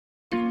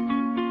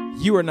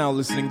You are now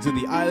listening to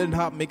the Island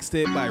Hop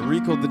Mixtape by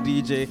Rico the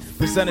DJ,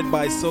 presented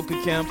by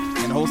Soca Camp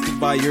and hosted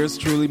by yours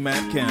truly,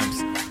 Matt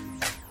Camps.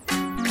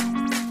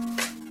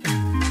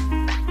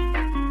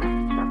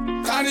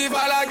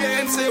 Carnival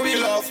again, say we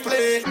love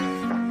play.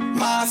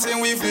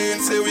 Marching we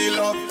vain, say we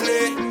love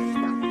play.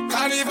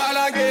 Carnival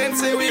again,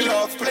 say we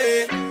love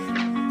play.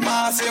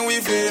 Marching we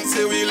vain,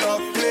 say we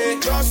love play.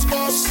 Just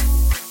bust,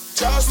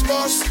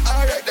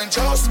 alright then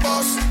just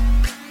bust.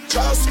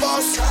 Just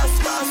bust,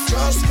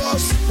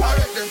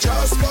 alright then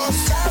just bust.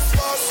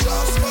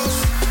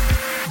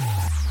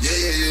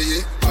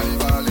 Yeah.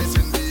 Carnival is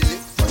in the air.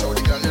 Watch how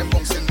the girl them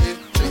bounce in the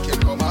drinking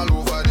rum all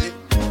over the.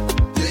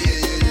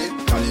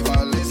 Yeah.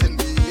 Carnival is in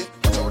the air.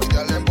 Watch how the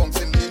girl them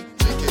bounce in the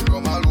drinking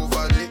rum all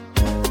over the.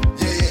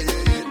 Yeah.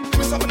 Give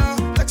me some now,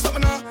 take some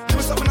now. Give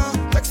me some now,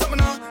 take some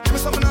now. Give me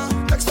some now,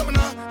 take some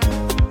now.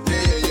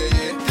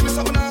 Yeah. Give me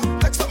some now,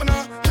 take some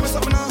now. Give me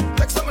some now,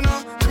 take some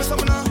now. Give me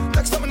some now,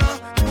 take some now.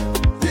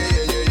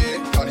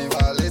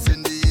 Carnival is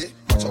in the air.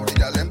 Watch how the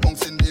girl them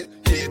bounce in the.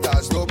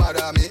 Haters don't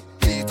bother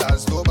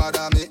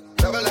me.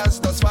 Travelers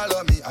just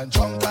follow me and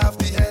jump off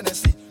the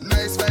Hennessy.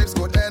 Nice vibes,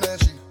 good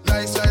energy.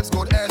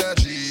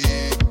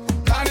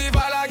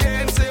 Carnival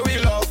again, say we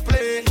love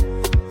play.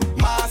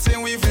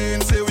 Marching we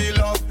vain, say we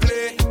love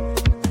play.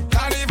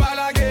 Carnival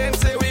again,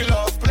 say we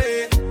love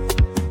play.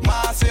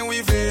 Marching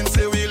we vain,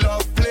 say we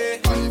love play.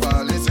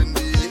 Carnival is in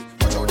the air.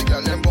 Watch how the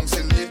girl them bounce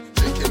in the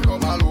drinking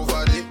rum all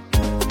over the.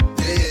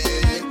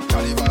 Yeah.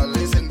 Carnival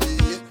is in the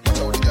air. Watch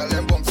how the girl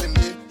them bounce in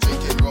the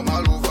drinking rum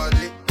all over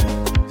the.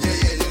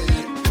 Yeah.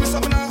 Give me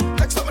some now.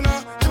 Take some now,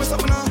 give me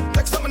some now,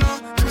 take some now,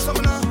 give me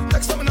some now,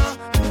 take some now.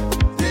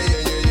 Yeah.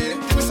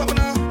 Give me some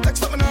now, take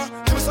some now,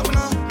 give me some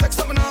now, take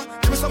some now,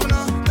 give me some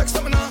now, take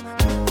some now.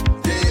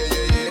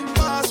 Yeah.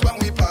 Pass when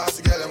we pass,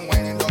 the girl them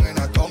whining down in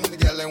her tongue, the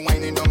girl them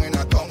whining down in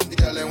her tongue, the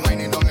girl them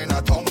whining down in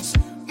her tongues.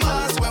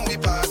 Pass when we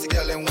pass, the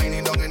girl them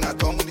whining down in her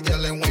tongue, the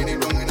girl them whining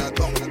down in her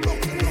tongue.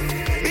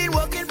 Been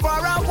working for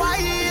a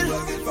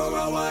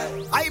while,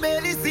 I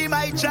barely see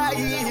my child.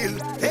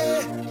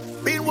 Hey,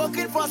 been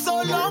working for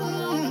so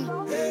long.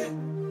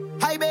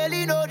 I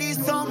barely know these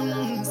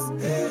songs.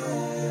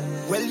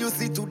 Well, you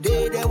see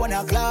today they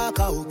wanna clock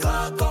out.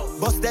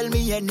 Boss tell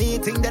me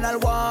anything, then I'll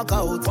walk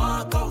out.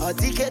 A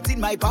ticket in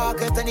my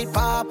pocket and it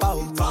pop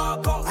out.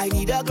 I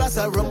need a glass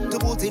of rum to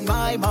put in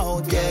my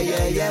mouth.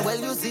 Yeah. Well,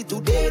 you see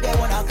today they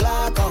wanna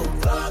clock out.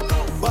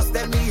 Boss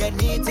tell me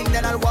anything,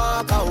 then I'll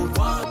walk out.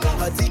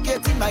 A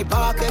ticket in my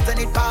pocket and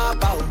it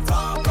pop out.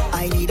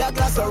 I need a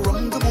glass of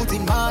rum to put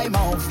in my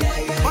mouth.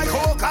 My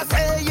hawker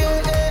say yeah.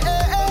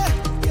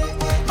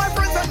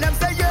 And them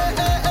say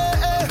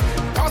yeah.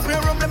 Pass me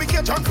a rum, let me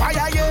catch on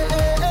fire, yeah.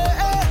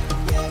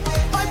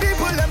 My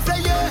people them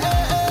say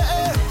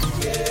yeah.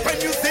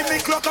 When you see me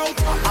clock out,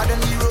 I'm out on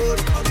the road,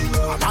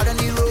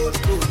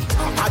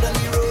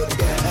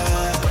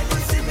 yeah. When you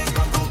see me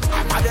clock out,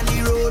 I'm out on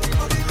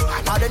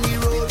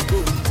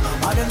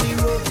the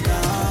road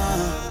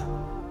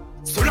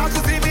now. So now to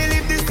see me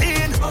leave this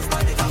scene, pass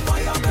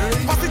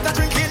it a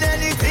drinking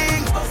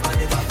anything.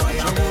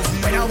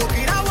 When I'm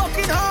walking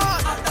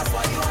hard.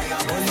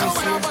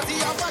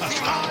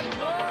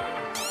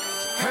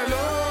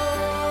 Hello,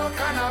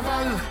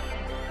 Carnival.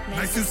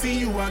 Nice to see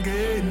you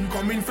again,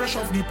 coming fresh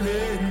off the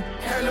plane.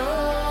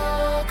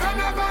 Hello,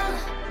 Carnival.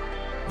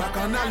 Back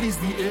on all is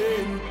the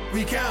end.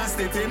 We can't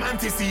stay time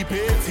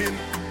anticipating.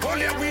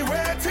 Only we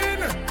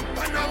waiting,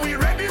 and now we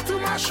ready to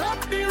mash up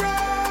the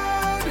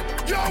road.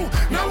 Yo,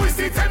 now is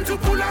the time to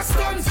pull our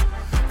stunts.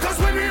 Cause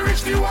when we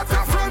reach the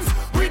waterfront,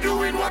 we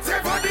doing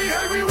whatever the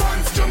hell we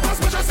want. Jump as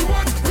much as you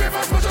want, wave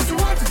as much as you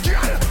want,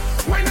 girl.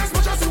 Wine as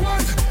much as you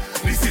want.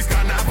 This is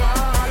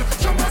Carnival.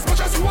 Jump as much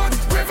as you want,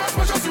 wave as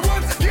much as you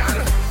want,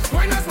 girl.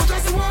 Wine as much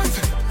as you want.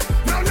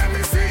 Now let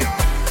me see you.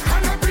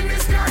 Hand up in the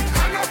sky,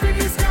 hand up in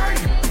the sky.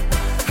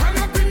 Hand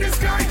up in the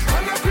sky,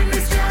 hand up in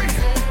the sky.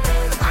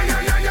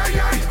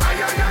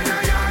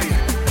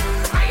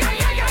 Ay.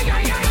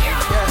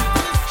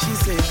 She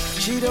said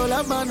she don't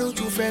love man who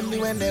too friendly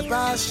when they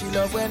pass. She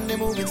love when they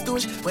moving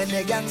stoosh. When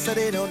they gangster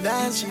they don't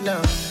dance. She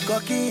love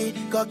cocky.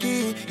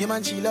 The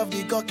man she love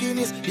the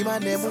cockiness. The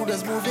man they move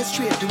just move it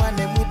straight. The man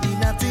they move the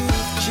natty.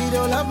 She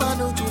don't love man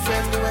who too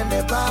friendly when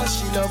they pass.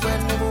 She love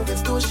when they moving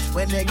stoosh.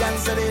 When they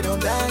gangster they don't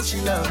dance. She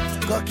love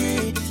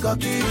cocky.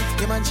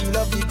 The man she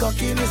love the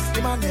cockiness.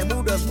 The man they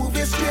move just move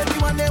it straight. The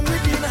man they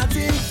move the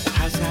natty.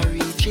 As I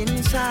reach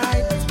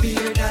inside,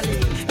 beer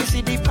darling, you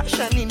see the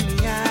passion in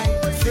me eye.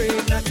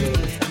 Afraid nothing,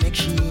 make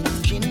she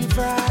engine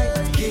fry.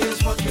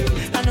 Gears fucking,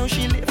 I know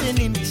she living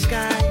in the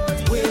sky.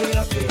 Way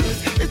up here,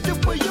 it's the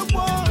way you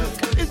walk,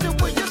 it's the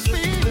way you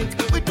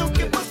speak. We don't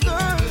give a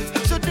girl,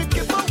 so they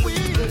give a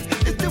weed.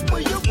 It's the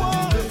way you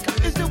walk,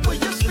 it's the way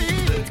you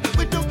speak.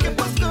 We don't give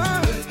a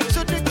girl,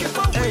 so they give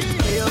a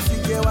weed. Hey,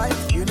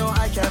 AOCKY, you know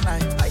I can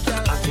lie.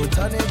 I could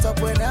turn it up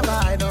whenever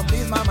I don't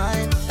please my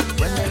mind.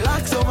 When they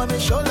locks over my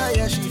shoulder,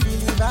 yeah, she feel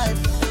the vibe.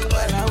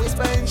 When I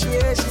whisper in she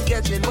hear, she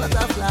catching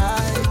butterfly.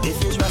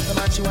 If it's rasta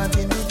man, she want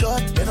in the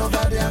gut. Then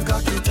over there and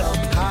cock it up.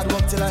 Hard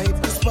work till I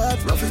hit the spot.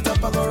 Rough it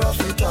up, I go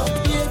rough it up.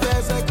 Yeah,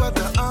 guys like what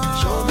the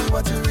show me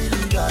what you really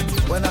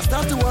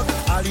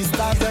All these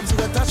stars them to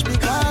go touch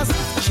because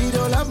she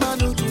don't love man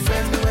who too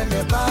friendly when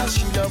they pass.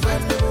 She love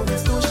when they move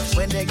his touch.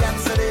 When they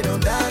dance so they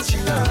don't dance. She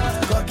love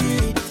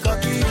cocky,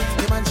 cocky.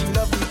 The man she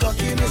love the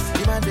cockiness.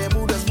 The man they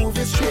move just move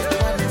it straight. The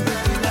man they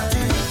make it natty.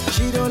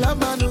 She don't love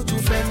man who too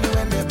friendly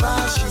when they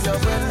pass. She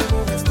love when they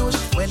move his touch.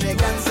 When they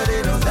dance so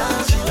they don't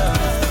dance. She love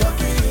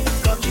cocky,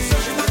 cocky.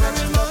 She love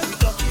the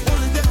cocky.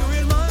 Only take a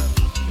real man.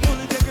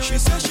 Only take a real. She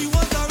says she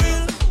want a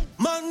real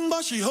man,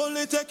 but she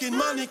only taking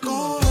money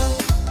cool.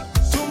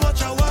 Too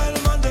much a wild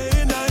man they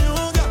in a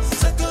yoga.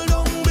 Settle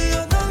down, be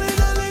a dolly,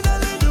 dolly,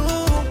 dolly do.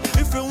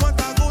 If you want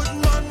a good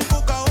man,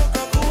 cook a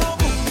hoka cook.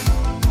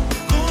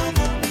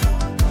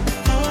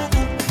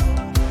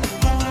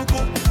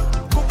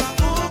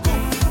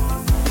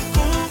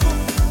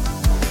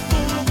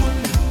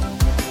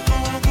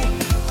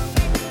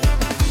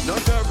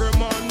 Not every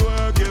man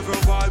will give you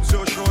vibes,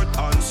 you should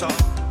answer.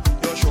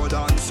 You should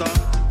answer.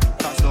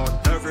 Cause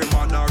not every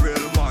man a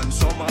real man.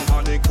 Some a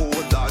money cool,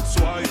 that's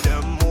why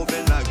them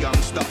moving like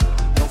gangster.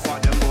 No for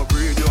them go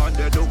breed you and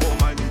they don't go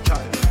mind the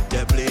child.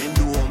 They playing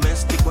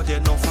domestic but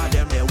enough for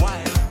them they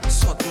wild.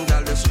 Something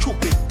that is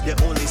stupid, they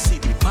only see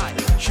the pile.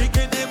 She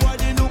get the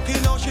body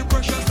looking now, she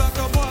precious like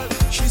a ball.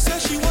 She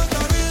says she want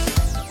a real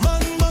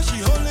man, but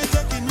she only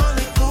taking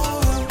money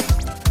cool.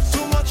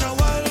 Too much a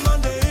wild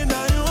man, they in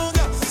a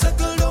yoga.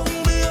 Settle down,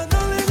 be a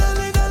dolly,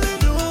 dolly, dolly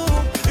do.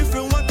 If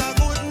you want a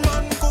good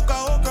man, cook a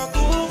hoka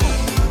cook.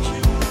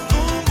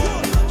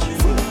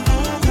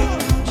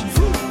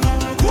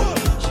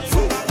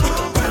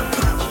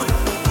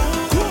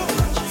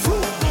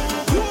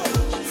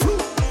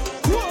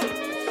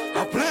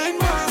 I playing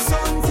my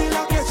song till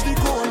I catch the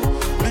cold.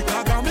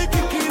 Because got me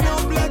kicking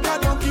up like a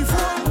donkey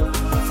fall.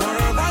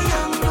 Forever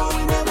young, now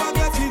we never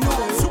getting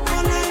old.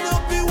 Super line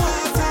up the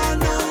water,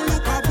 now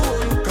look a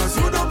bowl. Cause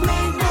you don't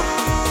play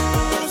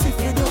balls if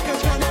you don't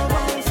catch one of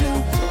our few.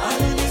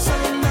 All in the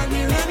sun and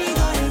the rain is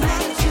going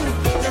right through.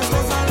 Just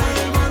cause I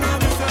like man, I'm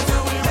because I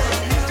will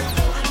run you.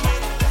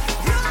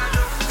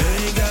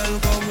 Hey girl,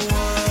 come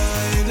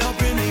wind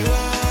up in the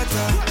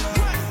water.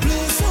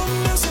 Play some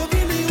mess up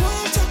in the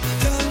water.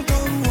 Girl,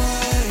 come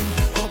wind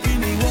up in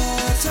the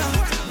water.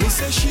 We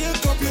say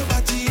shake up your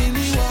body in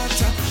the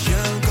water.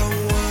 Girl, come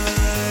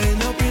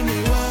wind up in the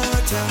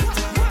water.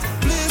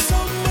 Play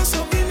some mess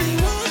up in the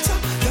water.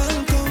 Girl,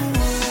 come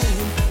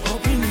wind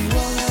up in the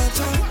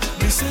water.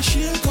 We say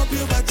shake up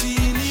your body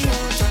in the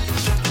water.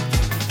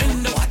 In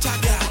the water,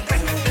 girl.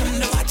 In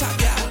the water,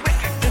 girl.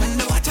 In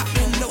the water,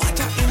 in the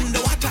water, in the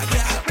water,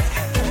 girl.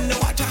 In the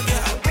water,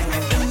 girl.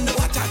 In the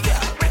water,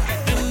 girl.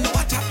 In the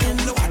water, in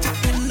the water,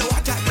 in the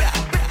water, girl.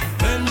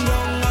 Bend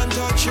down and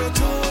touch your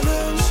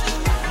toes.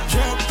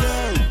 Drop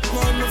down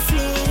on the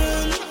floor.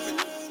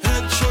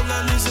 Head,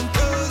 shoulder, knees and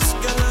toes.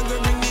 Girl, I'm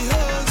gonna bring the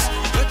hose.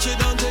 Let you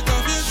down, take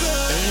off your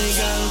clothes. Hey,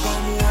 girl,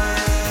 come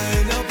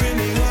wind up in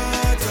the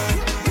water.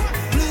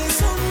 Play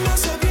some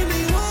mess up in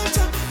the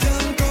water.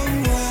 Girl, come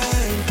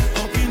wind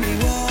up in the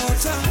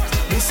water.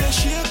 We say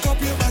shake up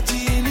your body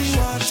in the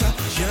water.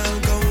 Girl,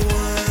 come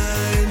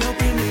wind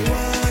up in the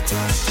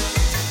water.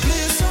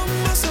 Play some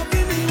mess up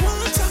in the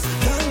water.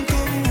 Girl,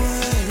 come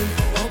wind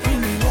up in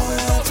the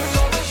water.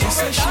 We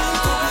say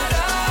shake up your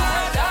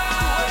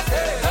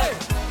Hey,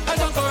 I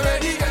don't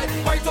already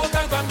quite so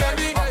time from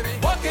baby.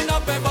 Walking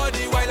up my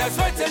body while I'm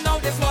sweating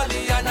out this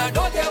molly, and I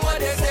don't care what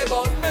they say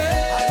about me.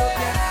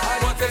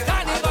 But it's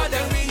carnival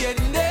and we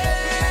in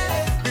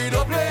there. We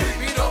don't play,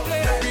 we don't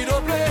play, we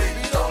don't play,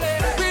 we don't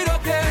play, we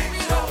don't care.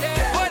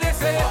 What they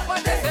say,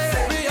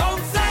 we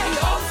outside, we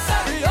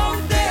outside, we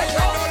out there.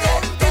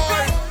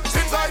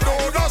 Since I know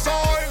the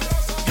soil,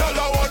 girl,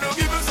 I wanna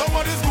give you some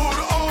of this good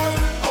oil.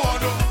 I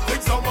wanna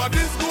take some of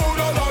this good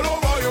all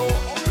over you.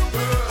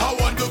 I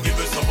want to give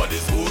you some of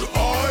this good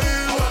oil.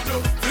 I want to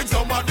flick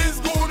some of this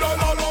good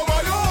all over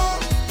you.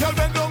 Girl,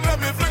 bend down, let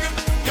me fling it.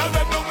 Girl,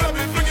 bend down, let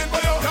me fling it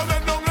for you. Girl,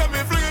 bend down, let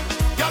me fling it.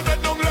 Girl,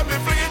 bend down, let me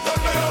fling it.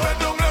 Girl, bend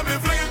down, let me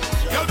fling it.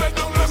 Girl, bend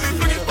down, let me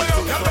fling it for you.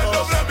 Girl, bend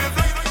down, let me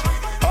fling it.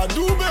 I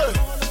do be.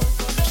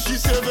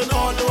 She's saving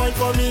all the wine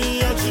for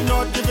me and she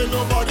not giving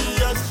nobody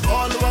else.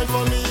 All the wine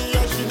for me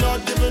and she not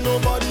giving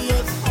nobody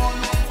else.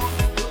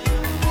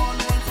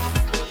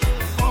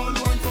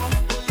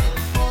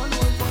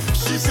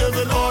 She's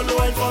saving all the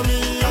wine for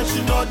me and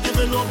she not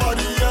giving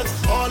nobody else.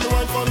 All the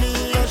wine for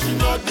me and she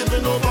not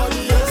giving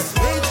nobody else.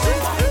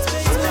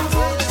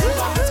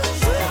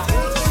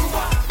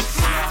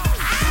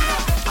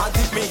 I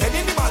dip me head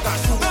in the bag of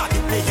sugar.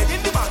 Dip me head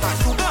in the bag of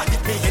sugar.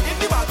 Dip me head in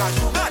the bag of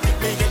sugar. Dip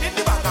me head in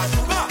the bag of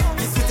sugar.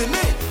 It's sweeting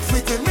me,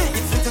 sweeting me,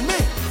 it's sweeting me,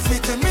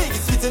 sweeting me,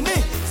 it's sweeting me,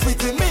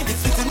 sweeting me,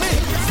 it's sweeting me,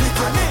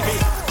 sweeting me.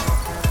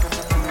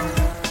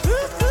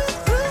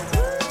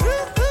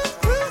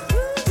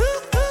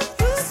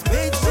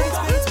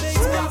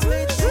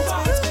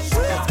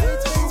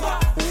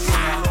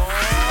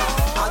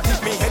 I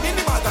dip me head in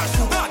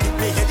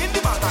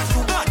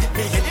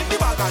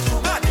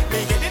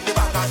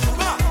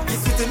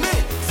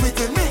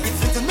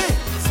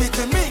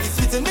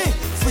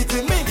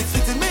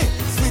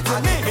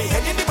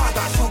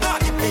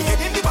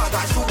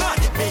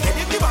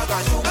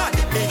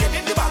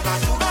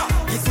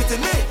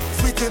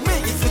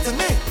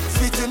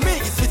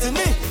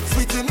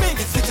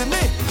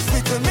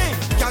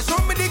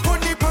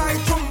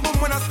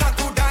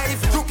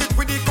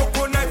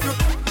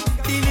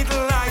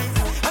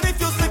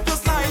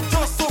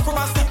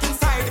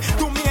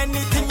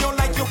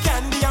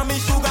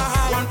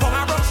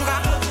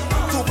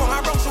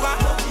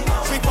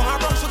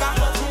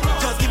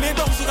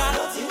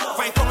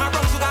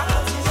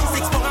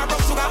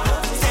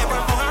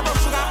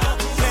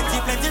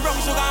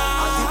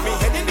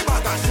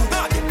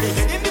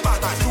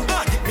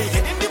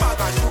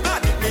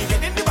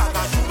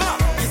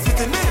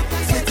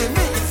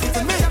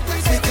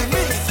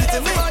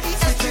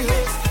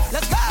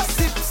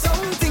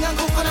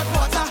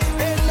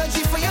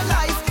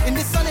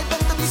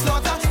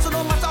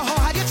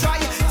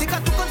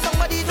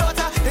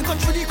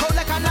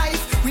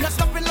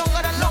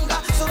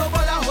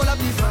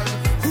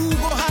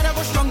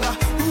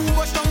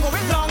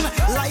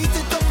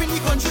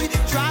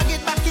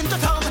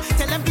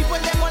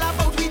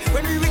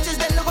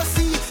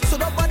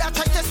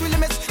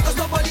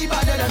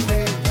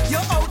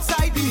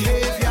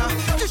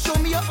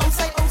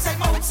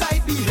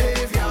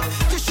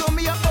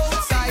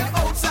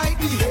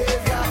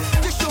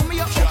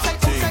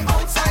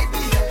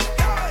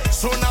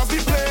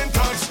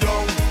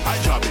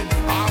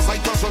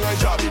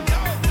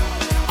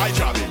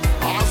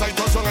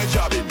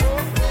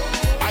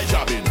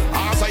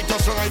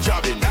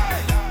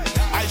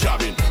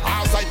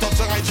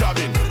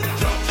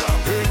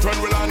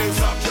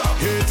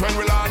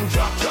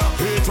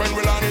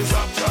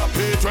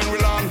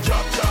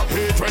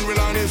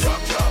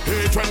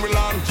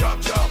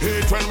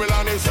we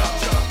land is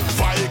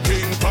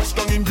Viking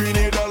touchdown in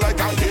Grenada like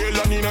a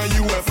alien in a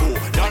UFO.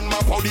 Dan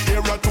map out the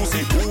area to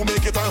see who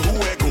make it and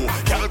who echo.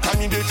 Cal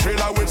come in the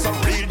trailer with some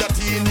real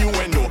dirty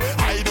innuendo.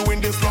 I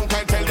doing this long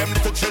time, tell them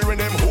little children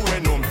them who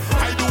and them.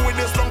 I doing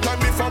this long time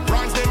before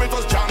brands them it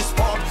was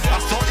transport. I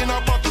saw in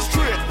a bottle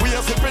straight, we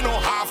are sipping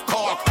on half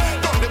cock.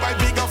 Don't they buy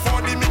bigger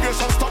for the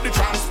immigration, stop the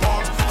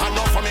transport. And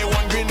not for me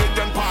one grenade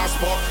and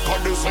passport.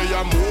 Cause they say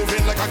I'm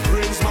moving like a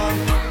greensman.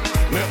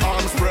 My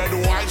arms spread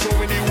wide, show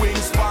me the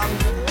wingspan.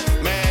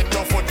 My head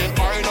no foot in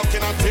oil, up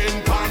in a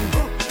tin pan.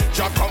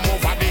 Jack come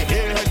over the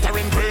hill,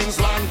 entering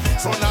Queensland.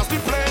 So as the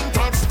plane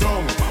touch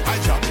down, I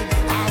jab it.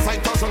 As I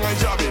touch on, I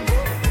jab it.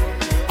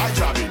 I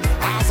jab it.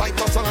 As I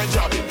touch on, I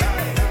jab it.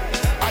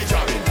 I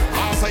jab it.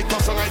 As I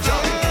touch on, I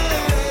jab it.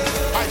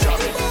 I jab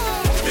it.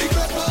 Big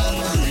up all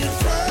my real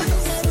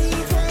friends.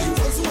 You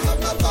ones who have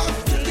my back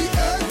till the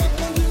end.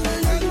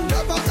 And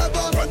never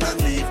ever run and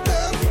leave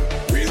them.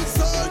 Real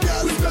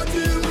soldiers, we got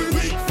deal with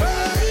weak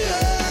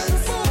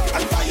friends.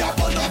 And fire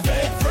on a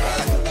big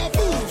friend.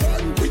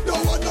 We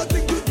don't want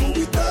nothing to do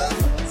with them.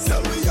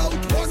 Sell me out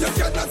once, you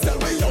cannot sell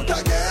me out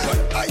again. When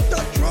I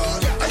touch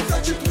wrong, I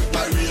touch it with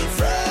my real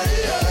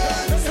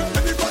friends.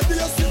 Anybody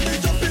else see me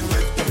jumping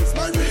with them? It's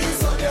my real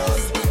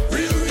soldiers.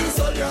 Real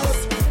soldiers.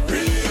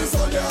 Real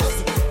soldiers.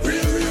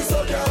 Real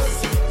soldiers.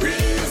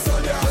 Real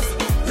soldiers.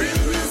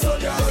 Real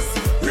soldiers.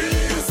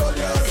 Real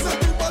soldiers.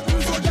 Nothing but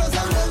real soldiers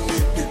around me.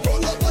 We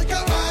roll up like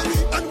an army,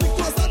 and we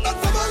closer than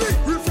family.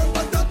 Real friend,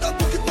 but that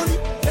pocket money.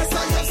 Yes, I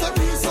have some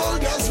real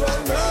soldiers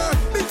round me.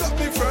 Pick up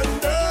me friend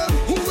them,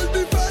 who will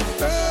defend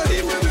me,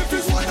 even if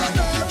it's one of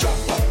them.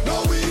 Jump up, no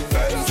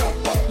defense.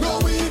 Jump up, no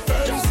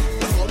defense.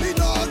 That's all we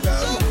know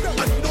them,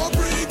 and no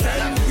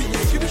pretend. We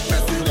make it the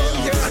best we don't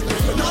get, and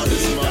we not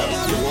leave them.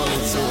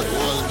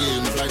 All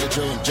games like a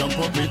train. Jump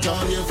up with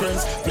all your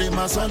friends. Play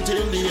my song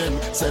till the end.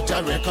 Set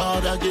a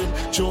record again.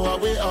 Throw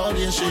away all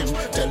your shame.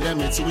 Tell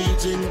them it's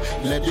waiting.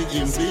 Let the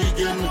games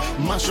begin.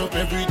 Mash up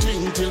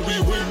everything till we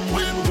win,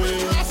 win,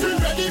 win. Feel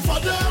ready for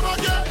them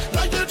again.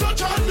 Like they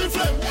touch on the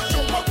flame.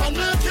 Jump up and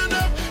making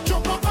them.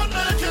 Jump up and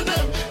making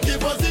them.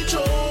 Give us the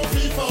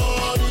trophy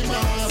for the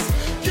mass.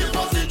 Give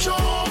us the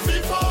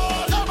trophy for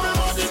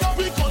everybody. Now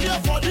we come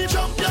here for the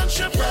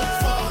championship.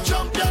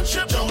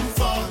 Championship, jump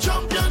for.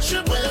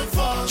 Championship, wait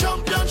for.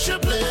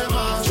 Championship, play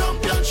man.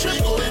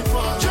 Championship, going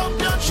for.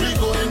 Championship,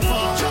 going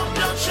for. Championship.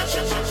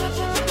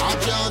 I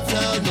can't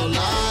tell no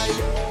lie,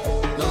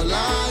 no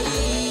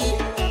lie.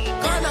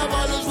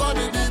 Carnival is one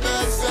of the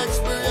best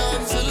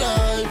experience in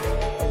life.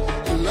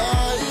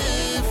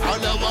 I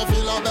never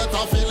feel a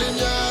better feeling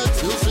yet.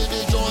 You see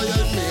the joy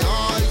in my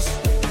eyes,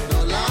 no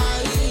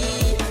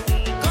lie.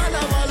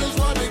 Carnival is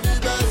one of the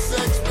best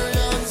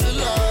experience in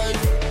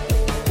life.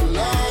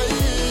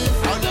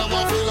 I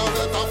never feel a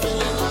better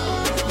feeling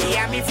yet. Me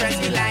and me friends,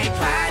 we like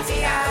party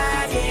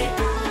hard,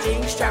 yeah.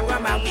 Drink strong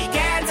rum and we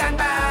get on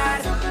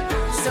bad.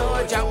 So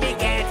drunk we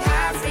get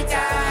half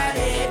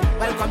retarded.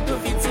 Welcome to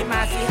Vincy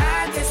Massey,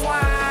 hottest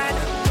one.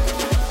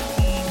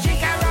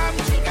 Drink a rum,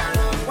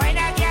 wine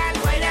a girl,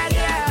 wine a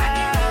girl.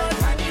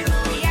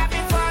 We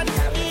having fun,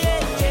 yeah.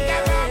 Drink a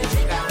rum,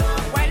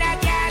 wine a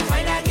girl,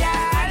 wine a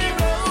girl.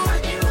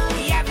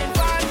 We having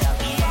fun,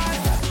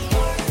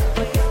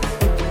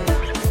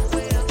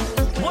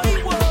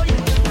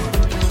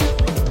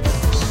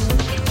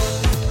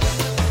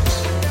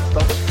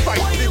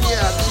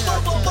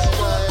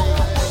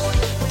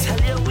 Tell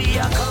you we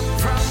are come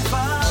from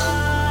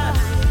far.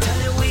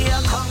 Tell you we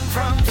are come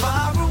from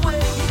far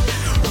away.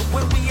 Look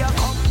where we are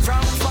come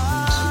from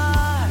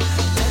far.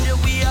 Tell you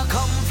we are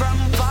come from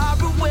far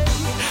away.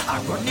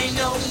 I'm running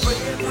out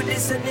brave with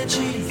this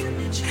energy.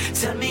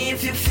 Tell me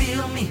if you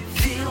feel me,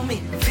 feel me,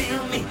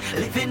 feel me.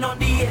 Living on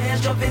the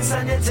edge of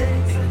insanity.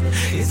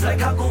 It's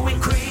like I'm going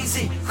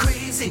crazy,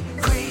 crazy,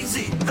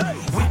 crazy.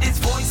 With these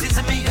voices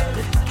in my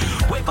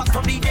head, way back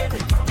from the dead.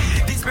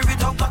 The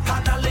spirit of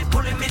Bacchanal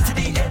pulling me to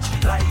the edge,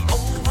 like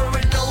over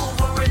and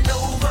over and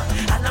over.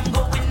 And I'm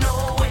going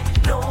nowhere,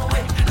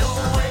 nowhere,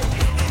 nowhere.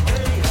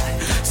 Hey,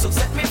 so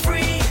set me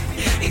free.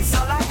 It's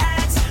all I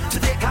ask. To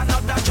take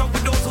another jump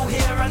with those who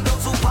hear and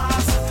those who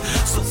pass.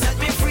 So set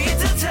me free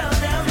to tell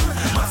them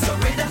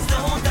masqueraders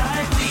don't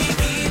die. We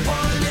keep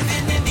on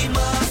living in the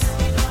mass.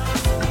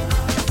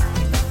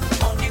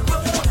 On the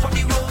road, jump on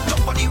the road,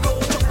 jump on the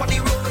road, jump on the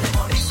road.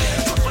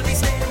 Jump on the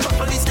stage, jump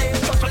on the stage,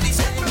 jump on the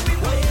stage.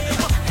 Everywhere,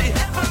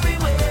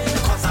 everywhere.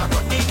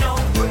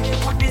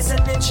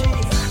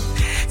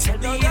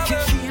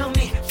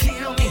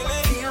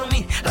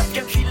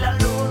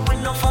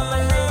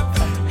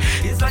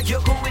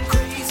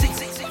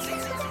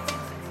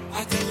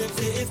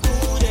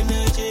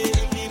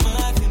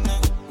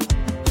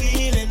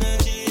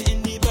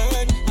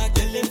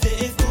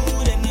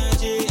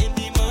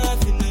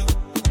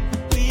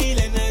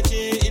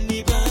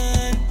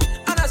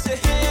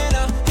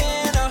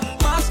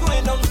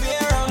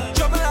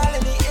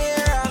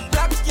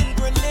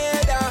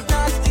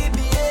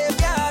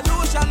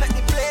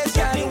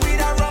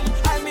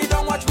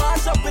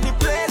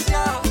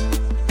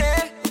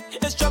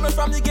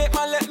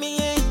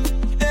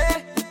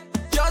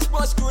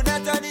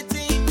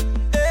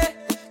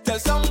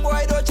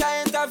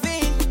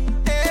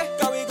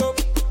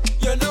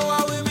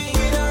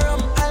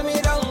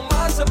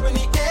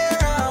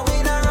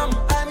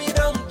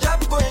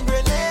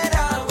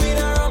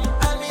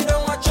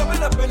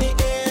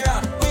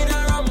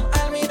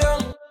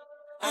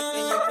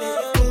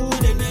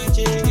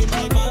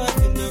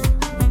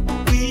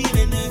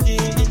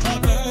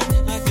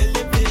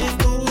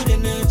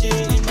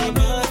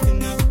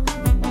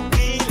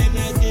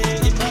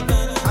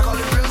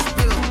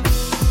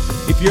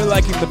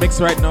 the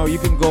mix right now, you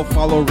can go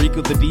follow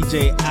Rico the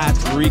DJ at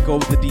Rico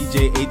the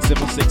DJ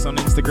 876 on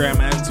Instagram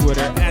and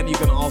Twitter, and you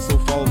can also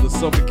follow the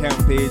Soca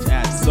Camp page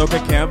at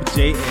Soca Camp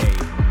JA.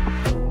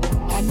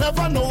 I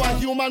never know a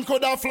human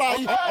could have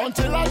fly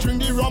until I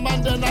drink the rum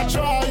and then I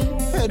try.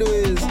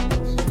 Headways.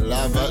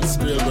 Lava and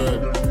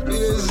Spielberg. It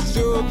is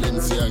true.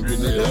 Lindsay and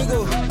Grenada. Here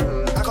we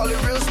go. I call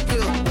it real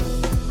spill.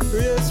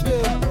 Real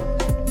spill.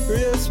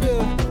 Real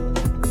spill.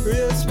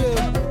 Real spill.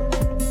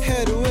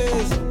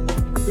 Headways.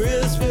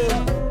 Real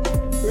spill.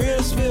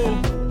 Real spill.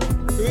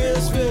 Real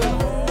spill.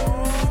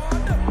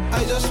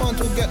 I just want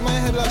to get my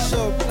head lashed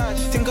up.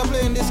 Think I'm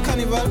playing this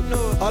carnival?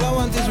 No. All I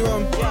want is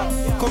rum.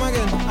 Come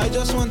again. I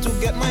just want to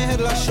get my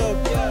head lashed up.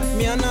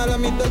 Me and all of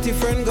me dirty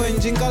friend going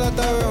drink a lot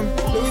of rum.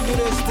 Let me do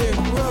this thing.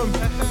 Rum,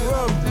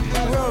 rum,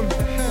 rum,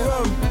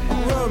 rum,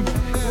 rum,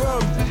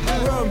 rum,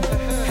 rum.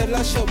 Head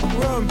lash up.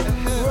 Rum,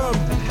 rum,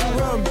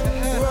 rum,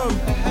 rum,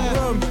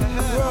 rum,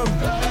 rum,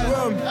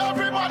 rum.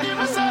 Everybody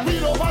listen. We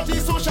know party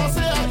social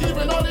say I'm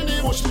giving all in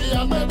the bush. Me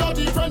and my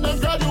dirty friend and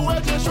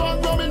graduating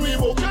strong rum in we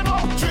book. You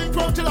know, drink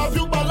rum till I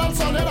feel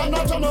balance on it and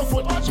not on the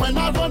foot. When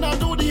I run and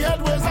do the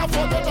headways, I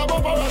forget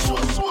about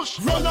parachute. Swoosh.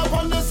 Run up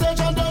on the stage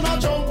and then I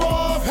jump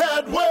off.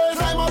 Headways.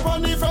 Climb up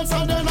on the fence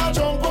and then I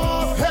jump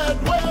off.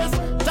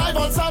 Headways. Dive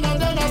on sand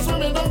and then I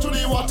swimming down to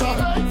the water.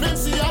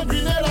 Vincy and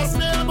Grenada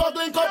snail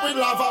bubbling up with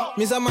lava.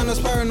 Miss a man was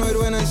paranoid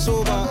when I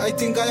sober. I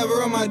think I have a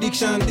rum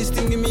addiction. This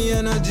thing give me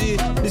energy.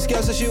 This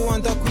girl says she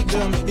want a quick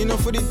jump.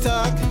 Enough for the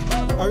talk.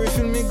 I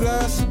refill me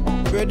glass.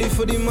 Ready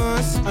for the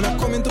mass. And I'm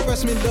coming to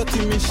press me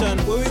dirty mission.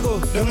 Where we go?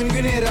 Down in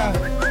Grenada.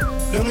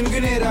 Down in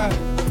Grenada.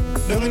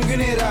 Down in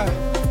Grenada.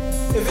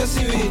 If you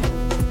see me.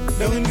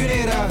 Down in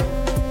Grenada.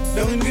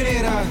 Down in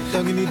Grenada.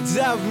 Down in the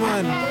job,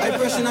 man. I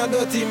pressing a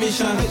dirty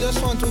mission. I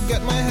just want to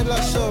get my head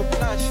lashed up.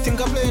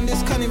 Think I'm playing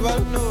this carnival?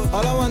 No.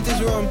 All I want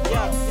is rum.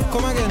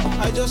 Come again.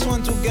 I just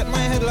want to get my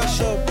head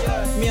lashed up.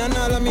 Me and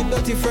all of me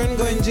dirty friend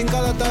going drink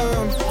a lot of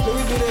rum. Let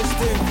me do this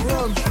thing.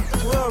 Rum,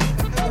 rum,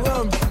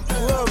 rum,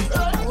 rum,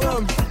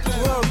 rum,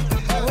 rum,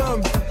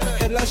 rum.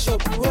 Head lash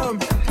up. Rum,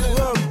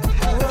 rum,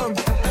 rum,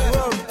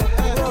 rum,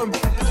 rum, rum.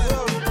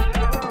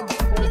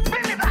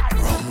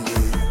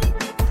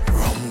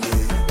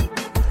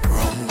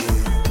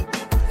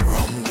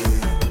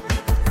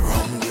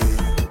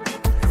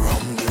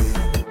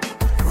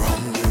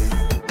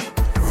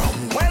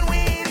 When we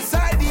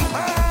inside the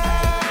mass,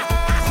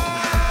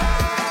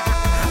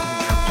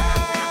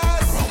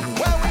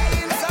 when we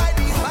inside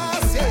the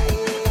mass, hey,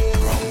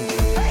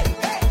 hey,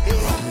 hey,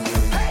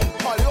 hey,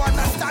 all you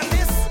understand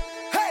this?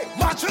 Hey,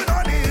 marching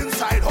on the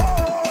inside,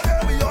 oh,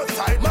 there we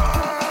outside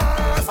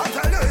mass. I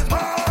tell you it's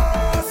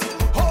mass,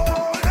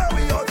 oh, there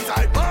we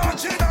outside,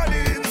 marching on the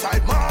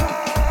inside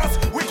mass.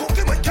 We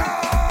cooking with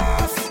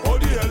gas. Oh,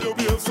 the hell you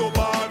feel so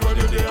bad when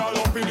you there all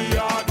up in the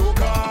yard, oh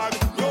God.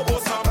 No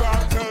boss and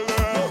back, tell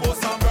them. No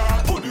boss and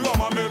back. Put you on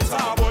my mix,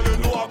 but you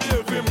know I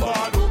behave him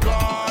bad, oh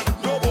God.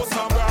 No boss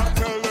and back,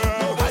 tell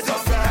them. I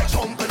just feel like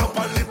jumping up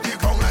and lift the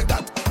ground like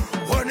that.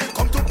 When it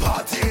come to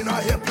partying,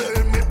 I hear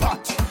playing me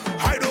part.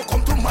 I don't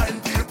come to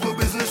mind people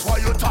business while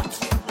you talk.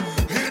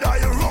 Either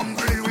you're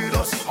hungry with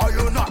us or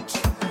you're not.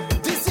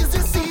 This is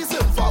the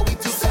season for we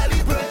to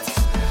celebrate.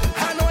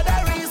 Another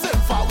reason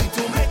for we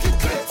to make it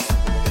great.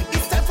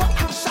 It's time for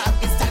action,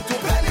 it's time to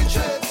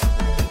penetrate.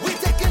 We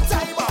taking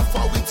time off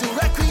for we to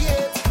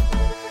recreate.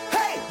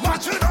 Hey,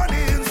 marching on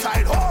the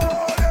inside,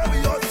 oh, there we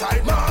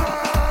outside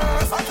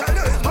mass. I tell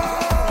you it's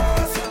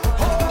mass.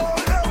 Oh,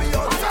 there we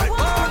outside,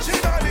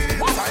 marching on the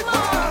inside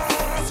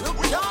mass.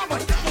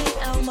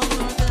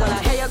 Well,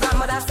 I hear your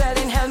grandmother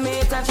selling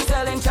helmet and she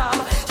selling charm.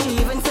 She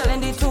even selling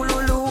the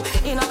Tululu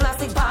in a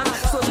plastic bag.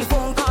 So she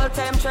phone call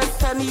temptress,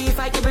 tell me if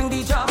I can bring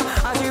the job.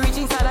 And she reach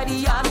inside of the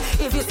yard.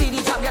 If you see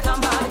the job get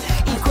on bad,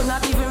 he could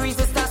not even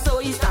resist her, so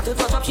he started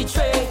to touch up she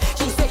tray.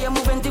 She say you're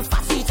moving too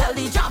fast, he tell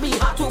the job he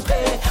had to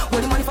pay.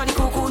 When the money for the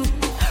cocoon,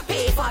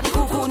 pay for the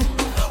cocoon.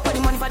 When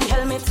the money for the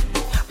helmet,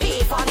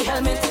 pay for the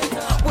helmet.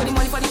 When the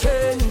money for the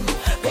chain,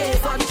 pay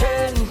for the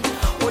chain.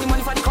 When the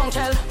money for the conch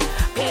shell,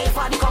 pay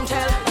for the conch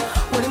shell.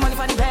 When the money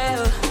for the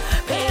bell,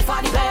 pay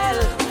for the bell.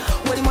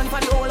 When the money for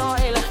the oil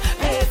oil,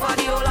 pay for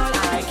the oil oil.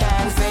 I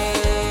can say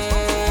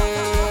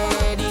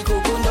the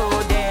cocoon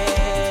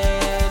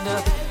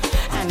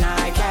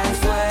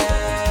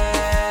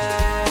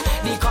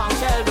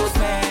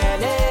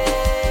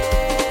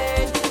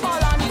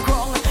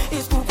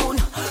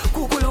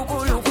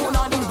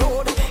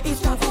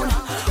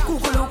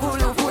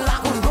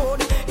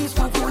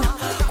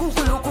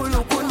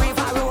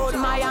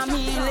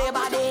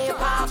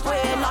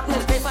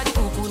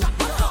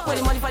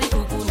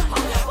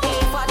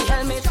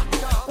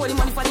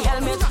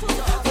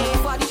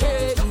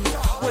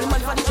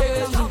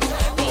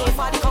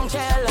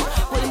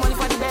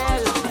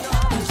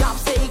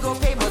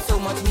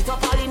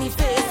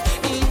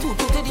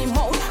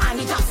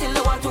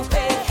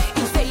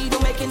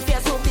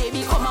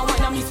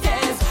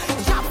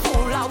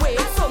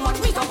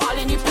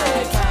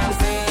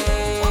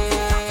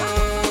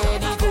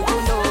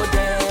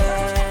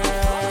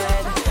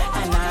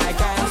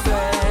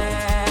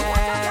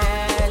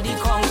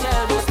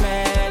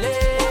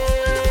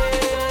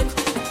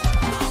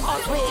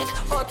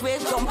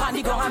jump on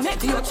the ground and make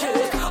the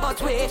shake.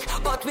 Hot weight,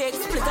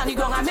 split on the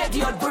ground and make the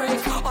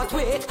break. Hot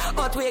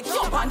weight,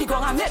 jump on the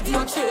ground and make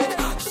the shake.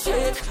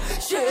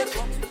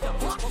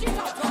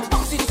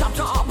 Bounce with the top,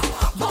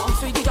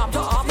 bounce with the top,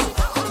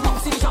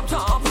 bounce with the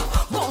top,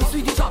 bounce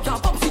with the top,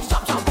 bounce with the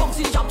top, bounce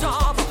with the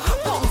top,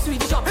 bounce with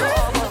the top.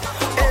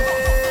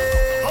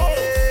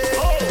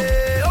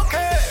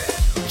 Okay.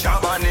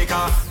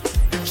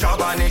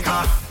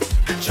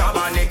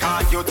 Jabanika,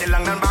 you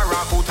tilang nan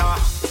Barracuda.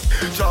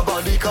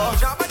 Jabanika,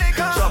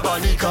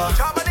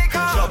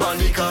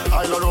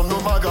 I love no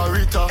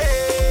margarita.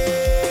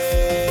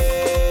 Hey,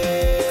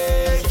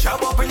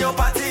 jump up in your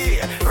party,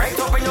 right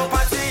up in your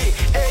party.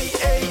 Hey.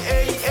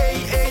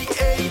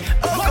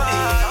 Oh God.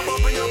 Jump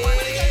up in your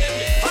party.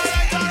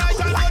 Alright, I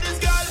know this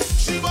girl.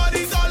 She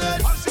body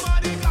solid.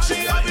 She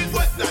have it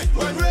wet like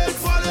when rain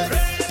falling.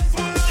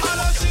 I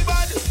know she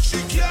bad, she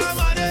can't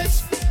manage.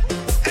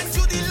 And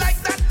you did like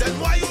that, then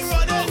why you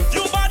running?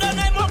 You bad and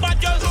I'm a bad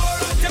girl.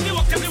 Tell me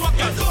what, girl.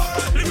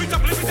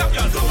 Lift it up,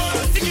 girl.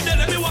 Stick it there,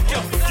 let me walk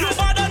you. You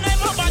bad and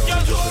I'm a bad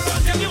girl.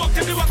 Tell me what,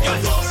 girl.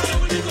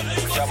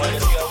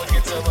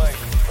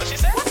 What she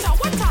said? What's up?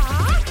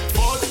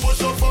 40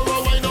 push up for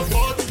a wine up,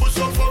 40 push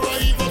up for a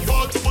even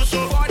 40 push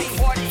up. 40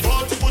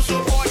 push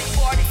up,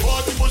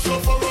 40 push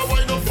up for a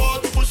wine up,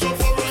 40 push up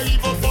for a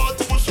even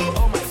 40 push up.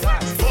 Oh my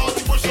God.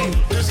 40 push up,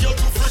 this girl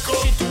too freak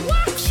up.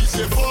 She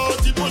said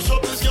 40 push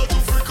up, this girl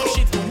too freak up.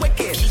 She too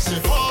wicked. She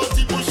said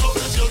 40 push up,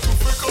 this girl too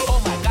freak up. Oh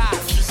my God.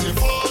 She said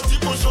 40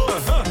 push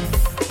up.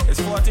 It's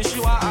 40 she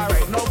are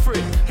alright, no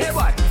free. Hey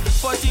what?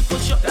 40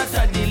 push up, that's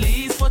a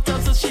least.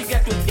 40 so she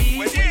get with ease.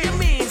 What do you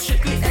mean?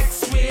 Strictly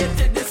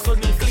X-rated, this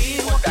couldn't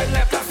clean. Walking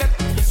left, I get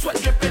sweat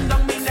dripping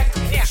down me neck.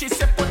 Yeah. She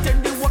said put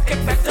in the work,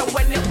 it better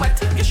when it wet.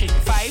 Yeah, she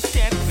 5,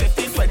 10,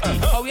 15, 20.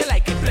 Oh, you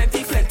like it? Plenty.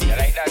 You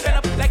like that? Bend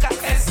up like a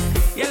S.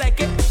 You like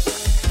it?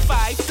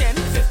 5, 10,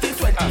 15,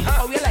 20.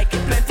 Oh, you like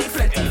it? Plenty.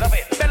 You love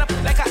it. Bend up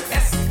like a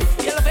S.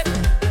 You love it?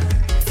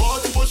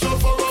 40 push up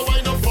for a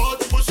wine up,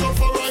 40 push up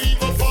for a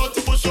even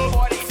 40 push up.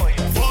 40 for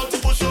you. 40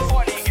 push up.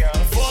 40 girl.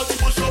 40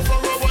 push up for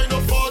a wine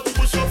up, 40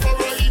 push up for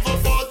a even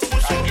 40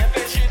 push up.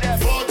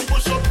 40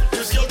 push up,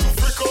 this girl too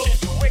freak up.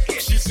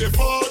 She said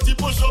 40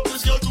 push up,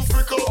 this girl too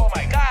freak up. Oh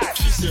my God.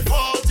 She said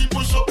 40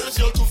 push up, this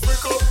girl too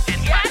freak up.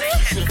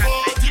 She said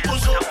 40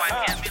 push up.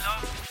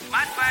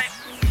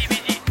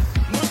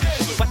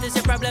 What is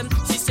your problem?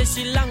 She says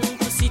she long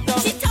pussy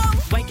tongue.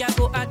 Why can't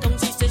go at tongue?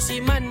 She says she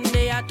man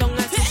they a tongue.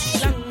 And she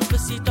long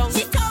pussy tongue.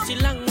 She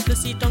long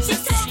pussy tongue.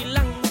 She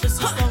long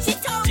pussy tongue.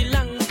 She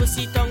long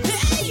pussy tongue.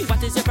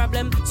 What is your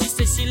problem? She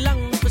says she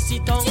long pussy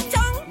tongue.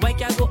 Why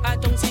can't go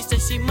at tongue? She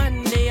says she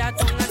man they a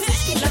tongue. And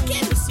she long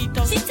pussy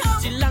tongue.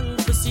 She long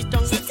pussy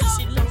tongue.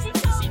 She long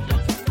pussy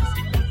tongue.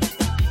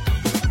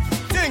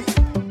 Ting.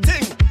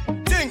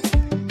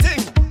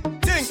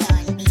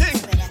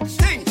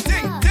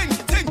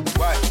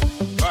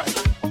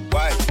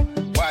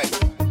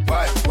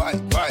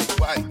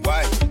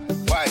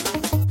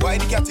 Why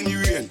the cat in the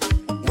rain?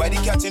 Why the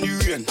cat in the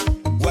rain?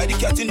 Why the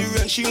cat in the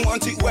rain? She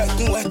want it wet.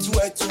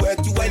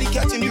 Why the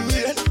cat in the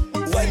rain?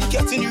 Why the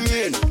cat in the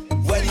rain?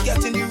 Why the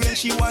cat in the rain?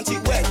 She want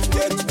it wet.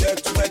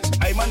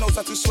 I man knows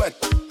how to sweat.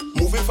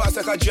 Moving fast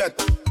like a jet.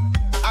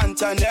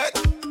 Antoinette,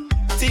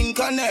 think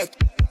connect.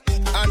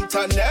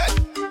 Antoinette,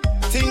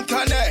 think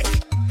connect.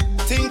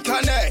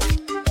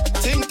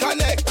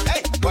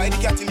 Hey, why the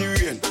cat in the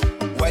rain?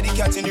 Why the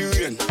cat in the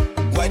rain?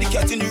 Why the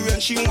cat in the rain?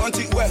 She want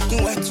it wet.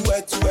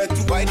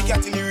 Why the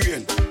cat in the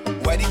rain?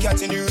 Why the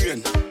cat in the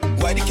rain?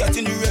 Why the cat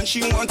in the rain?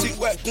 She want it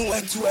wet. Why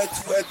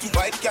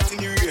the cat in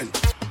the rain?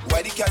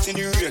 Why the cat in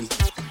the rain?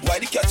 Why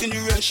the cat in the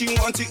rain? She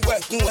want it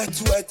wet. Why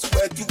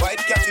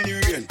the cat in the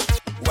rain?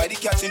 Why the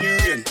cat in the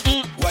rain?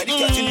 Why the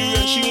cat in the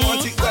rain? She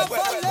want it wet.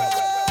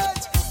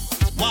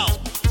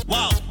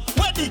 Wow,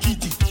 where the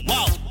kitty?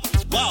 Wow,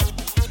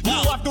 you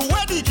have to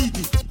wear the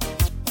kitty.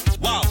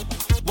 Wow,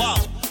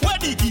 where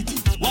the kitty?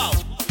 Wow,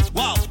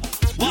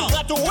 you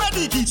got to wear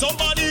the kitty.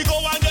 Somebody go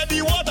and get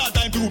the water,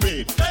 time to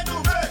bathe.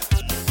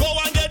 Go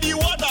and get the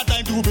water,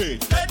 time to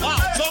bathe.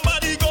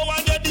 Somebody go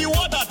and get the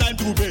water, time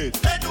to bathe.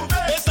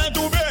 It's time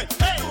to bathe.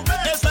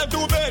 It's time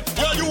to bathe.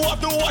 Girl, you have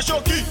to wash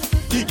your key.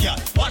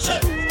 Cat, wash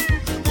it.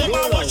 Come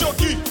and wash your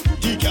key.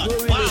 Cat,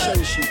 wash it.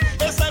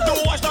 It's time to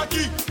wash the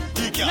key.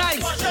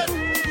 Cat, wash it.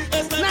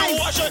 It's time to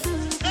wash it.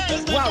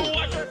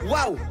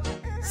 Wow.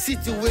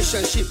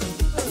 Situationship.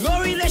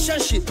 No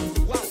relationship.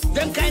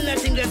 Them kind of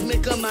thing that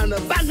make a man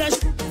abandon.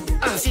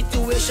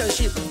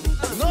 Situationship.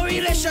 No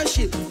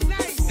relationship.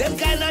 Them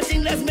kind of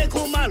thing that make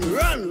a man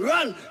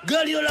run.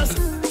 Girl, you lost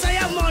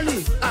your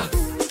money.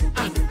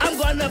 I'm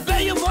gonna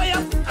pay you for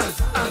you.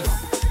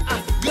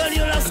 Girl,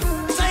 you lost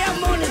your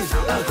money.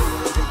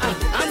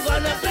 I'm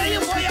gonna pay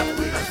you for you.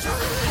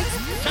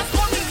 Just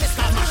call me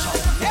Mr. Mashup.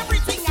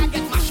 Everything I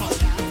get mashed up.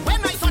 When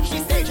I touch the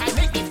stage, I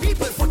make the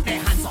people put their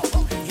hands up.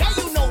 Yeah,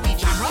 you know we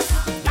jam rock.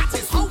 That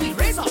is how we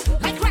raise up.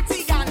 Like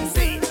Ratty and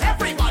say,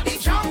 everybody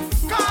jump.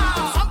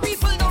 Some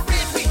people don't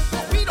rate me,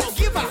 but we don't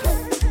give up.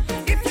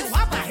 If you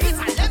have a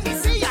hater, let me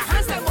see your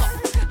hands them up.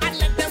 And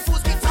let them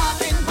fools be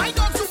talking. My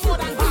dogs do more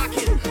than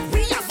barking. We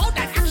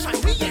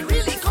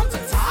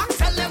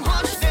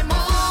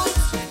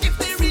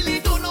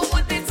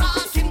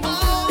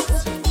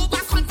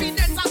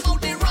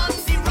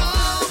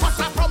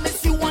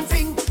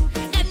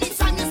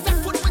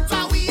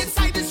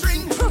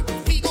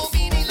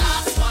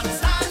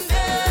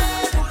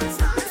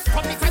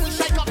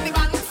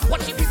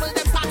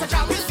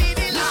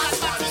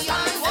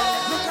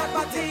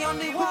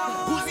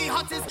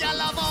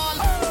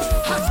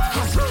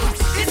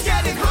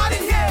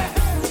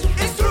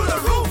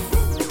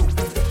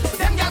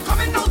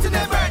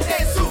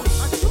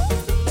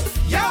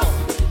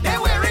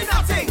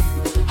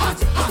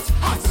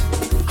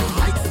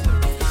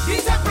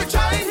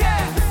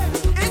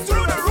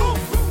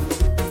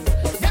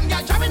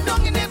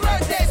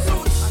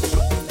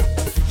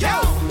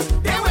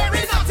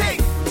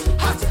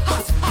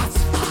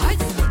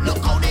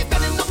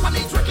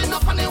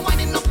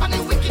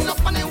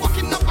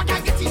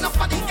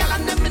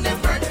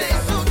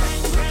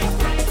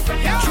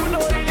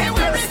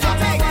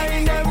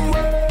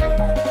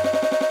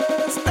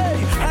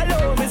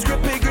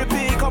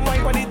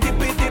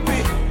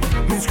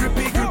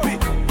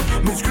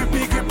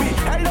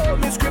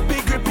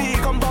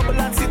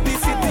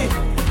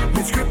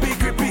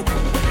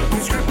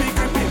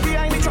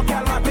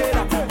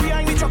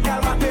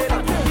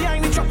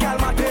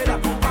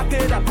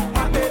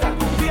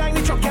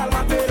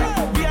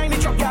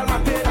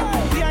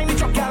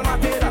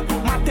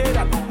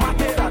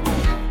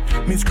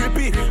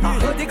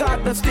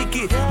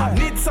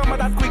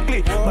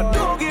But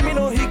don't give me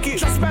no hickey.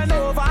 Just bend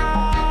over.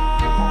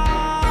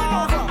 Bend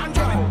over and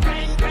drop it.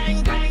 Bang,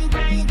 bang, bang,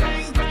 bang,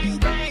 bang, bang,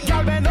 bang.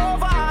 Girl, bend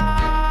over.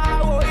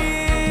 Oh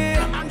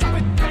yeah. And drop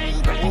it.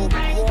 Bang, bang,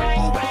 bang,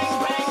 bang, bang,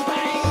 bang,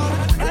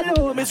 bang.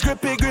 Hello, Miss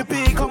Grippy,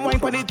 Grippy. Come wine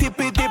for the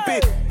tippy, tippy.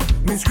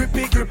 Miss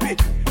Grippy, Grippy.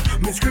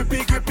 Miss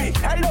Grippy, Grippy.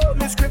 Hello,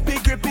 Miss Grippy,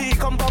 Grippy.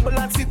 Come bubble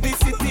and city,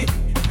 city.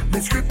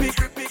 Miss Grippy,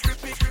 Grippy,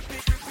 Grippy,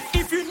 Grippy.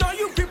 If you know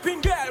you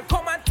gripping, girl,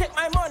 come and take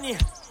my money.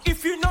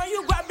 If you know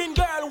you grabbing,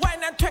 girl,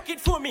 wine and take it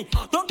for me.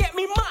 Don't get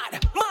me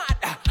mad,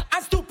 mad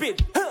and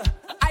stupid.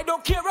 I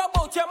don't care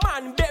about your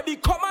man, baby.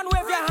 Come and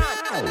wave your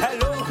hand.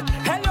 Hello,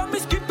 hello,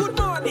 Miss Grip, good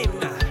morning.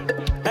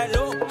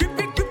 Hello,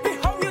 Grippy, Grippy,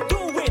 how you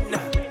doing?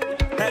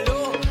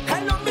 Hello,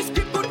 hello, Miss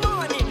Grip, good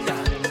morning.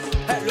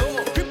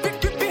 Hello, Grippy,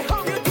 Grippy,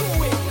 how you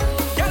doing?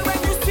 Girl, when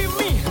you see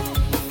me,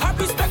 have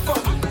respect for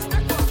me.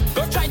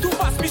 Don't try to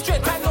pass me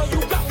straight, I know you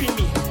grabbing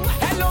me.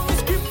 Hello,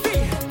 Miss Grippy,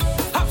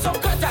 have some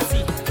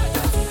courtesy.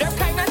 Them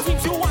kind of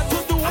things you want to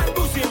do and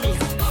do to me.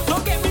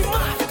 Don't get me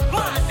mad,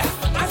 mad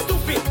and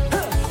stupid.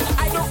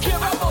 I don't care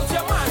about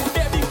your man,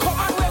 baby. Come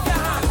and wave your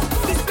hand.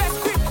 This best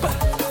grip.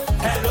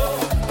 Hello,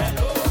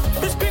 hello.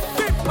 This grip,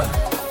 grip.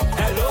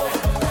 Hello,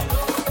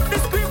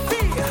 this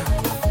grippy.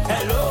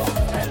 Hello,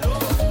 hello.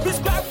 This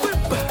grab grip.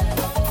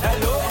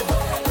 Hello,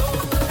 hello,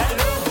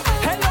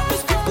 hello.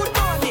 Miss Grip, good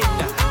morning.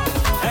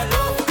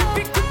 Hello,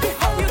 grippy, grippy,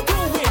 how you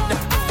doing?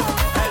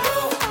 Hello,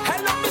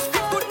 hello, Miss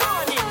Grip, good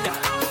morning.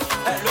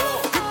 Hello,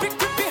 grippy,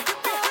 grippy.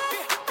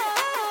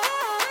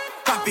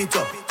 Pop it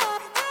up,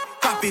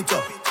 pop it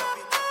up,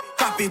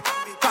 pop it,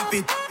 pop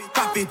it,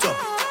 pop it up,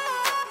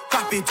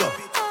 pop it up,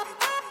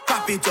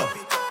 pop it up,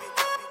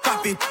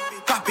 pop it,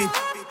 pop it,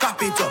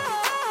 pop it up,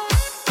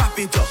 pop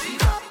it up,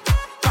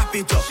 pop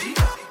it up,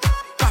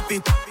 pop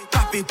it,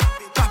 pop it,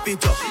 pop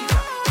it up,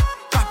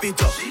 pop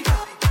it up,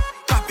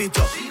 pop it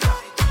up,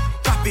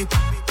 pop it,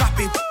 pop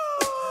it.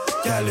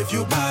 Girl, if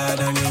you bad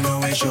and you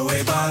know it, show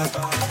it back.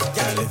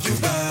 Girl, if you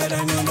bad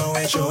and you know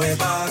it, show it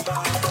back.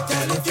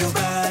 Girl, if you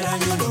bad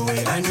and you know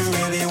it, and you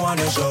really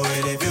wanna show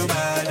it. If you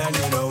bad and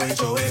you know it,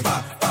 show it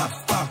back,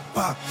 back, back,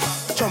 back.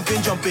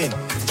 Jumping, jumping,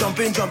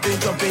 jumping, jumping,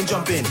 jumping,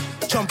 jumping,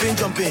 jumping,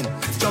 jumping,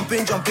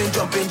 jumping, jumping,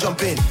 jumping,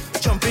 jumping,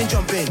 jumping, jumping,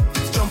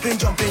 jumping,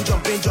 jumping,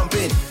 jumping,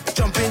 jumping,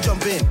 jumping,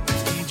 jumping.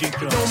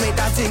 Don't make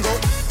that thing go.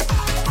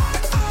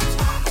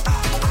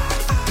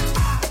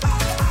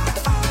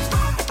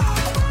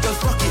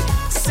 Just rock it,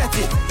 set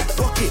it,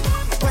 rock it,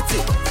 wet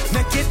it,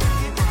 make it.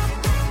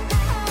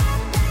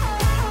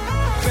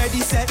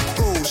 Ready, set,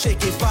 go.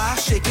 Shake it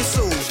fast, shake it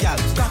slow. Y'all,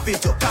 clap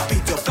it up, clap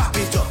it up, clap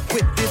it up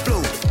with the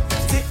flow.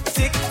 Tick,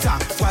 tick,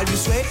 tock, while you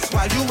sway,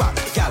 while you rock.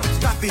 Y'all,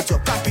 clap it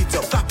up, clap it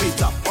up, clap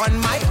it up. On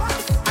my,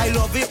 I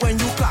love it when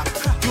you clap.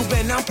 You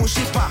bend and push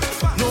it back.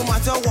 No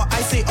matter what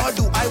I say or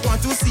do, I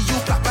want to see you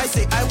clap. I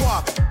say I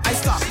walk, I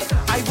stop,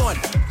 I run,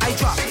 I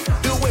drop.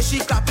 The way she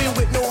clapping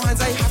with no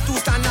hands, I have to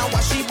stand and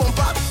watch she bump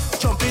up.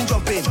 Jumping,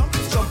 jumping,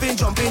 jumping,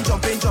 jumping,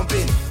 jumping,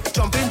 jumping,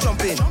 jumping,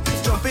 jumping,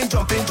 jumping,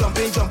 jumping,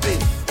 jumping, jumping.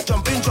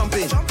 Jumping,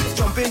 jumping,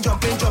 jumping, jumping,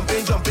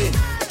 jumping, jumping,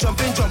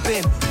 jumping,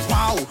 jumping.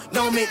 Wow,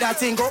 now make that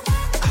thing go.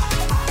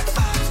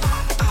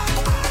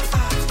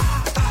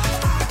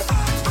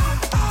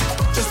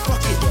 Just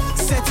rock it,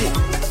 set it,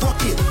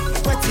 rock it,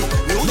 wet it,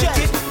 make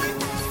it.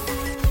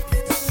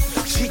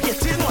 She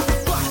getting on the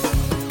butt.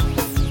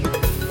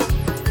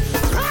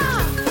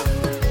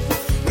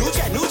 New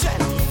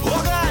gen,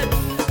 oh God.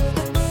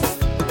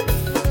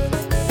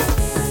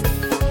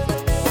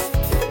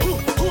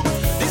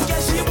 This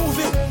girl she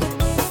moving.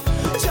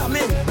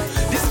 Jamming,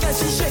 this girl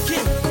she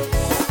shaking.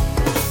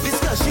 This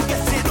girl she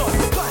getting on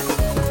the spot.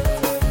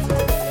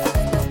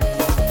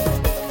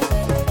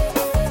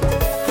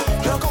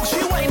 Look how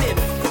she whining.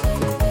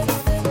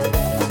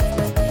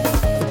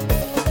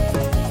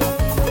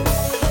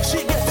 She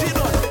getting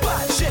on the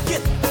spot. Shake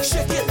it,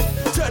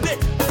 turn it,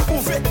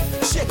 move it.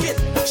 Shake it,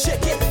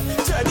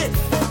 turn it,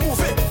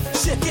 move it.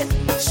 Shake it,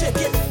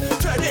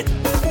 turn it,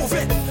 move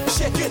it.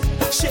 Shake it.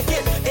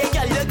 Hey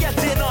girl, you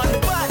getting on the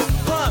spot.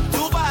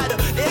 Too bad.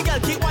 Hey girl,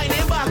 keep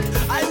whining back.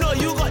 I know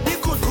you got the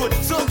good,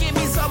 so give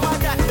me some of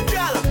that.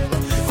 Girl,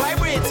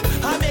 vibrate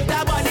and make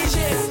that body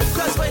shake.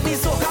 Cause when the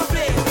soca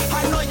play,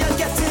 I know you're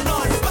getting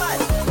on bad.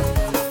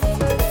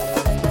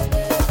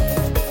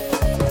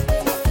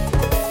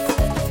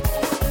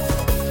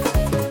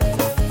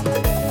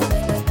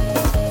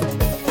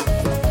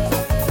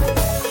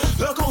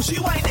 Look how she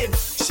whining.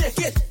 Shake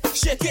it,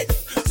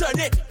 turn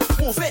it,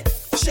 move it.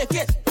 Shake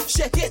it,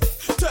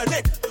 turn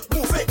it,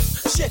 move it.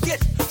 Shake it,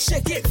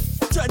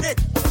 turn it,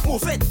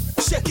 move it.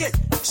 Shake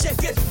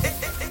it.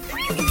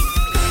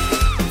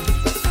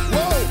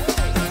 Whoa!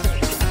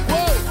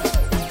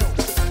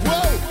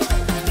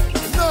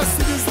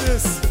 Nasty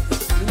business.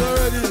 You know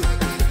already.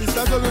 It's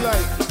not gonna be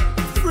like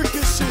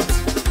freaky shit.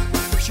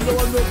 She don't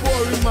want no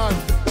boring man.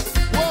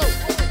 Whoa!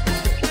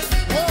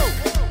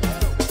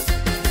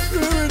 The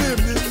rhythm,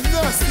 the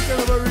nasty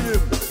kind of a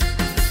rhythm.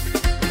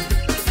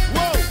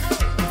 Whoa!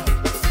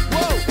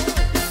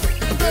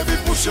 Baby,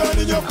 push on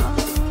in your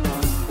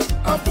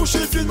and push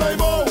it in my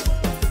mouth.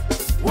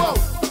 Whoa!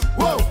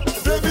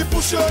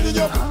 push your hand in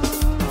your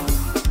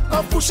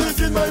and push it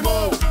in my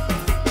mouth.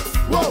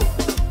 Whoa,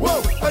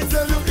 whoa, I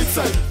tell you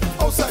inside,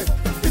 outside,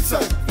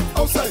 inside,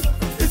 outside,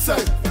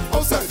 inside,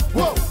 outside.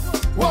 Whoa,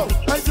 whoa,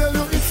 I tell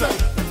you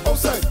inside,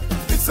 outside,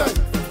 inside,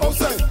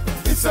 outside,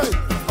 inside,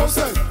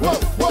 outside. Whoa,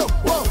 whoa,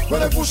 whoa.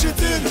 When I push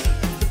it in,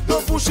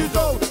 don't push it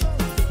out.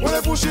 When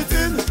I push it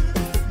in,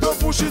 don't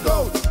push it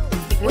out.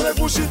 When I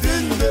push it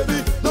in,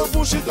 baby, don't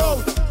push it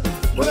out.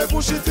 When I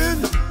push it in,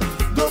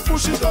 don't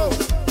push it out.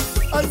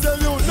 I tell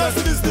you,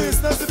 nasty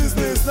business, nasty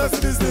business,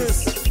 nasty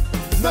business.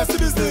 Nasty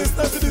business,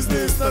 nasty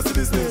business, nasty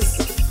business.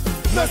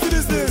 Nasty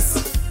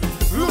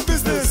business, look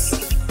business,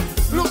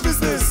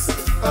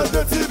 and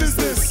dirty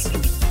business.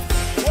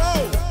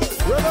 Wow,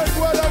 where I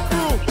go that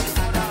crew,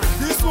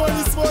 this one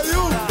is for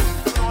you.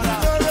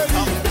 You're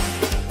ready.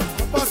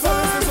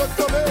 Passages are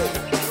coming.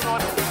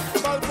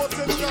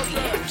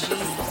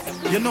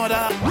 You know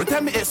that, you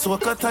tell me it's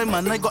soca time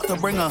and I got to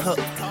bring a hook.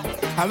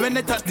 And when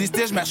they touch the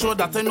stage, make sure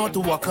that I know to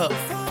walk up.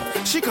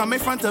 She come in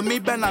front of me,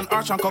 bend and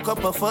arch and cock up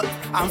her foot.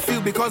 And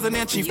feel because the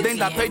name chief thing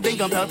that I think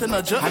I'm pelting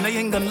a jet. And I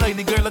ain't gonna lie,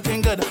 the girl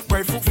looking good.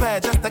 Breadfruit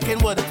fair, just like in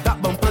wood.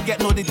 That bumper get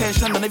no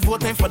detention, and they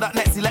voting for that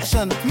next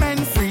election. Men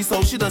free,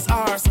 so she does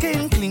R.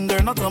 Skin clean,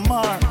 girl, not a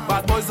mar.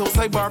 Bad boys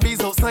outside,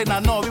 Barbies outside. Now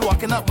no, we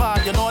walking up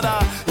bad. You know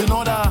that, you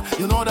know that,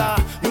 you know that,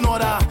 you know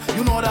that,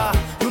 you know that,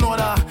 you know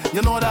that,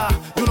 you know that,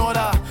 you know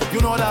that,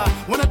 you know that.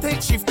 When I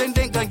think chief thing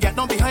gonna get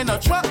down behind a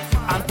truck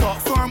and talk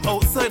firm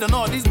outside, and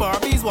all these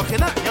Barbies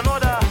walking up. You know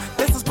that.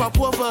 Pop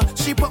over.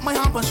 She put my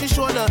hand on she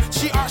shoulder.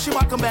 She arch, she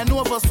back and bend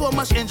over. So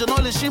much engine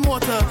oil and she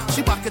motor.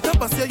 She back it up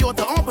and say yo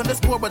to open the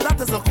score, but that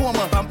is a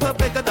coma. Bumper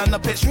bigger than a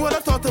pitch road. I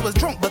thought I was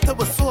drunk, but I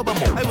was sober.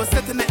 I was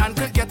sitting it and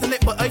couldn't get in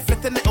it, but I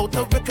fit in it out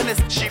of wickedness.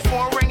 She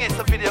phone ring, it's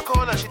a video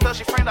call and she tells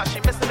she friend that she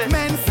missing it.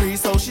 Men free,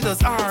 so she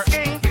does art.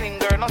 Skin clean,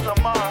 girl, not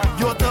a mar.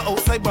 You're the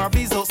outside,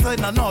 Barbies outside.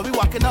 Now no, we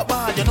walking up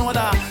bad. You know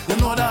that, you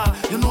know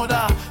that, you know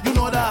that, you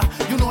know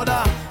that, you know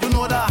that, you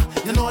know that,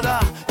 you know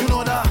that, you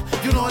know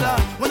that, you know that.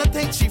 When I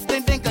think chief thing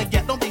I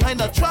get down behind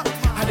the truck.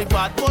 And the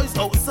bad boys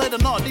outside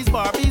and all these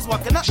Barbies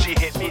walking up. She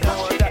hit me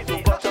up, she hit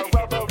me got a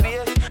rubber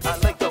waist. I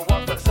like to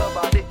walk up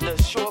somebody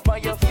to show up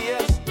on your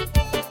face.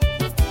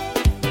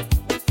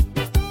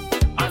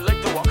 I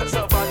like to walk up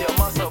somebody a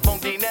muscle on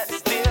the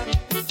next day.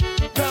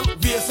 Pelt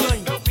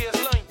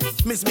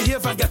baseline,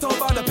 misbehave and get on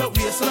by the pelt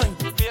baseline.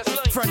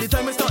 From the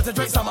time I start to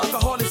drink some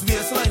alcohol, it's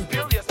baseline.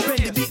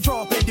 When the beat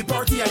drop in the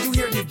party and you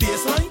hear the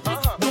baseline,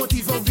 don't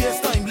even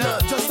waste time,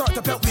 love, just start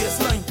to pelt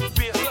baseline.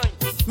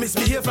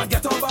 Misbehave and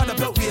get on by the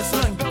belt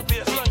waistline.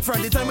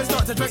 From the time I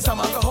start to drink some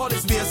alcohol,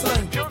 it's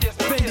baseline.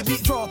 When the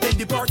beat drop in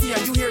the party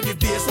and you hear the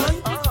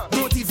baseline,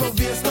 don't even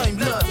waste time,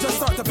 love, just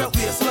start to belt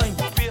waistline.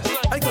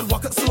 I can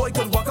walk it slow, I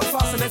can walk it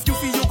fast, and if you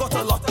feel you got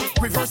a lot,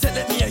 reverse it,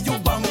 let me and you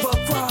bumper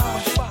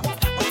crash.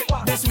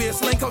 This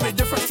waistline come with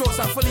different strokes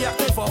and fully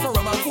active for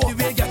rum and coke.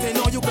 The way getting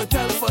on, you can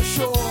tell for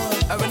sure.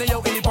 And when they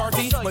out in the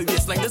party, my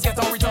waistline just get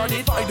on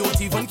retarded. I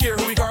don't even care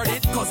who regard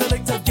it, cause I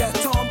like to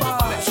get on by.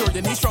 Make sure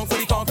the knees strong for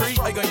the concrete.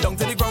 I going down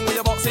to the ground with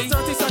a boxing.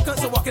 30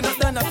 seconds of walking up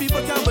then and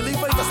people can't believe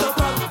I can still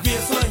pal.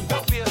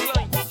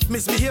 Baseline,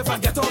 misbehave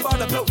and get on by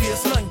the belt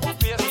baseline.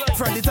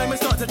 From the time I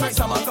start to drink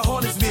some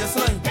alcohol, it's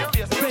baseline.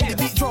 When the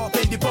beat drop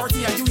in the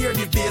party and you hear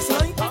the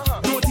baseline,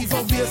 don't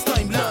even waste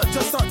time, love,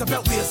 just start the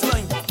belt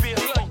baseline.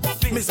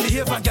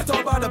 Misbehave and get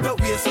on by the belt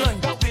baseline.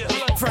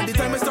 From the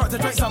time I start to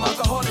drink some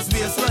alcohol, it's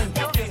baseline.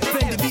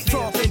 When the beat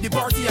drop in the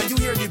party and you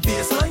hear the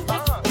baseline,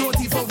 don't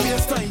even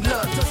waste time,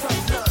 love, just start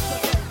the belt.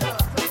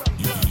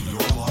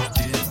 You're locked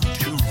in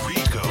to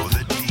Rico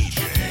the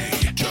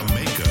DJ,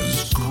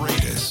 Jamaica's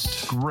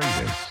greatest.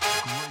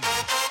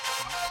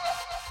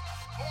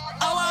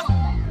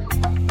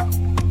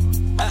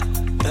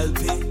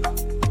 LP,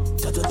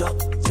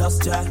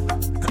 just chat.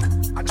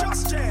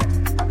 Just chat.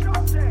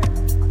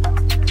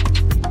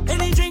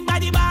 Any drink by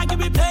the bar, give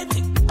me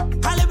plenty.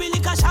 Call me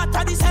liquor shot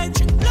at the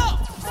century. No,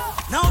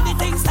 now the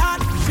thing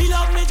start. We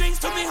love me drinks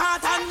to me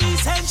heart and me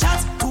send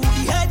shots to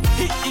the head,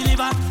 hit the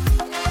liver.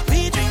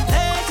 We drink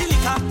plenty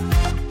liquor.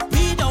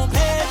 We don't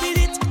play with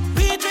it.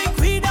 We drink,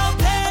 we don't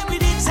play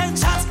with it. Send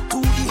shots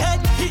to the head,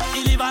 hit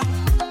the liver.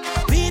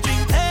 We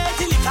drink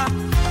plenty liquor.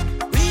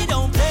 We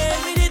don't play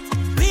with it.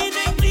 We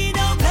drink, we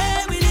don't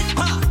play with it.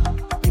 Ha!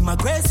 In my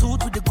grey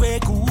suit with the grey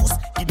goose.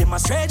 Give them a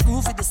straight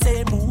groove with the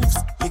same moves.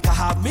 You can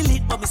have me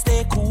lit, but me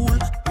stay cool.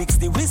 Mix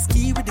the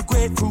whiskey with the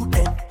grapefruit,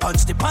 then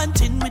punch the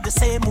punch in with the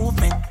same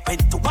movement.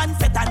 Went to one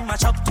fet and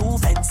mash up two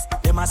fence.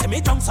 Them a say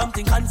me drunk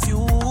something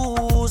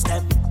confuse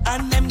them,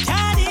 and them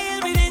can't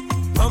deal with it.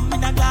 Rum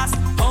in a glass,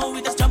 oh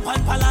we just jump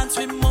and balance,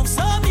 we move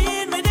so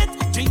mean with it.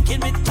 Drinking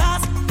with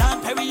class,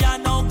 Dan Perry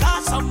and no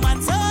glass.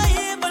 Someone so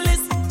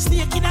evilist,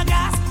 snake in a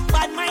glass.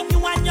 Bad mind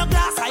you and your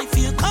glass, I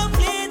feel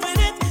complete with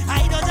it.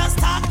 I don't just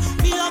talk,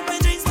 fill up my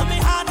drinks to me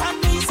heart and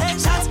me say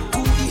shots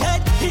to the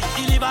head, hit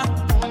the liver.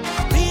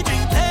 We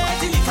drink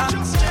plenty liquor.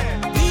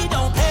 We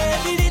don't play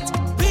with it.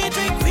 We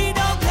drink, we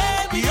don't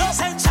play with it.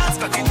 Send shots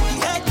to the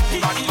head,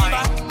 hit the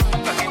liver.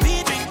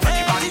 We drink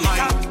plenty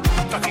liquor.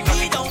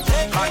 We don't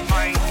play with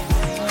it.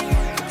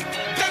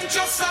 Them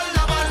just a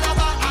lava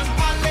and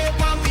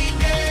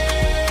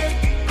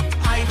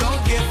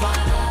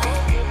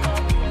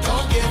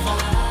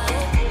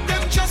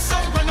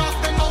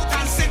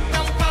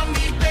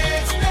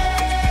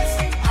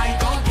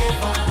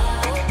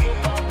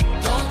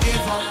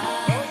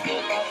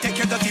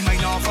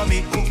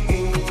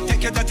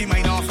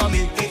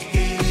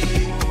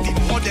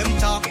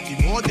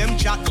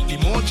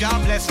Jah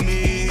bless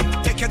me.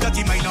 Take your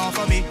dirty mind off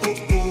of me.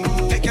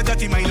 Take your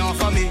dirty mind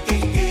off of me.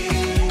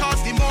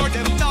 Cause the more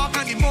them talk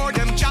and the more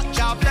them chat,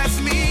 Jah bless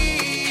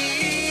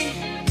me.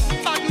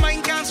 Bad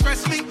mind can't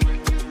stress me.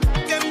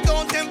 Them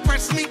don't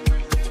impress me.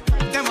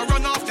 Them a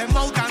run off them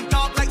mouth and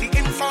talk like the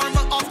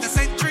informer of the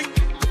century.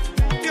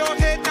 Pure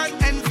hate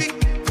and envy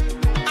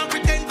and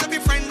pretend to be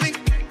friendly.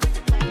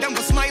 Them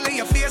will smile in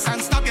your face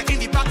and stab you in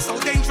the back, so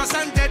dangerous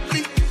and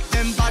deadly.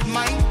 Them bad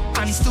mind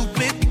and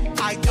stupid.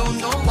 I don't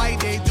know why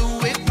they do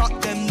it.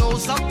 Got them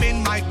nose up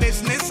in my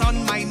business,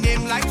 on my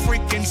name like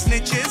freaking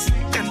snitches.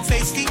 Them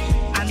tasty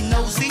and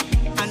nosy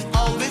and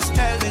always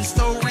telling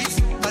stories,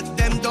 but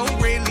them don't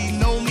really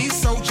know me,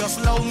 so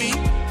just love me.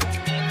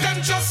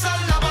 Them just a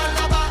laba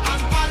laba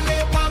and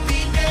pale pa me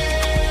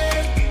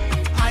name.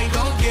 I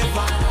don't give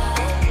up,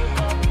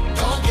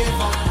 don't give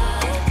up.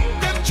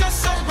 Them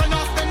just a run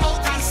off the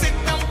mouth and sit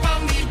down pa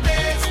me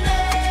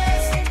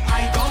business.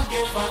 I don't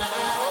give up,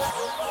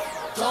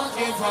 don't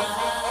give up.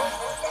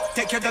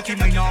 Take your dirty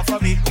mind off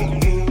of me.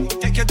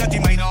 Take your dirty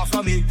mind off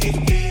of me.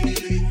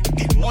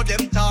 The more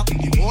them talk,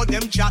 the more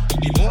them chat,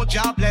 the more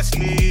Jah bless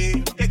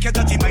me. Take your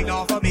dirty mind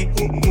off of me.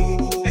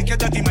 Take your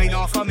dirty mind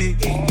off of me.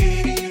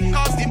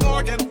 Cause the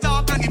more them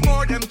talk and the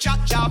more them chat,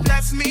 Jah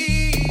bless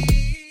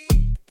me.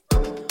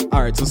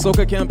 Alright, so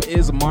Soca Camp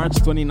is March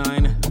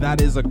 29.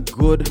 That is a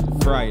Good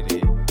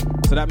Friday.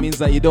 So that means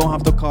that you don't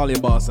have to call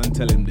your boss and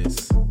tell him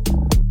this.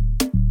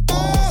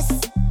 Boss,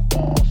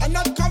 I'm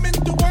not coming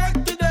to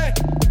work today.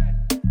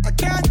 I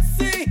can't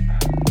see.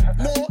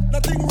 No,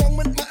 nothing wrong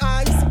with my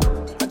eyes.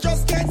 I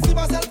just can't see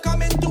myself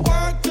coming to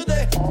work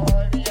today.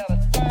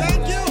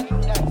 Thank you.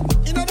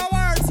 In other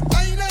words,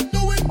 I ain't not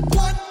doing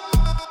one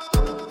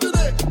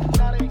today.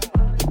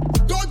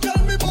 Don't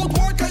tell me about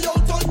work, I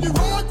out on the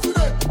road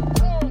today.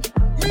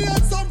 Me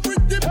and some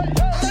pretty I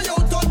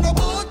out on the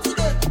boat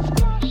today.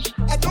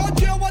 I don't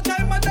care what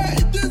time of day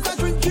it is, I'm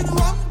drinking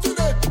rum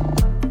today.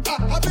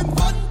 Having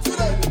fun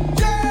today.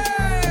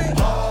 Yeah!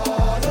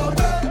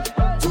 Holiday.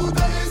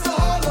 Today is a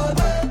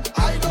holiday.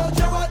 I don't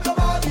care what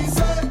nobody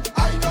say.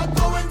 I'm not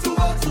going to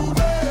work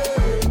today.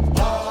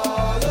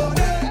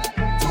 Holiday.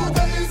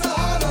 Today is a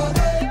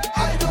holiday. I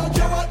don't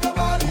care what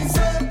nobody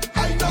say.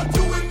 I'm not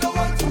doing no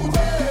work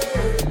today.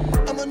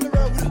 I'm on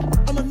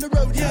the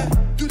road, yeah.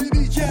 To the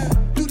beach, yeah.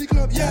 To the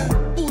club, yeah.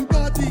 Pool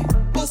party,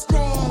 bus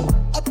crawl,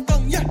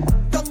 uptown, yeah.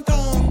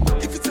 Downtown.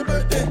 If it's a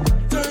birthday,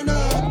 turn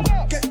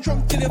up. Get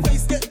drunk till your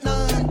face get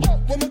numb.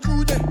 When my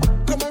crew they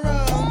come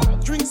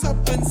around, drinks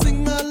up and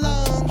sing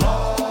along.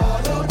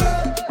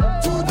 Holiday,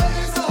 today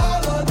is a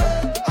holiday.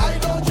 I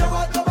don't care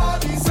what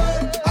nobody say.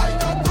 I'm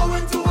not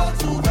going to work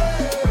today.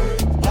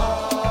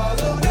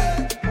 Holiday,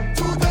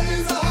 today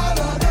is a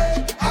holiday.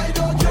 I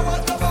don't care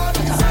what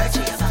nobody say.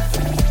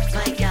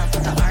 My gal,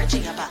 put the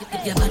arching about.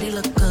 Your body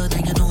look good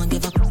and you don't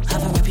give up.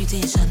 Have a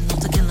reputation,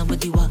 not to kill them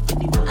with you up.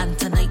 And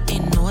tonight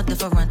ain't no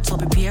different, so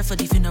prepare for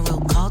the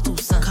funeral. Call two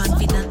sons.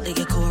 Confidently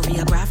you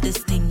choreograph this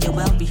thing. You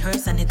well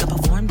rehearsed and you can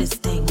perform this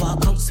thing.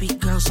 Walk out, sweet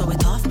girl, show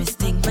it off, Miss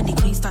Thing. When the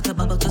queen start to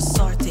bubble, just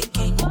sort it,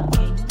 king.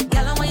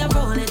 Gal, and when you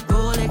roll it,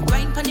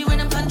 grind pon the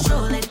rhythm,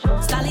 control it.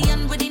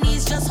 Stallion with the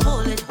knees, just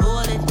hold it,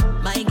 hold it.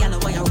 My gal,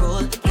 when you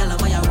roll, gal,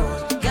 when you roll.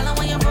 Gal,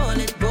 when you roll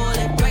it,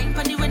 grind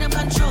pon the rhythm,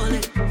 control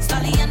it.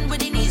 Stallion with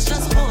the knees,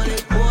 just hold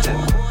it, hold it.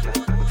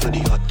 For the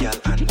hot gal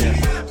anthem.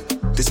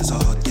 This is a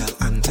hot gal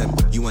anthem.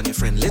 You and your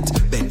friend lit,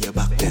 bend your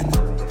back then.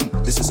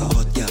 This is a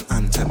hot gal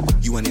anthem.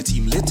 You and your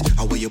team lit,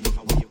 away your book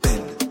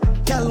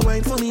bend. Gal,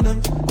 wine for me now.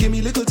 Give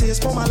me little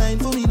taste for my line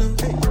for me now.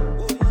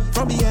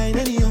 From behind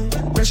anyhow,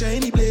 pressure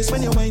any place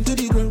when you wine to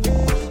the ground.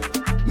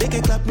 Make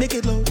it clap, make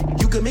it low.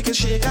 You can make it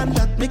shake and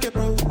that make it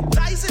proud.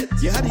 Dice it.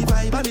 You had the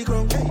vibe on the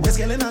ground. Let's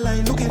get in a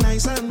line looking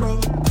nice and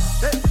brown.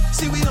 Hey,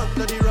 see we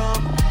under the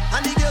rum,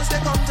 and the girls they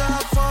come to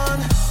have fun.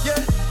 Yeah,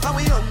 and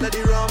we under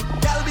the rum.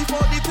 Gal,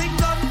 before the thing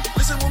done,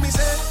 listen what me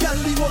say. Gal,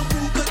 the whole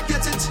crew could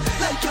get it.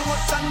 Like you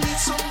hot and need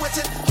some wet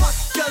it. Hot,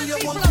 gal, your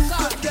whole crew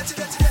could get it.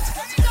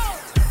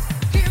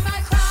 Hear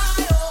my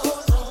cry,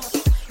 oh,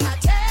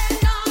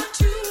 attend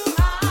unto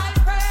my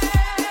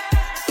prayer.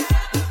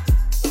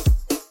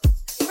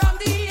 From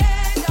the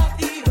end of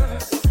the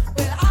earth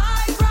will I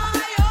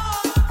cry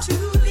unto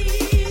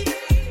thee.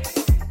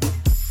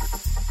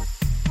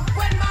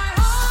 When my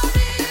heart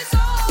is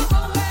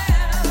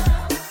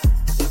overwhelmed,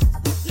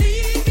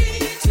 lead me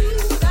to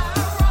the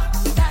rock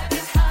that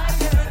is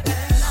higher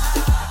than I.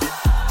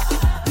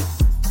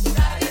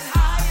 That is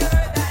higher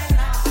than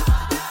I.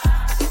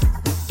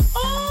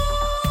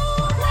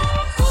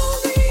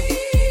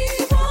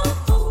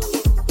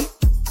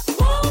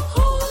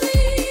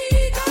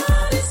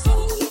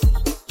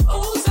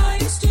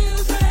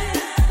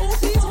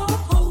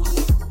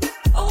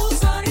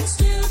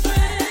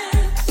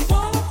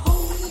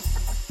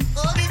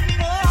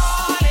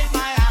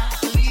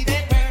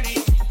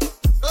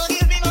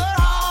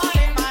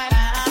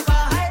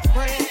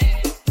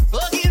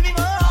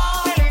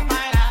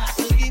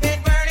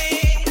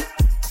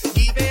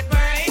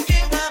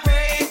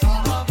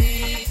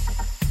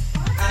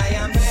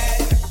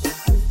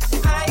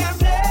 I am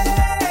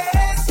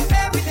blessed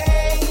every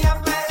day of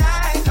my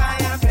life. I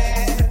am blessed.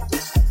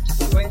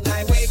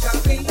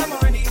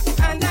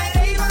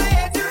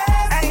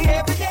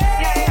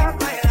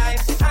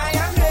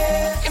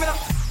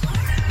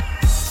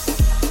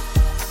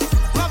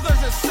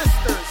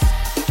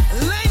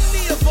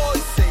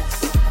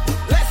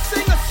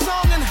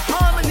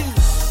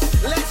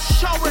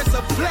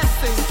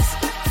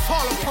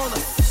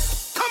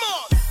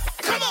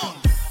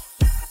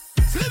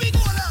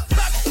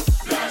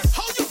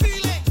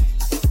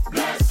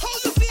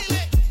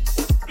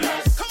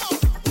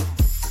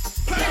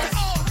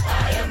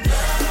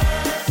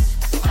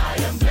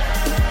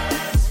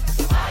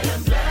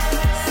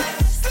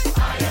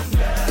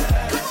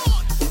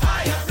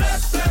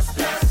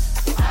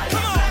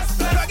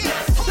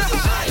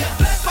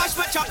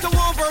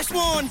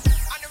 Next one.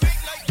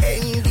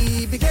 In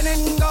the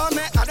beginning, God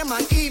met Adam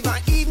and Eve,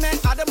 and Eve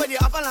met Adam with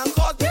the apple and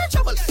caused their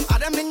trouble.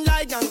 Adam in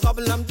light and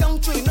bubble, I'm down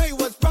to you know he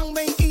was wrong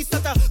when he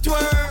started to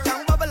twerk.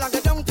 Down bubble and go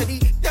down to the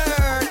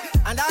dirt.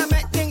 And I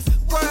make things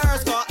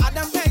worse, cause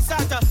Adam face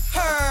started to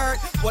hurt.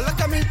 Well, look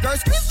at me, girl,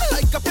 squeeze me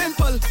like a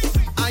pimple.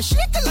 And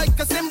shake it like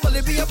a symbol,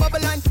 it be a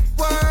bubble and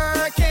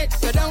work it.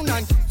 Go down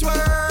and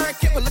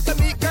twerk it. Well, look at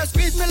me, girl,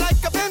 squeeze me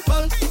like a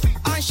pimple.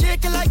 And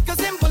shake it like a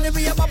symbol, it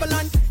be a bubble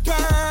and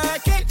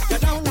twerk it. Go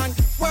down and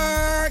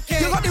work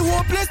it. You got the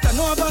whole place turn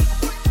over.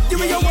 Give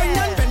me your wine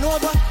and bend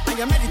over. And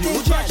you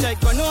meditate church like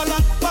granola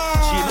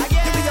bar.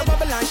 Give me your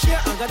bubble and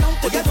share and go down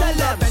to the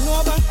floor. Bend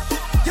over.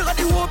 You got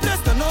the whole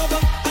place turn over.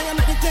 And you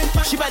meditate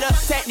back. She better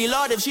thank the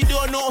Lord if she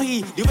don't know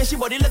he. The way she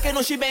body looking,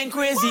 know she been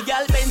crazy.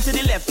 Girl, bend to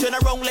the left, turn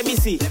around, let me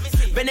see.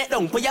 Bend it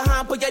down, put your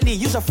hand, put your knee.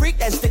 Use a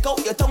freak and stick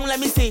out your tongue, let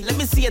me see. Let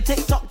me see a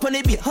TikTok on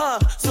the beat, huh?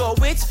 So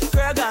which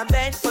girl gon'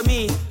 bend for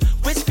me?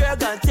 Which girl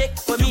gon' take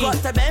for me? You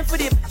got to bend for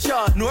the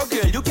shot. No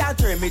girl, you can't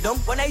turn me down.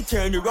 When I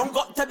turn you wrong,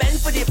 got to bend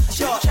for the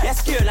shot.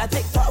 Yes girl, I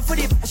take top for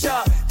the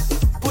shot.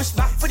 Push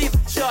back for the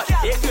shot.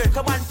 Hey girl,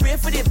 come on, pray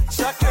for the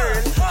shot,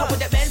 girl. Come with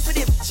the bend for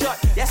the shot.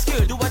 Yes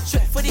girl, do a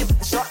trick for the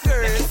shot,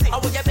 girl. I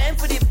want you bend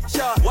for the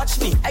shot. Watch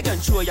me, I gon'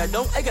 throw you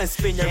down, I gon'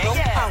 spin you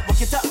round.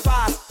 Work it up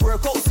fast,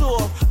 work out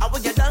slow. And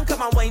when you're done,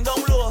 come and wind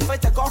down low. If I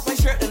take off my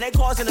shirt, then I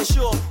cause in the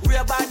show.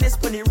 Real badness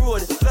on the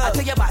road. I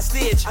take you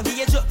backstage, I give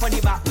you a jerk on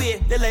the back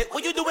way. They like,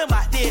 what you doing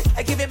back there?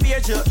 I give you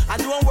beer jerk,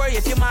 and don't worry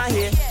if you're my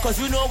here, cause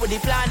you know what the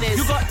plan is.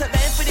 You got to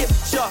bend for the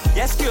shot.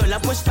 Yes girl,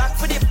 and push back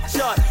for the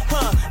shot.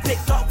 Tick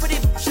tock for the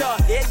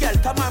shot. Hey girl,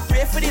 come and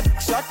pray for the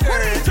shot, girl.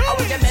 I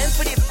want you bend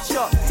for the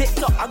shot. Tick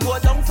tock, I go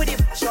down for the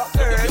shot,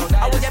 girl.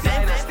 I want you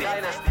bend for the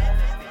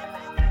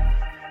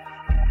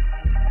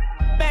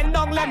Bend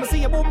down, let me see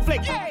your boom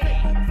flick.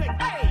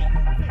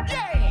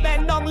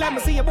 Bend down, let me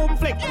see your boom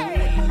flick.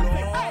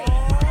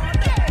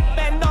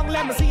 Bend down,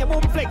 let me see your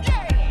boom flick.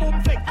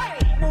 Boom flick,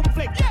 boom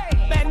flick.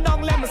 Bend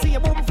down, let me see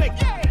your boom flick.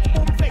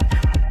 Boom flick,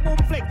 boom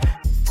flick.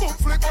 Boom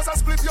flick was a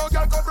split, your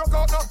girl come broke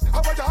out now. How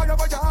about you, how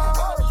about you?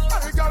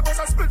 Every girl was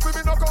a split, we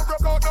no come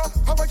broke out now.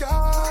 How about you?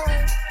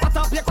 Quat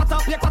up, yeah, quat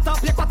up, yeah, quat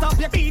up, yeah, quat up,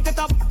 yeah, beat it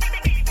up.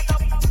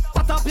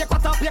 Quat up, yeah,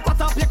 quat up, yeah,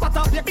 quat up, yeah, quat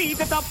up, yeah, beat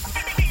it up.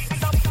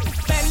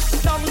 Bend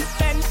down,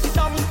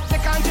 they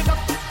can't get up,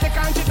 they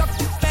can't get up.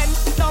 Bend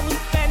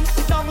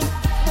down,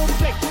 boom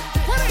flick.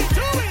 What are you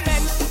doing?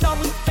 Bend down,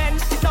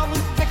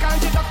 they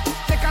can't get up,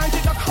 they can't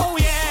get up. Oh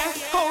yeah,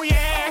 oh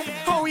yeah,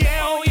 oh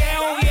yeah, oh yeah,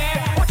 oh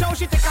yeah. Watch how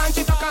she take and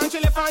she tuck and she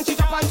left and she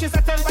jump and she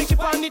settle like she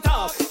on the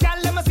top. Girl,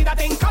 let me see that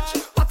thing catch.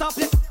 What up,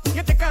 you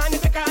take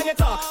and you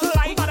talk.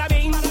 Like bada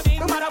bing,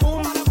 bada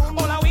boom.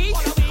 All a we,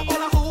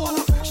 all a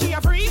who. She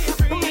a freak,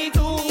 me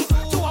too.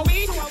 Two a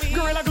we,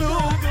 gorilla glue.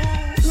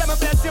 Let me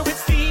bless you with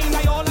steam.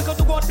 I all I go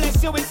to God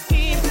bless you with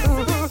steam.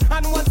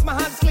 And once my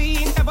hands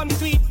clean, ever me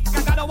sweet,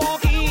 I gotta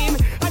walk in.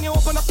 And you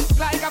open up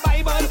like a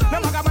Bible. Now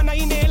I got my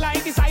in there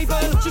like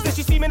disciple. She said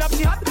she's steaming up,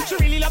 she hot, she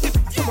really love it.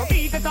 So I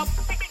beat it up.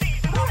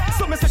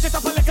 So me stretch it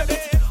up a little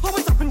bit. How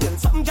it's up and down,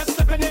 something just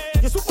slipping it.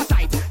 You're super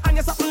tight, and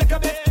you're something like a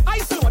bit. I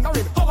still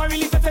wondering how I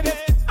really fit in it.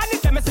 And they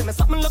tell me, say me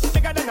something looks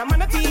bigger than a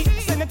manatee.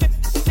 Send it,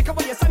 take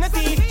away your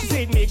sanity. She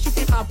said it makes you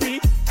feel happy.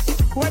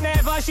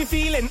 Whenever she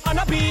feeling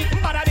unhappy.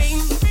 Bada bing,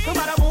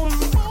 bada boom.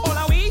 All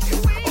a we,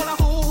 all a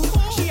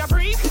who. She a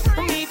freak,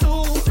 me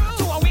too.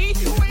 Two a we,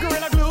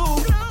 gorilla glue.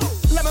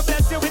 Let me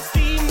bless you with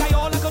steam. I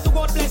all I go to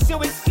God bless you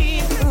with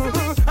steam.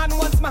 And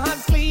once my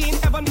hands clean,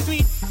 heaven be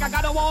sweet, I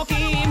gotta walk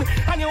in.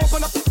 And you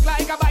open up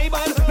like a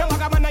Bible. Now I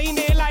got my nine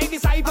there like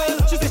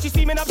disciple. She said she's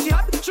steaming up, she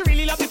hot, she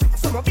really love it.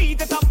 So I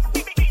beat it up.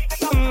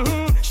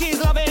 She's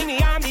loving the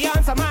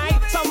ambience of mine.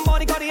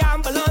 Somebody got the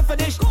ambulance for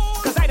this.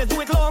 Cause I just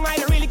do it long, I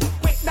don't really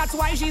quick. That's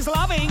why she's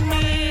loving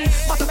me.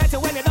 But I bet you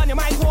when you're done, you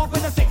might walk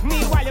with a stick.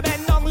 Me while you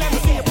bend down, let me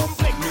see you boom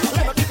flick.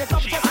 Let me beat it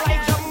up just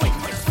like John Wick.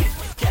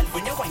 Girl,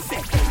 when you want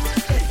sex,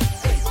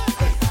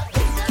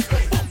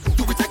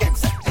 Do it again,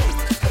 sir.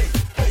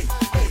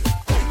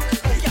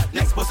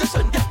 next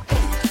position, yeah.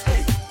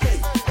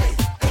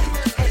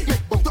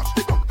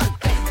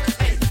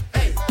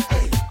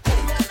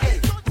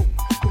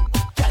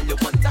 Girl, you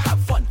want to have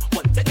fun,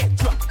 want to get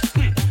drunk.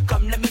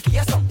 Come, let me give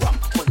you some rum.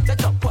 Want to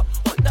jump up,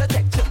 want to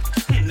take jump.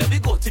 Let me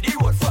go to the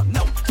road from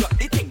now. Drop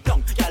the thing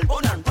down, girl,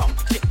 bone and round.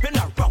 Dipping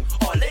around,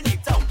 all in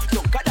it down.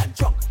 Don't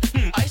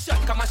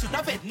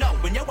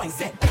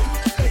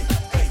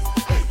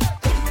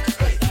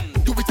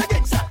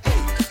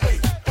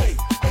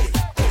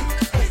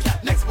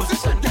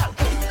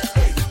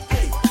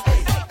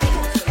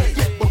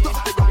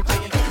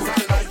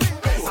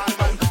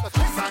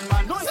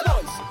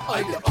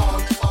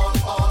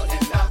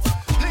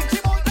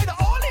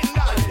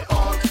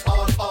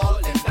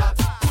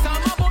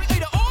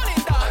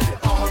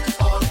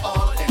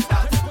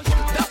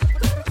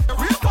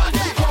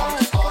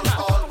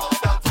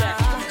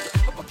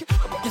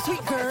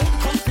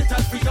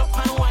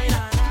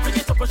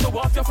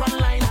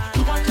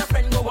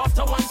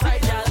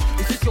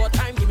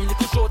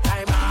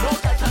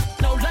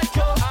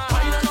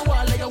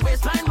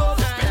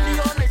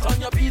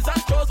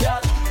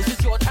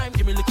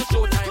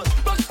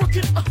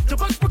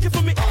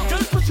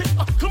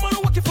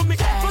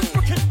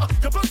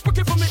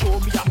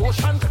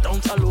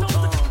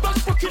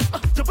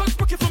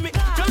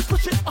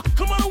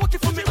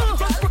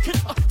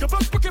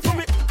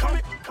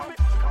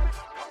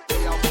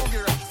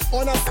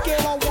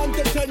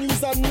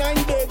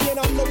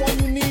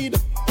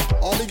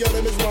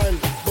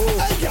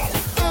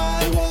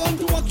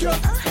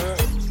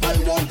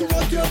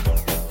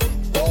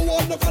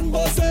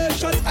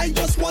conversation. I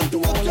just want to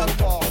walk you.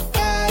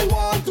 I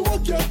want to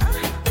walk you.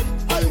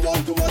 I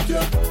want to walk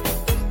you.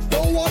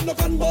 Don't want no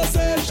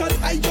conversation.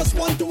 I just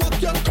want to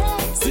walk you.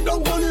 Sit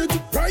down on it,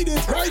 ride it,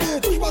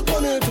 push back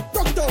on it,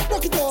 rock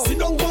it up. Sit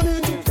down on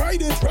it,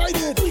 ride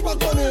it, push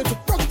back on it,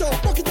 rock it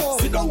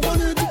up. Sit down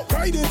on it,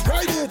 ride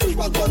it, push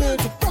back on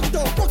it,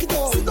 rock it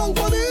up. Sit down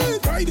on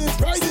it, ride it,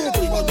 push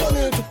back on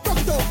it,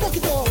 rock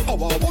it up. I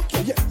wanna walk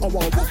you, yeah, I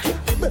wanna walk you.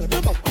 Better be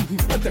back,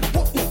 and then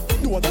walk you.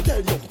 Do what I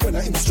tell you when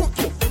I instruct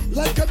you.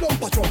 Like a dump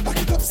patrol, back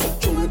it up, so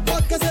throw it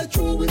back, I said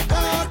throw it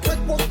back.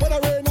 Like walk when I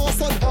rain or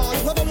sun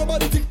hard. Love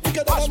everybody think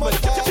than I'm a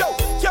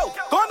Yo,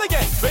 go on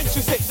again. When she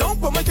say don't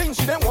put my thing,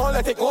 she didn't want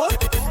let it go.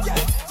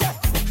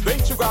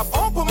 When she grab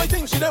on, put my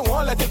thing, she didn't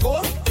want let it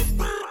go.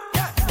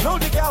 No,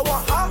 the girl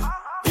want half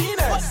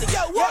penis. The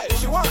girl what? Yeah,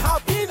 she want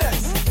half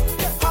penis.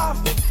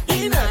 Half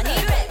penis.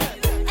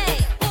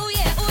 Hey, oh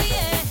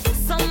yeah.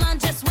 Some man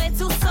just way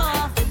too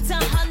soft to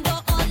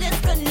handle all this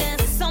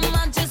goodness. Some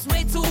man just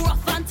way too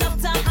rough and tough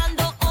to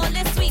handle all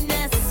this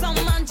sweetness. Some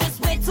man just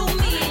way too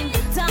mean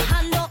to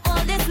handle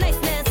all this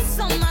niceness.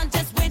 Some man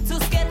just way too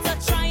scared to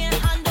try and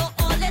handle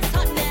all this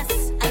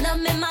hotness. And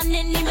I'm in man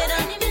in the middle.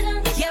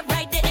 Yeah,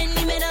 right there in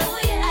the middle.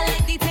 I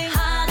like the thing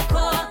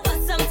hardcore, but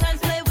sometimes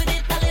play with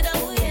it a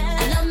little.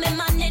 And I'm in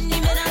man in the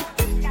middle.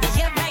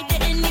 Yeah, right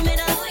there in the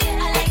middle.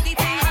 I like the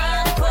thing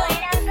hardcore.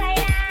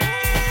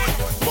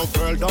 My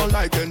girl don't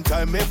like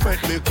anytime me fret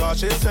because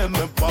she send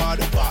me bad.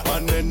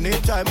 And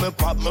anytime me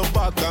pop me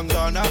back and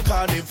gonna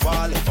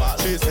carnival.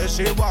 She says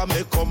she want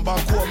me come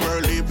back home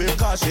early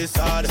because she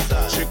sad.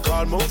 She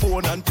call my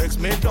phone and text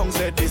me down,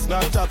 said this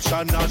not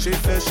option. Now she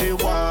says she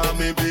want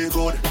me be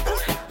good.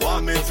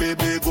 Want me fi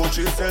be good.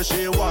 She says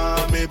she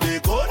want me be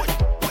good.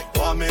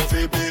 Want me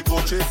fi be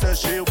good. She says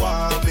she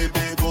want me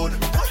be good.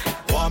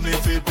 Want me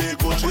fi be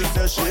good. She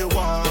says she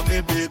want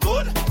me be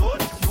good.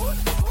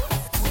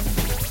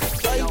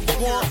 I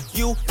want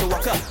you to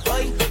walk up.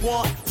 I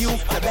want you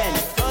to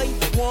bend. I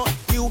want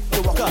you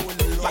to walk up.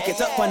 Back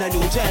it up on a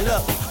new gen.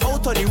 Look,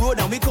 out on the road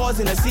and we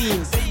causing a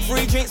scene.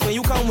 Free drinks when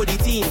you come with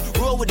the team.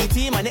 Roll with the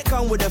team and it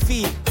come with the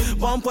feet.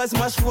 Bumpers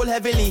must roll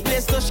heavily.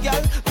 Let's touch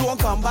girl, don't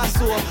come back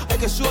so. I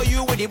can show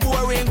you where the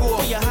boring go.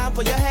 Put your hand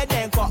for your head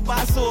and cut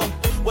back so.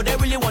 What they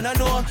really wanna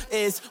know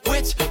is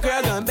which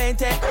girl gon'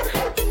 bend it.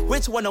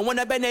 Which one I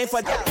wanna bend it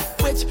for?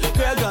 Which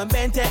girl gon'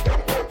 bend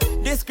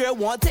it? This girl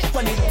want it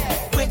for it.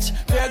 Which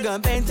girl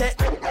gon' bend it?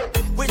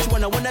 Which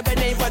one I wanna bend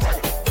it for?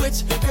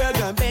 Which girl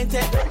gon' bend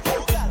it?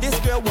 This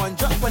girl want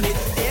drop on it.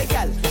 Hey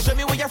girl, show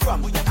me where you're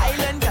from.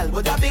 Island girl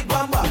with a big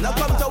bum bum. Now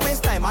come to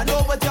waste time. I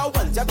know what you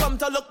want. You come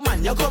to look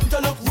man, you come to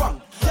look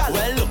wrong. Girl,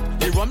 well look,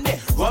 the rum there.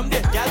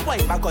 Girl,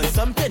 wipe back on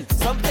something.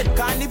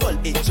 Carnival,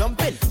 it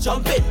jumping.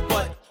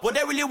 But what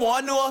they really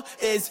wanna know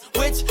is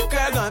which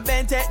girl gon'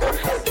 bend it?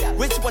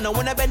 Which one I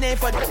wanna bend it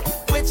for?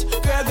 Which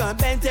girl gon'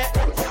 bend it?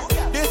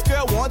 This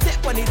girl want it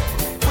for it.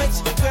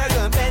 Which girl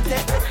gon' bend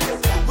it?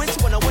 Which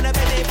one I wanna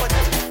bend it for?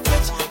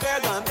 Which girl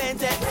gon'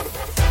 bend it?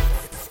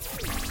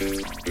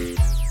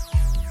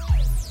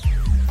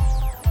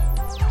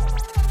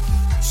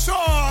 So,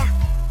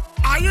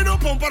 are you no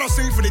pump or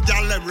sing for the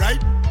gal them,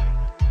 right?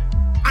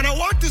 And I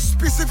want to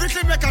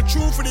specifically make a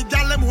tune for the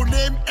gal them who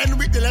name end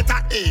with the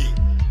letter A.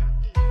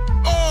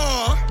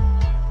 Oh,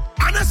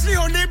 honestly,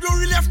 her name don't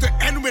really have to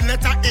end with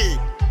letter A.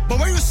 But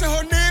when you say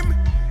her name,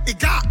 it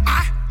got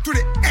A to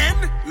the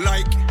end,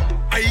 like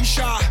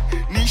Aisha,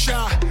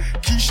 Nisha,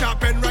 Keisha,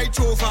 pen right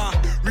over.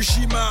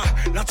 Rishima,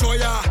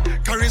 Latoya,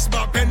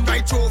 Charisma, pen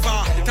right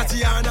over.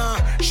 Tatiana,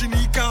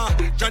 Shinika,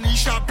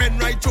 Janisha, pen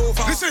right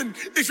over. Listen,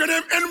 if your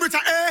name end with a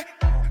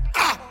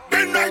A,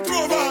 pen right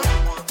over.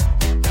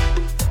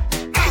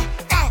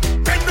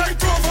 Pen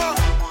right over.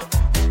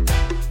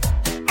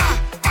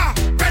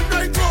 Pen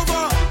right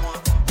over.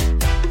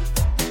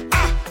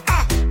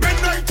 Pen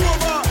right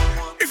over.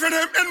 If your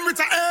name end with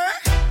a A,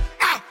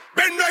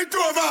 pen right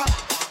over.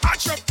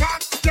 At your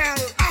back, girl.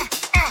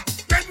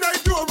 Pen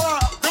right over.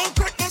 Don't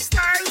cut my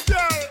style,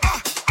 girl.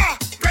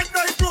 Pen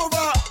right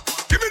over.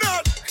 Give me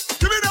that.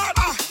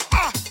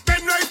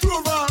 Pen right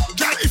over.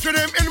 Girl, if your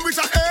name end with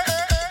a A.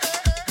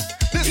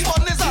 This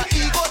one is a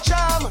ego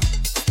jam.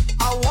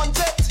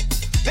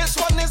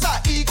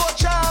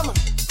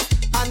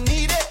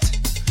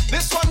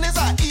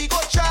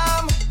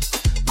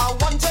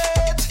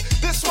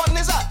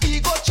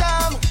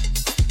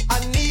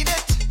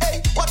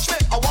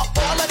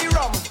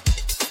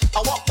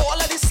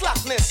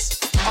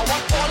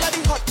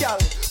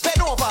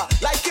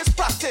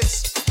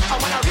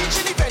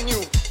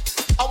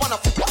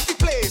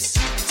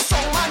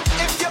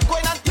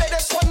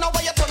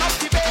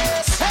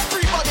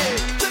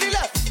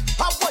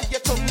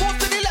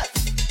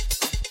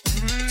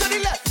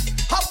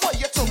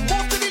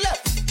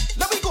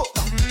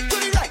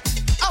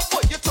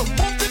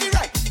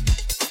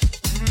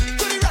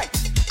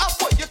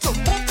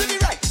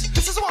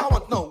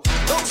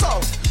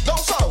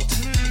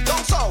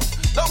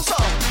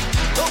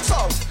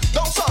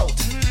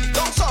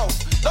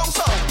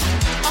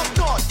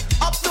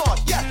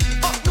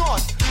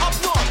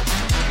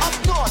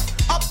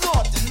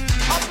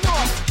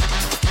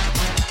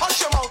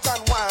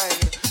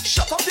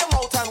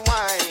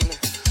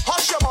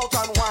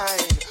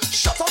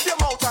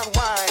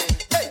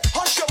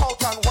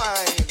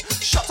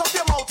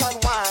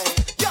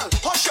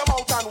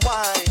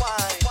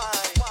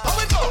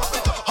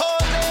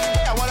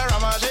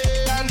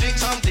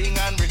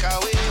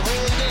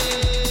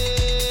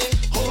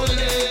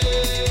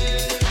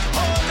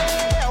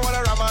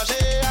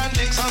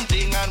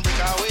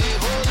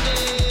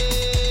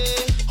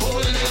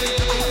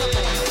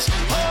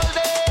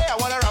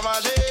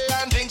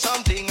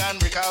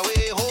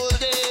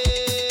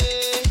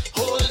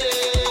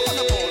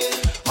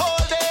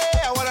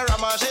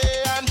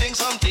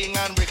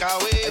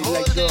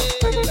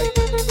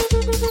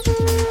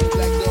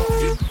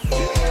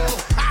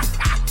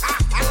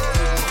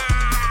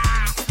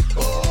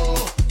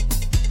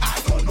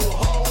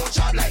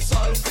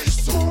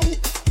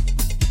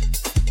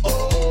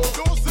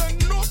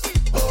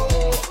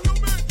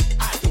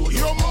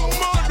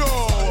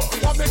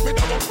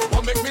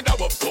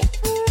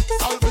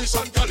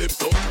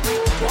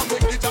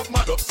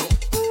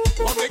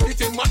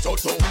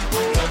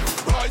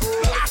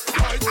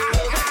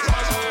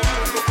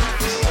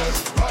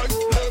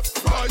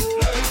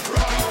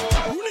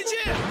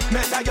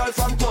 Met a girl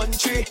from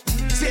country,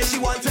 say she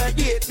want to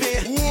date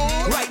me.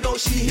 Right now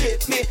she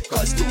hate me,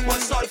 cause too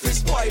much saltfish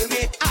spoil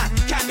me.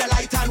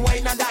 Candlelight and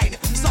wine and dine.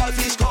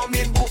 Saltfish come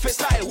in buffet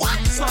style. What?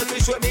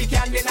 Saltfish where me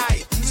can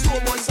deny. So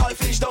much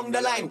saltfish down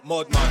the line.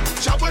 Mud man.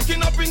 She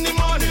waking up in the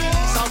morning.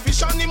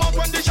 Saltfish on him up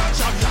when the shot.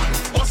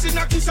 Busting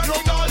a kiss and the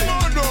darling.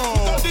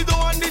 Put the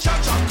door on the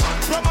shot.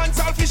 Rum and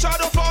saltfish are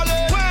the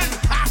falling. When?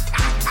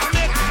 I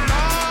make it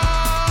now.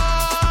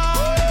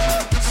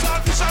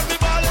 Saltfish have me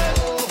balling.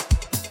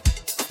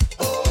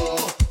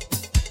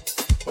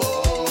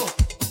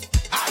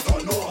 I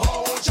don't know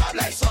how to job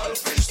like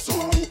saltfish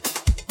too.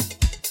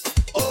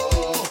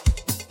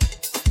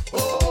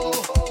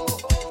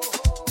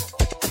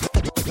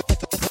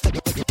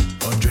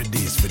 100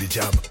 days for the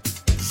job,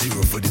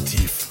 0 for the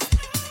thief.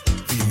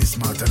 Feeling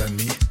smarter than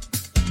me.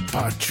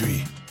 Part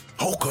 3.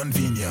 How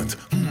convenient.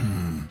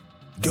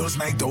 Girls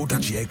night out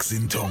and she ex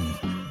in tongue.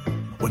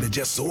 But it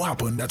just so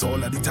happened that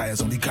all of the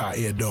tires on the car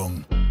air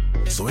down.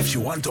 So if she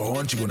want to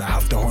hunt, she gonna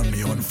have to hunt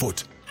me on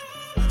foot.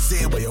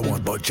 Say what you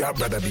want, but job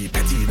rather be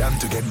petty than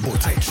to get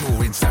both. I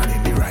throw in sand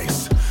in the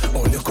rice.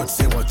 All you could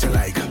say what you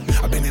like.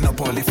 I've been in a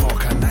poly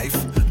fork and knife.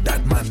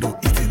 That man don't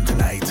eat in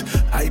tonight.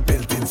 I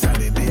built in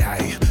sand in the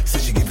eye. Say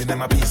she giving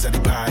them a piece of the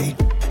pie.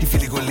 He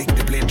feel he go lick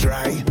the plate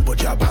dry, but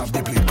job have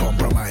the plate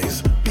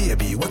compromise.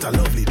 Baby, what a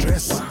lovely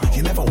dress.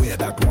 You never wear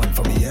that one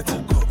for me yet.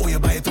 Or you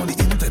buy it on the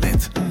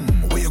internet.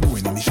 Where you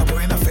going, in the shop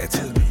or in a fet?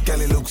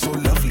 Girl, it looks so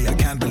lovely, I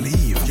can't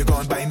believe. You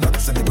gone buy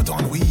nuts and they put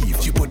on weave.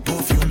 She put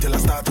perfume till I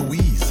start to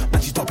wheeze.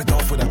 And she top it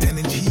off with a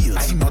 10-inch heels.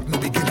 I not no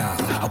beginner,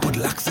 I put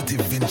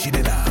laxative in she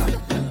dinner.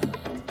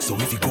 So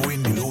if you go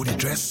in below the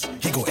dress,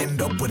 he go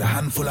end up with a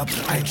handful of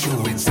I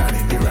throw in sand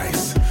in the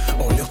rice.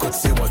 Or you could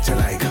say what you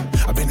like.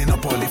 I've been in a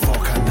poly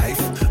fork and knife.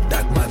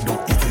 That man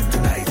don't eat in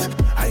tonight.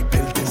 I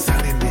built in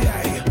sand in the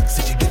eye.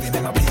 Say she giving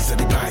him a piece of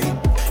the pie.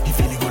 He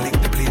feel he go lick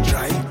the plate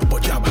dry,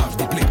 but job have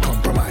the plate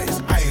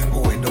compromise. I ain't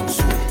going down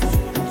so. I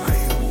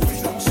ain't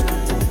going down so.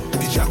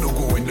 The job no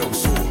going down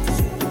so.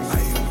 I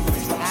ain't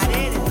going down so.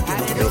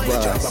 Yo,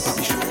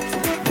 boss.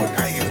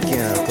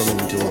 Can't come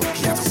into work.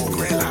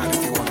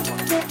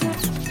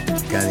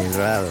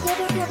 Carnival.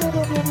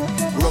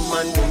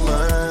 Roman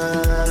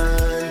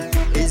woman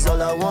is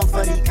all I want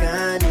for the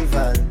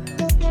carnival.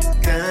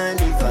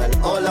 Carnival,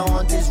 all I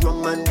want is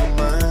Roman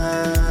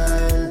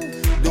woman.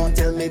 Don't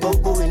tell me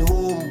about going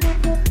home.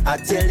 I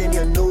tell them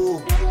you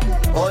know.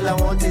 All I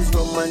want is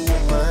Roman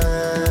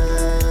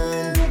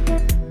woman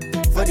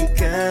for the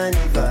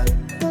carnival.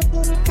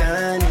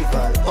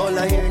 Carnival, all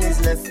I hear is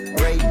left,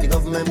 right, the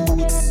government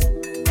boots.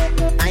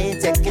 I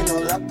ain't taking no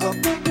lockup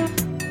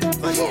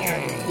for the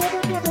carnival.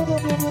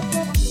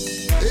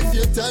 If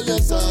you tell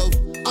yourself,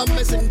 I'm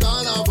missing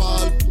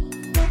carnival,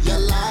 you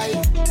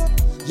lie,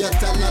 you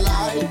tell a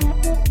lie.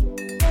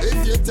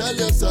 If you tell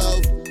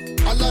yourself,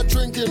 I'm not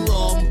drinking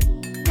rum,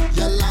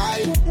 you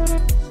lie,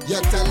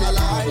 you tell a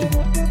lie.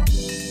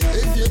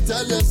 If you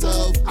tell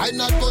yourself, I'm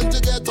not going to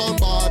get on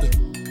board,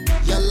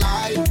 you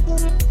lie,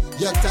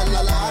 you tell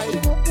a lie.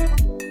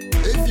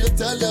 If you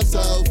tell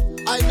yourself,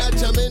 I'm not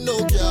jamming no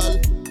girl,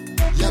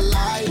 you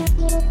lie,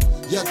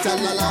 you tell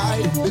a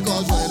lie.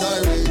 Because when I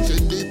reach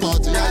in the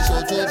party, I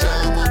show to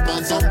jam up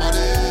on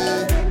somebody,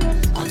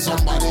 on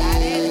somebody.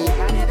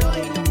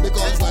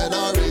 Because when I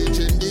reach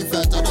in the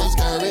fete, I just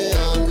carry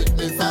on with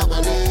me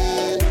family,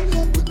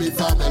 with me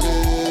family.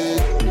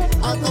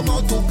 I come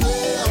out to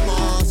play a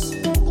mass,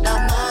 a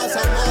mass, a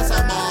mass, a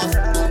mass.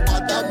 Don't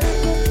bother me.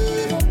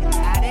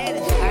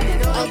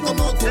 I come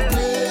out to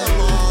play a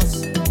mass,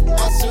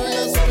 a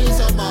serious piece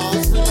of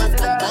mass, we like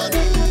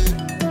company.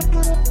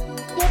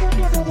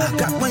 I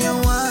got what you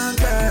want,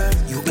 girl.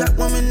 You got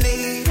what we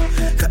need.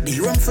 Got the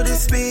room for the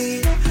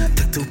speed.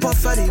 Take 2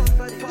 puff of it.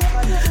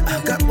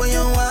 I got what you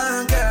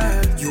want,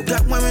 girl. You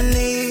got what we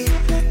need.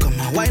 Come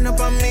on, wind up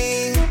on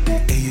me.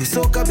 Hey, you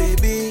soca,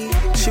 baby.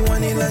 She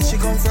want it like she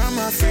come from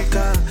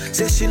Africa.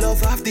 Say she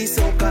love half the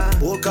soca.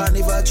 Whole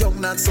carnival junk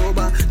not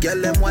sober. Girl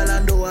them wild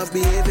and don't have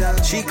behavior.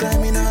 She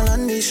climbing all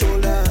on me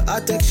shoulder. I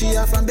take she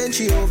off and bend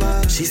she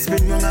over. She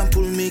spin round and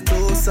pull me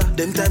closer.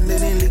 Them time they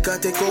didn't liquor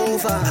take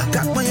over. I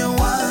got what you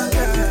want,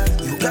 girl.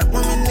 You got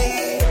what we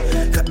need.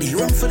 Got the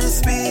room for the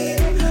speed.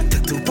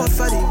 Take 2 puff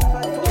of it.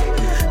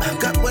 I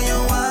got what you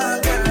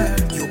want, girl.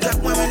 You got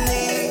what we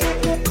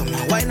need. Come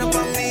on, wind up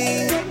on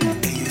me.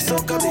 Hey, you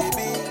soca,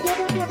 baby.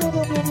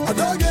 I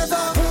don't give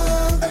up.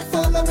 They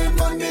follow me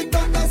money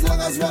back as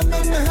long as one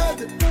in the head.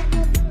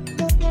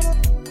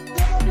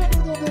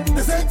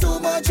 This ain't too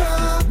much.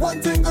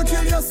 One thing will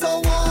kill you, so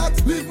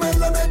what? Leave me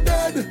limit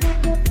dead.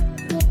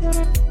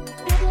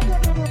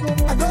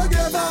 I don't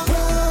give up.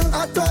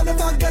 I thought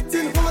if I get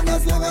in one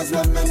as long as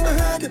one in the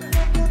head.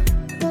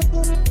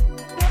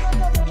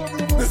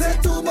 This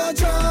ain't too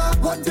much.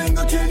 One thing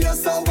will kill you,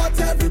 so what?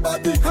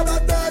 Everybody had a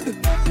dead.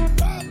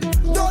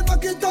 Don't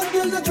knock it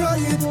until you try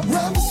it.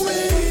 Rum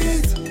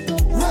sweet,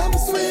 rum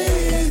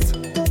sweet.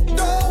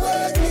 Don't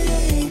wake me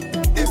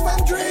if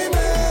I'm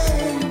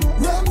dreaming.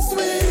 Rum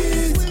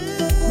sweet,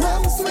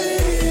 rum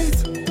sweet.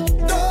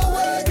 Don't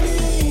wake me.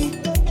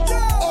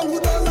 All who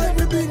don't like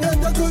me being there,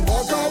 you could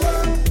walk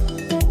away.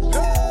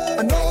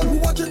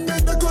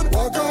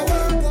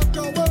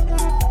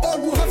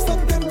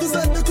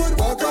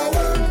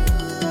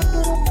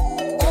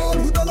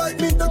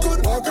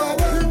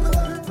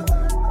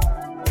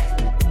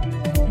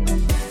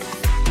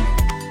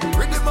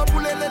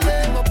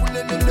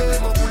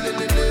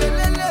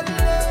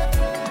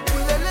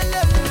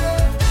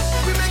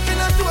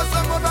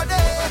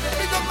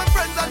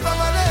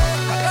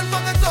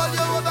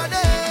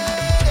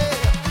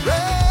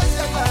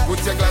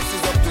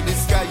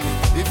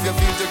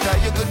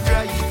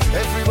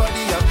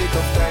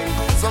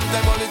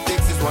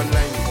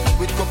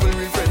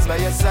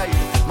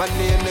 Man,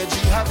 the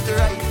energy have to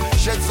ride.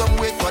 Shed some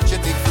weight, watch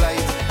it take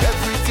flight.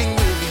 Everything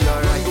will be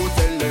alright. Go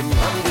tell them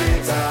I'm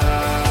greater,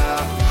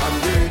 I'm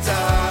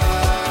greater,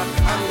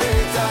 I'm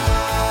greater.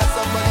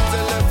 Somebody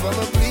tell them for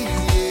me, please,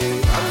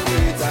 yeah. I'm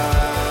greater,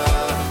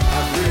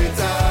 I'm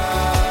greater,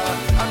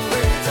 I'm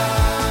greater.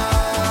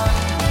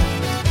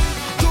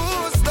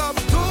 Don't stop,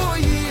 don't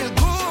heal,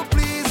 go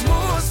please,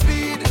 more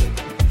speed.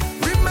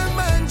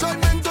 Remember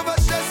enjoyment over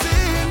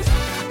stressing.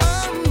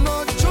 I'm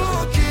not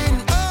joking,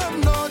 I'm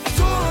not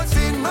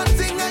toting.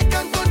 Nothing I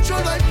can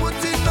control, I put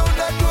it down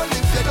that wall.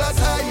 Lift your glass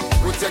high,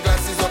 put your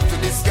glasses up to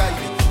the sky.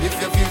 If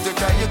you feel to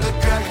cry, you could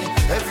cry.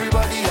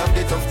 Everybody have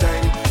the tough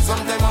time.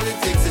 Sometimes all it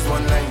takes is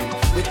one line.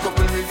 With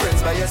couple real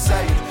friends by your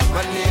side.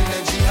 Man, the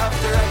energy have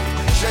to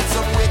ride. Shed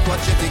some weight,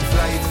 watch you take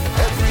flight.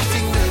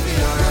 Everything will be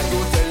alright. Go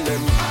tell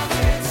them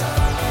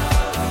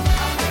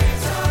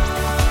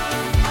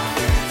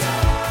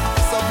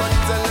somebody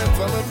tell them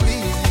for me,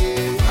 please,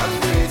 yeah. I'm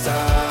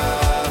greater.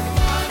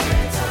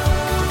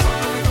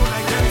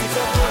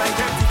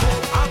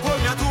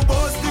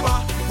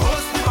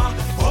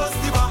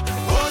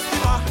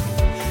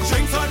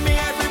 Drinks on me,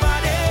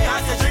 everybody.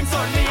 I say drinks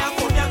on me. I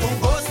come here to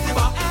boast the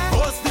bar,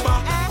 boast the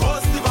bar,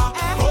 boast the bar,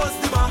 boast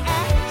the bar.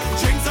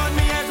 Drinks on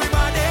me,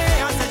 everybody.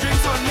 I say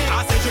drinks on me.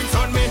 I say drinks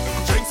on me,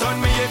 drinks on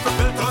me. If you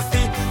feel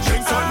thirsty,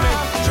 drinks on me,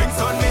 drinks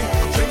on me,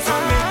 drinks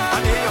on me.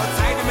 And they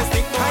outside the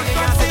mistake money.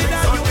 I say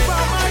drinks on me,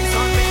 drinks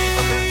on me. If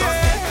you feel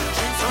thirsty,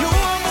 drinks on me. You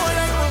are more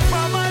like my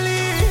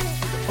family.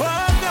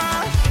 Oh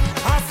God,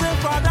 I say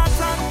Father,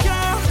 thank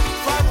you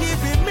for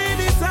giving me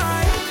this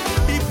time.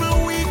 People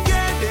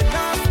wicked, they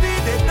nasty,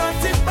 they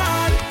dirty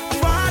bad.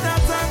 Father,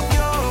 thank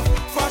you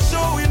for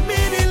showing me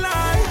the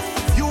light.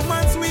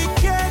 Humans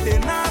wicked, they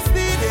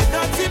nasty, they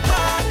dirty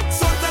bad.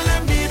 So tell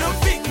them me the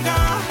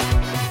finger,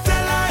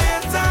 tell a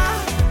hater,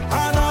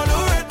 and all who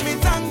hate me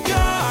thank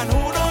you, and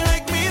who don't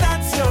like me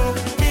that's you.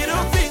 Me the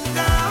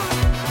finger,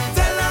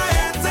 tell a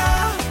hater,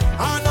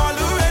 and all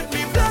who hate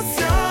me bless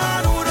you,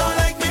 and who don't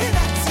like me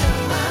that's you.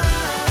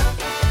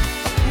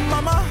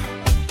 Mama,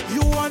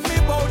 you want me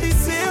about the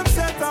same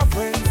set of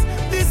friends,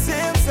 the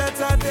same set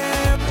of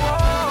them.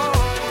 Whoa.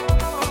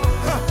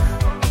 Huh.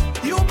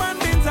 Human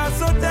beings are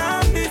so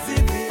damn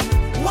deceiving.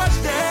 Watch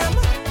them,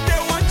 they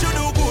want you to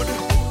do good,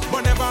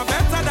 but never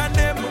better than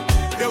them.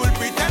 They will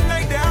pretend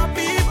like they're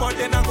happy, but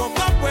then I go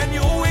clap when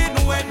you win,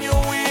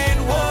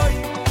 Whoa.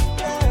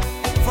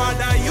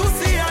 Father, you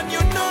see and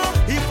you know,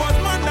 if was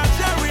man that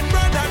sharing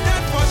brother,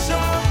 that for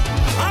sure.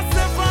 I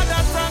say,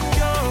 Father, thank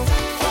you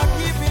for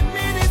giving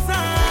me this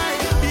eye.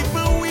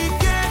 People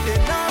wicked, they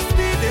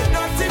nasty, they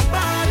dirty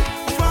bad.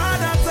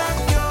 Father,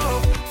 thank you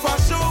for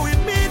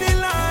showing me the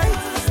light.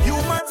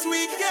 Humans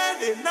wicked,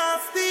 they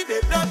nasty,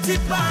 they dirty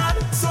bad.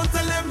 So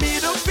tell them me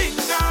the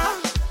finger,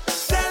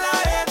 tell a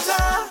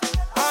hater,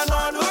 and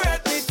all who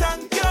hate me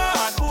thank you,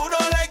 and who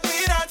don't like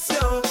me that's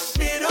you.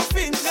 Me the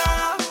finger,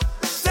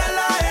 tell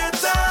a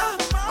hater,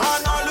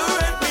 and all who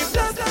hate me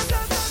bless.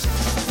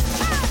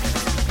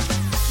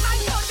 My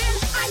God bill,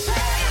 I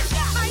pay it.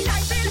 My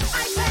light bill,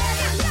 I pay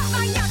it.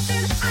 My yacht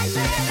bill, I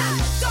pay that.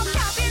 Some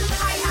car bill,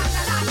 I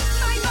handle that.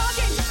 My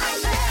mortgage, I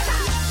pay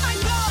that. My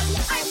gold,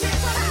 I pay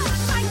for that.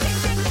 My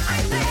kitchen, I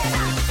pay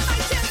that. My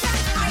children,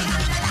 I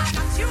handle that.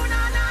 You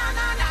know,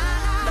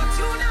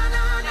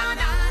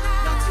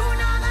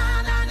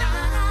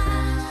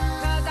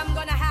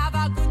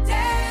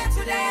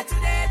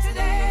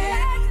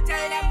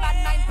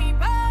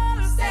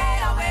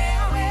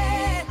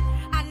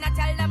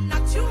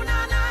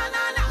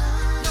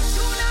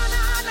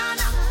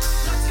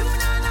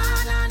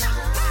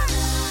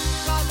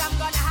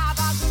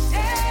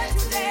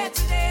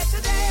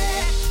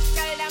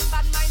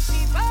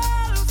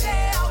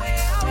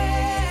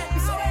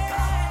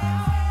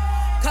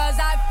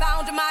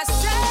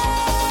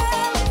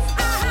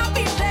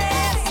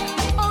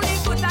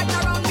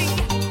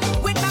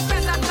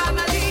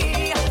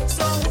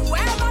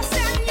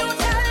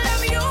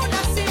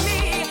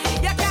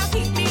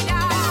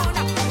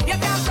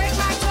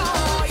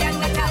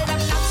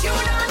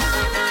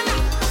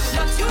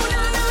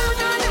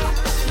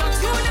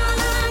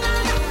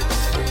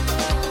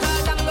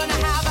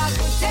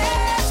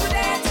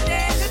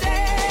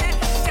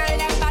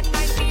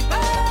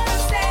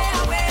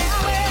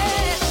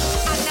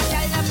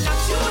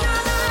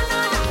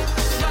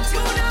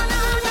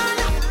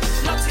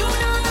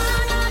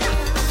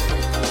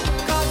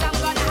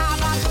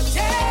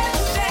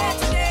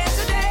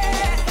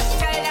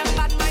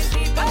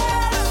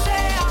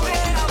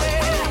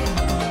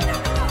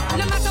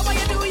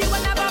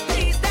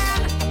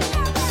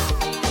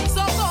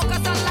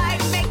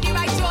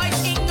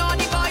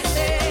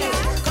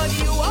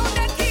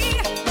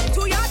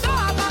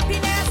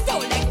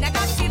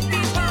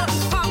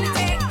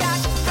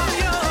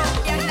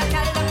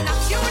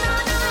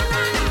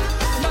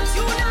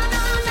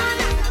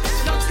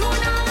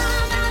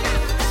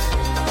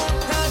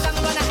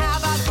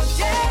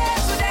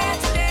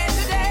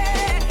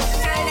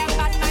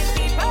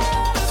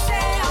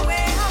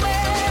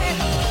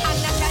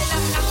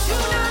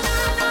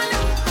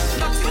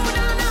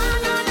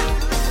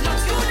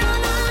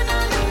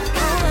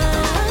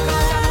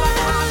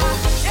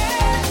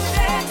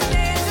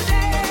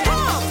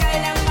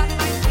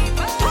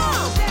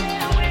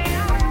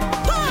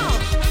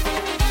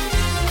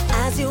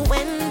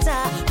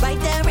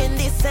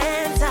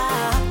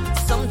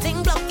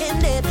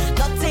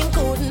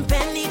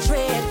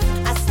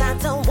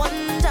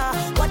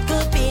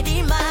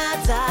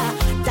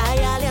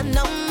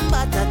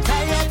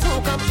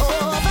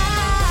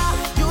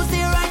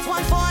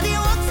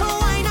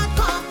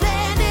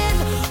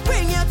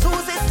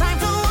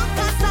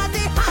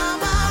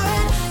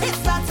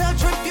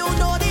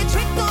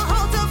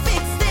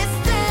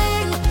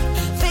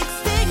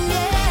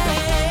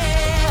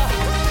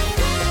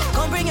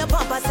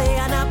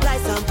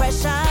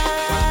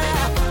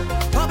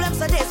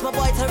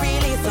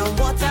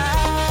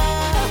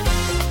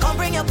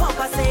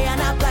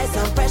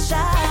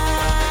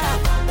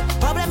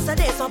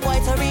 boy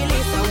to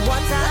release some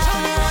water.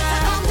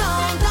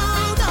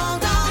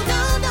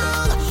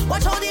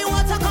 Watch how the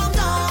water come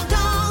down,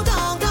 down,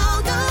 down,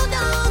 down, down,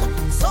 down.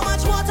 So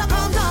much water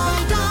come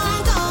down,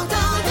 down, down,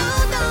 down,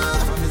 down,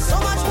 down. So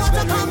much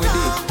water come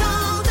down, down,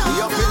 down, down.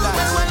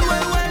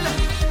 Well,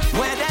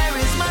 where there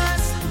is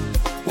mass,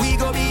 we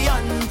go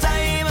beyond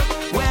time.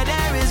 Where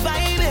there is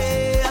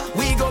vibe,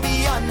 we go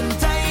beyond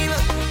time.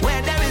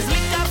 Where there is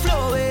liquor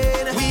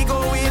flowing, we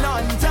go in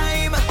on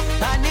time.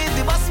 And if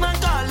the bus man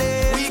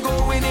calling, we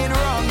go in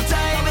wrong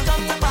time. We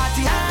come to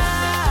party hard.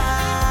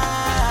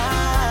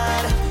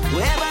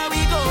 Wherever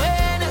we go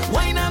in,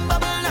 wine and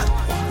bubble now.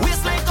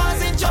 Waistline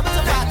causing trouble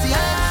to party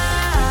hard.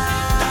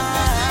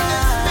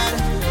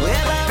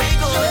 Wherever we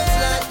go in,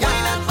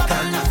 wine and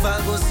bubble now. Carnival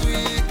go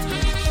sweet.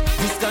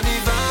 This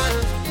carnival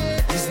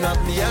is not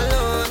me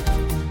alone.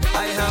 I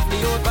have me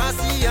own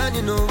posse and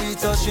you know we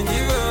touching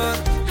the road.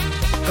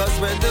 Cause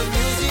when the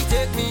music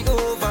take me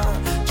over,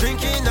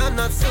 drinking I'm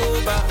not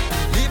sober.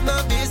 Leave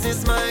my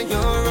business, mind your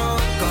own.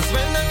 Cause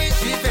when I reach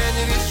the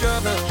venue, it's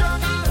trouble.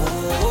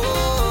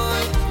 Oh,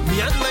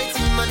 me and my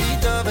team on the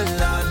double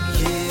line,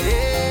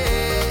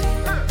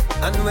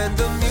 yeah. And when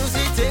the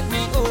music take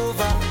me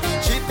over,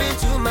 chip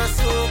into my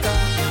soca.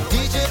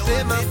 DJ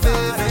play my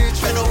favorite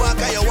track. I know what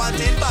you want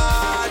it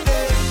bad.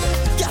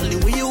 Girl, the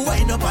way you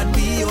wind up and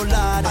be your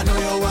lad, I know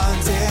you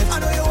want it. I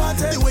know you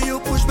want it. The way you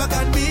push back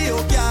and be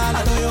your girl,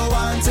 I know you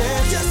want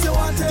it. Yes, you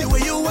want it. The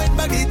way you wind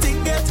back the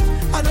thing get,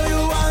 I know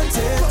you want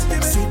it.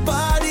 Sweet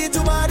body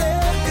to body,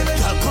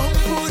 girl, come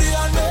put it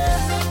on me.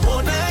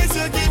 Oh, nice,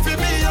 you give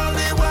me all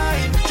the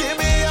wine, give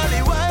me all the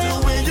wine. The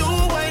way you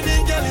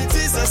winding, girl, it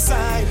is a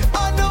sign.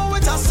 I know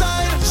it's a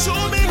sign. Show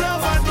me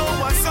love, I know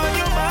what's on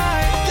your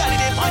mind. Girl,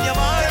 it ain't on your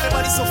mind.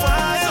 Everybody's so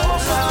fine, so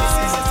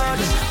fine.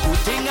 Good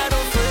thing I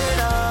don't feel it.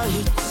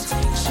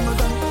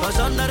 Cause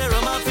under the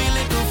rum I feel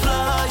it to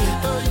fly.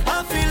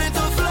 I feel it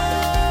to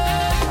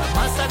fly.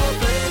 Must I go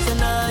play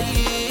tonight?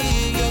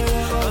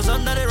 Cause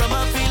under the rum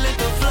I feel it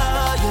to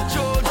fly.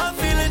 I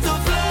feel it to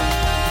fly.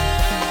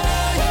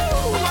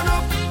 Open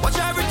up, watch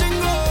everything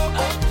go.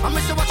 I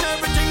miss to watch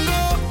everything go.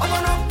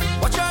 Open up,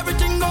 watch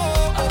everything go.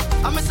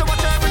 I miss to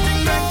watch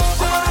everything go.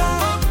 Open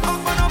up,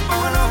 open up,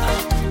 open up.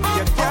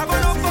 You can't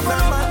see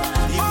my man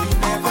if you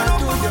never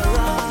do your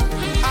wrong.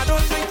 I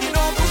don't think you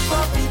know push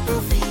for people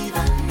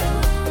fever.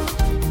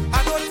 I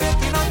don't think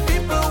you know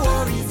people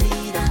worries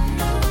either.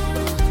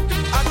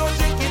 I don't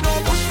think you know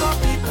push for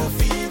people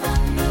fever.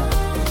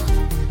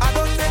 I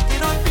don't think you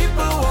know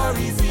people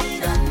worries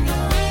either.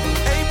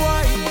 Hey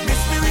boy,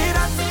 miss me with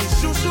that. It's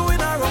shoo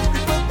in a rough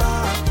people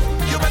bar.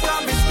 You better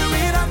miss me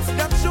with that.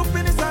 Them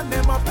shopping is on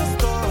them of the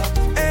store.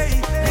 Hey,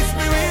 miss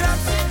me with that.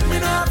 Me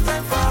no have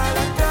time for all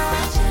of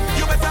that.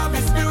 You better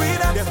miss me with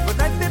that.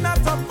 Definitely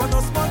not up for no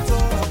small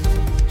talk.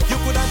 You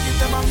coulda give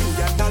them $1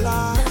 million.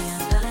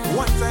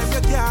 One time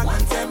you can't,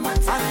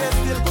 and they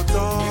still go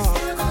talk.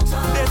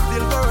 They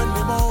still go run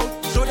them out.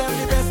 Show them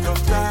the best of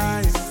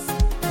times.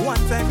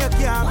 One time you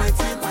can't make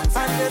it,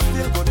 and they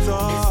still go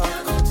talk.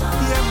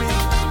 Hear me?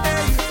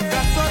 Hey,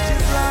 that's such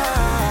is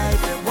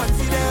life. Them want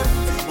see them.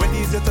 When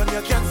it's your turn,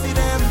 you can't see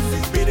them.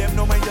 Pay them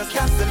no mind, just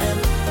cancel them.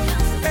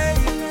 Hey,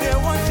 they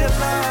want your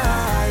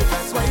life.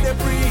 That's why they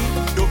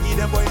breathe. Don't give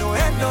them boy no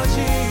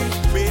energy.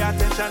 Pay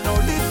attention, now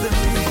listen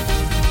me.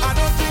 I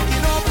don't think you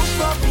know push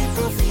for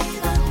people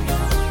fever.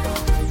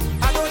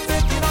 I don't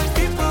think you know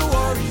people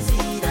worries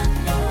either.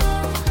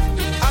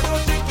 I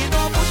don't think you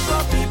know push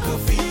for people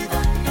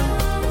fever.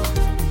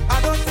 I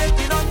don't think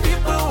you know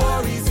people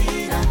worries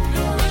either.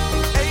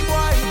 Hey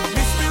boy,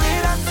 miss me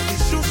with that.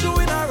 It's shoo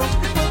in a rough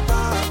people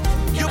bar.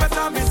 You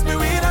better miss me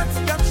with that.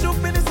 Them shoot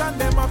minutes and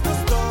them off the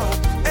store.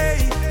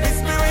 Hey, miss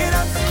me with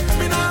that.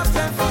 Me no have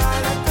time for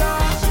all of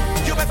that.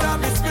 You better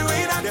miss me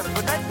with that.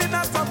 Definitely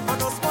not up for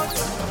no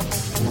sponsor.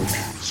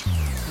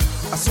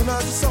 As soon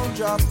as the sound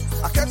drop,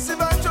 I can't see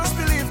back, just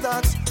believe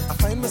that. I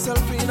find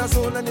myself in a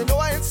zone and you know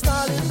I ain't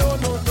stalling, no.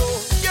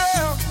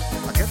 Yeah,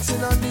 I get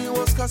in on the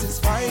walls cause it's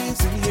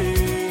vibes in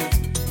here.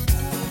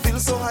 Feel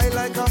so high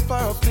like a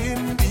fire up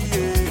in the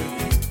air.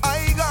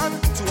 I got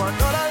to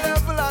another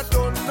level, I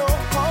don't know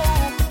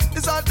how.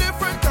 It's a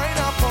different kind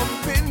of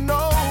pumping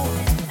now.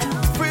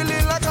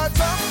 Feeling like a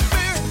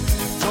jumping.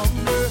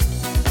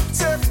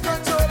 Take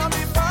control of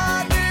me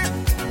body.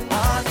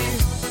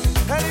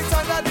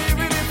 Anytime that the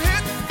rhythm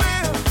hit me.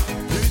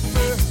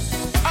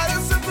 I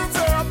listen to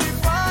tear up the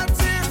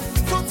party.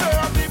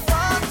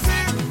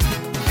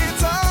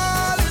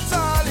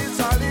 It's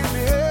all in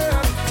me head.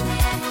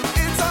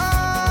 It's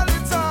all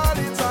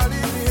in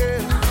me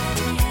head.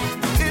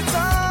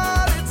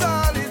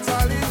 It's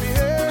all in me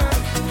head.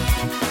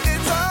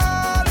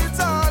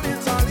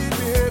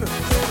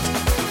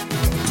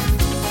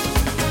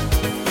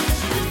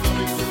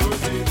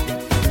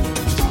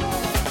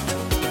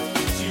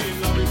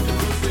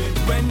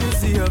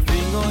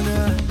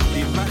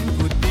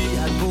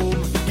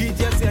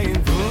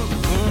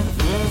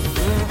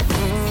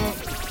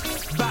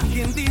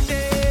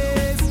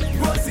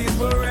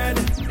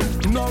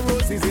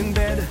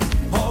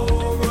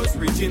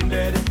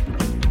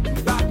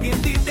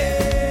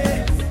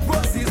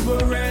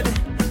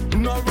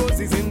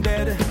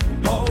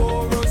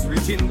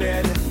 in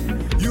bed.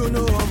 You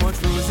know how much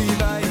Rosie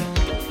buy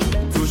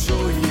to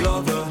show he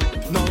love her.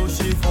 Now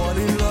she fall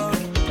in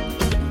love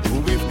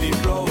with the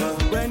flower.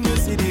 When you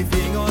see the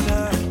thing on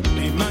her,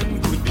 the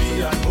man could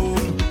be at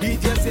home. He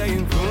just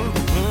saying,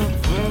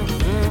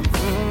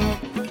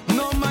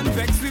 No man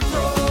vex with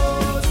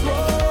Rose,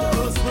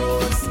 Rose,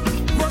 Rose.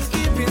 Rose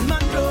keeping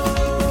man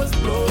close,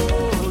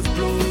 close,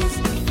 close.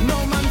 No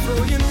man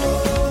throwing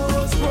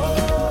Rose,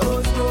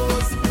 Rose,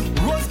 Rose.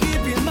 Rose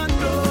keeping man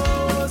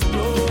close,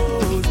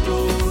 close,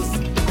 close.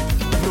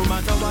 No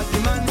matter what the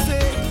man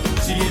say,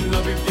 she in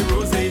love with the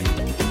rose.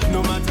 No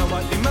matter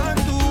what the man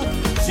do,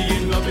 she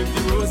in love with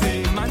the rose.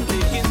 Man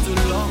taking too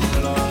long,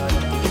 Lord.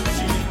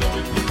 She in love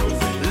with the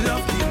rose.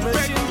 Love the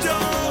machine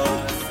down.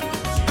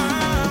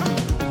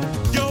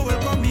 Yo,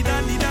 welcome me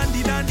dandy,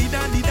 dandy, dandy,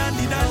 dandy,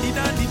 dandy, dandy,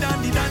 dandy,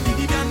 dandy, dandy,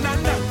 dandy,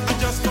 dandy. I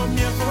just come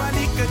here for a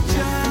little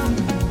jam.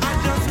 I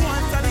just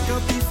want a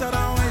little piece of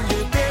that wine,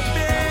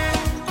 baby.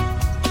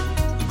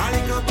 A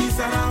little piece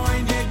of that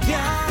wine,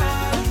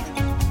 girl.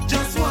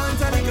 Just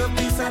want a little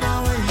piece of that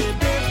wine,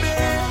 baby.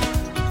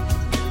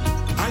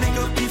 A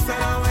little piece of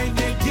that wine,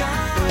 girl.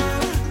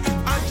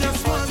 I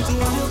just want to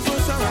hold you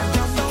closer and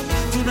jam down.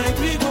 Tonight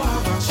we go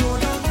have a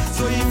showdown.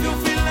 So if you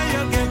feel like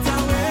you get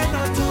away,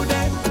 not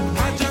today.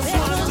 I just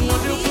want to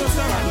hold you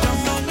closer and jam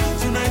down.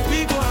 Tonight we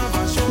go have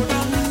a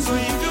showdown. So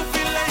if you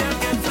feel like you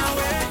get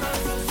away.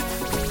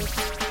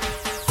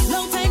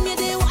 Long time you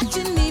dey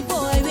watching me,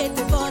 boy,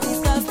 waiting for the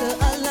stars to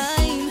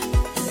align.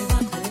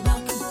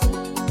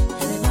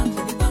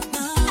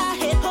 I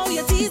hate how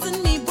you're teasing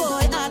me,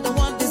 boy. I don't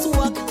want this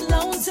walk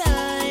long time.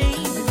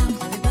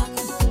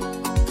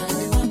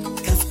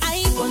 Cause I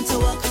want to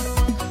walk,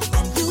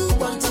 and you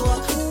want to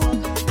walk,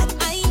 and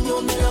I know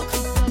me luck,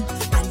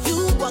 and you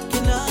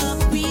walking up.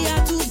 We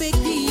are two big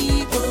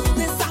people,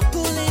 this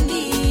apple and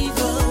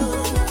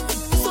evil.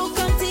 So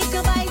come take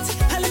a bite,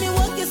 and let me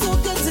walk you so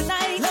good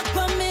tonight. Look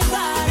on me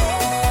body,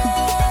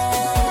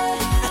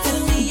 I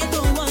tell me you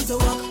don't want to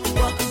walk,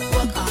 walk,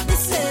 walk on the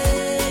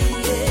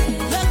same.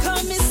 Look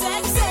on me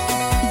sexy,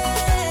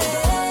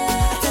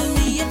 I tell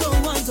me you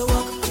don't want to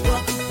walk,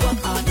 walk, walk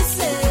on the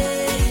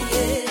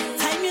same.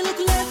 Time you look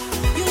left,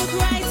 you look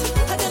right,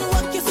 I gonna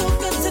walk you so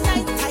good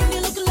tonight. Time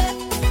you look left,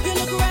 you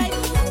look right,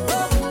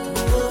 oh,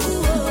 oh,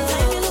 oh.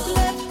 Time you look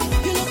left,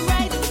 you look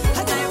right, I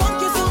gonna walk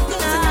you so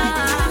good tonight.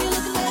 Time you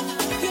look left,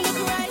 you look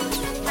right.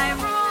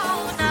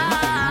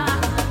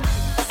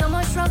 So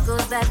much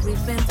struggles that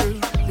we've been through,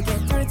 we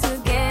get through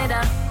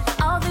together.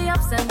 All the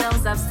ups and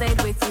downs, I've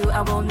stayed with you,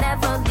 I will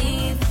never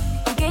leave.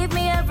 You gave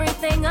me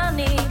everything I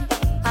need.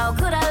 How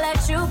could I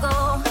let you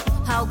go?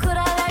 How could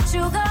I let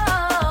you go?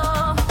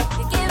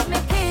 You give me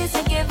peace,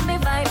 you give me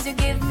vibes, you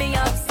give me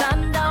ups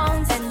and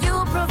downs, and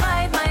you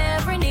provide my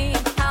every need.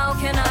 How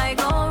can I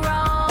go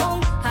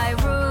wrong?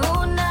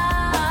 Hiruna,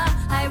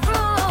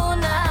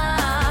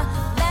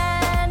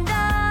 land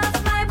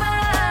of my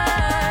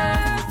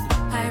birth.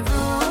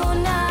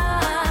 Hiruna,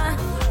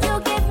 you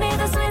give me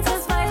the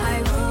sweetest vibe.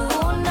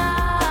 Hiruna,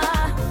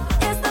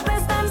 it's the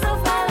best times of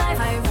my life.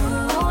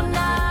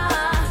 Hiruna,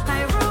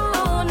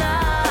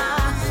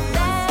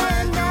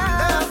 land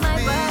of my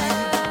birth.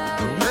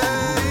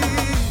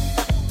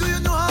 Do you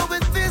know how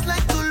it feels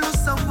like to lose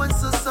someone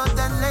so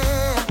suddenly?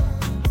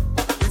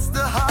 It's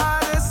the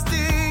hardest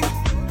thing.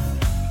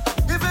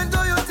 Even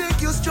though you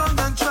think you're strong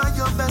and try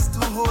your best to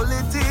hold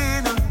it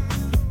in,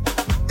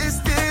 it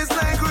stays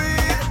like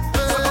rain.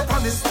 So I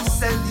promise to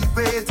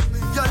celebrate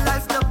your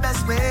life the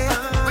best way.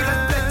 We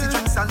got plenty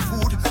drinks and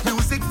food,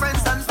 music,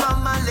 friends and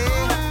family.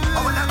 I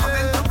wanna come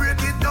in to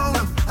break it down.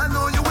 I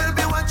know you will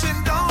be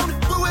watching down.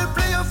 We will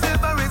play your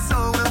favorite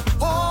song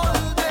all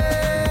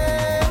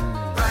day.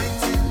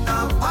 Right in the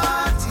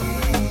party,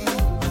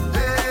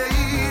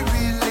 hey,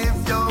 relive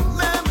your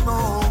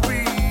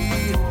memory.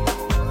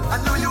 I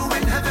know you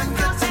in heaven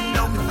getting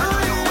down. I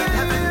know you in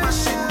heaven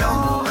rushing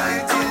down.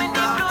 Right in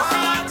the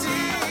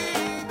party.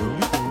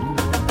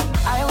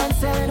 I went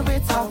sailing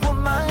with a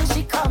woman,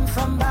 she come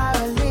from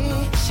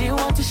Bali. She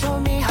want to show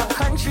me her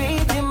country,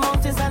 the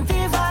mountains and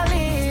the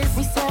valleys.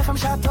 We sail from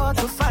Chateau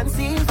to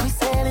Fancy, we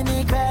sail in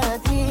the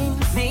Grenadine.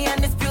 Me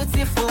and this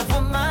beautiful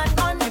woman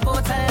on the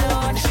boat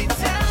alone. She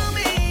tell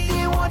me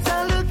the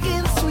water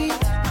looking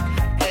sweet,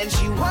 and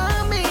she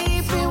want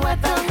me be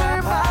wet on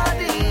her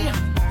body.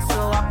 So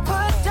I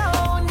put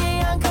down the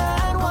anchor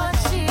and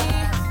watch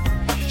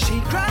she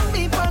grab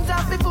me, pants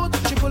off me foot.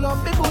 She pull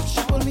up me boot,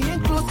 she pull me in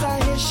closer.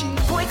 Here she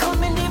boy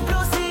come in the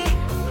blue sea,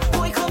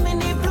 boy come in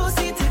the blue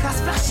sea. Take a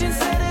splash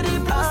inside of the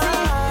blue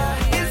sea,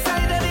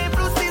 inside of the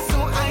blue sea. So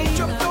I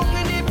drop down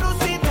in the blue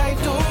sea, dive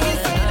down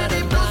inside of the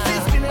blue sea,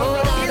 spinning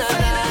round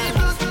inside of the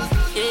blue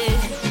sea.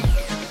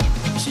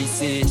 She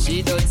say she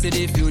don't see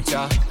the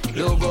future.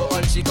 Logo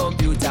on she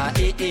computer.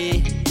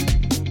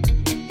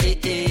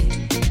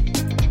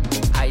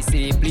 I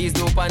say please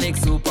don't panic,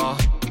 super.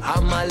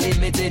 I'm a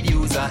limited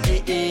user.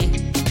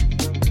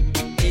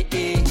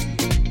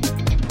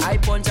 I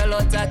punch a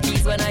lot of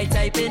keys when I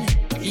type in.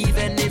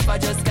 Even if I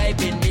just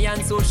Skype in, me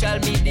and social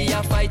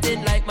media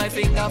fighting like my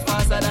finger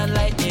faster than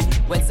lightning.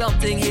 When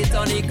something hit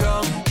on the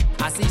ground,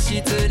 I see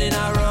she turning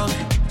around.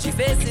 She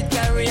face it,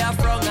 carry her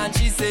front, and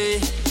she say,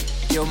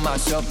 you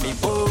mash up me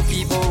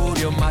boogie board,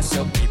 you mash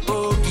up me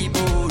boogie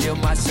board, you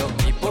mash up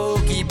me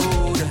boogie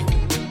board.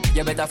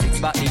 You better fix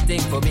back the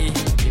thing for me.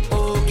 Me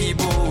boogie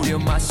board, you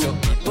mash up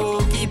me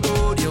boogie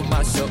board, you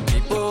mash up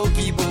me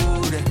boogie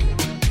board.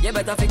 You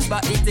better fix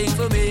back the thing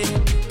for me.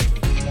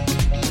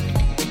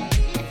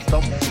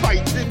 Stop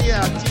fighting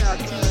here,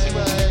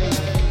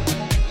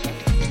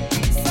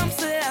 Some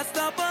say I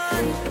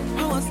stubborn,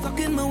 I was stuck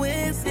in my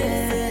ways,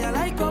 yeah. I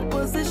like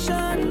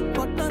opposition,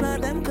 but none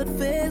of them could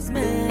face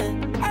me.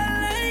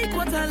 I like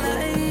what I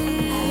like.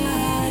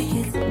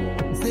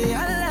 Say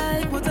I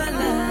like what I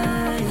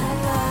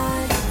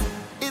like.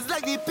 It's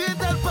like the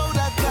painted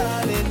powder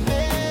calling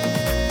me.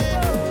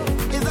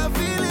 It's a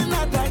feeling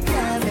that I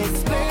can't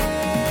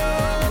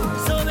explain.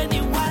 So when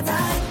you want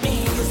me,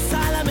 you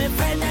saw me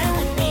friend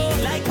with me.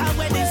 Like a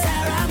wedding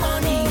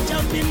ceremony,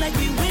 jumping like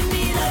we win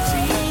the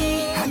lottery.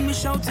 And we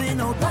shouting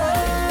out,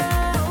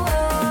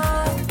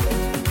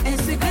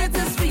 it's the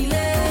greatest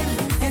feeling.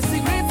 It's the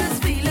greatest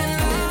feeling,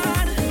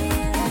 Lord.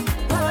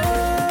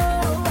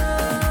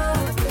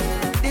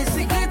 It's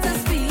the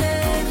greatest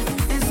feeling.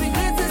 It's the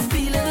greatest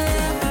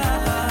feeling.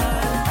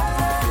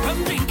 I'm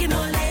drinking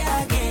all day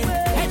again.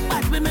 Head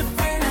back with my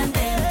friend and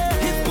them.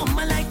 His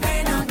mama like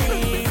rain all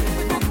day.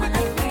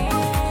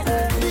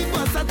 The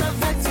boss that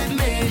affected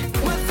me.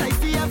 Once I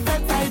see a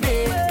fat I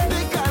day,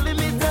 they calling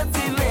me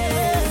dirty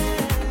man.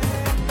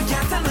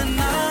 Can't tell me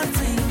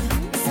nothing.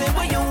 Say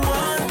what you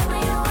want.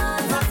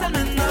 Not tell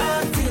me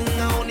nothing.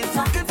 I only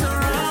talking to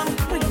wrong.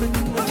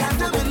 Can't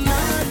tell me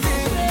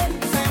nothing.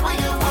 Say what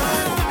you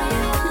want.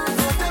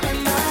 Don't tell me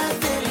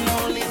nothing.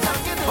 Only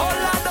talking to Oh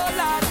Lord,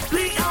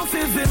 the house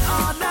is in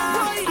order.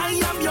 I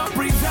am your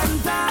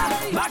presenter,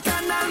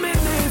 bacchanal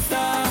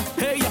minister.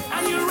 Hey,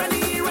 are you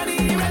ready, ready,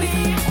 ready?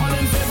 All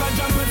in favor,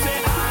 jump and say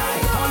aye.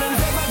 All in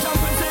favor,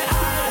 jump and say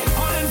aye.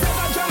 All in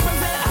favor, jump and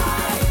say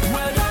aye.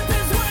 Well, that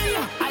is why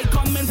I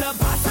come in to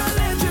pass a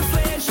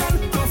legislation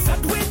to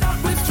set without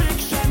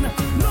restriction.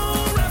 No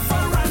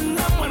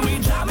referendum when we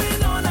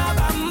jamming on a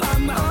bam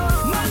bam.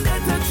 Monday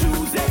to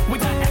Tuesday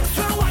with an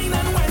extra wine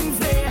and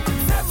Wednesday.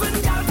 7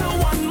 girls to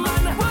 1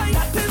 man.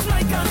 That is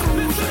my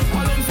conclusion.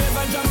 All in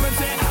favor, jump and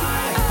say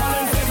aye. All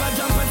in favor,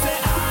 jump and say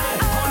aye.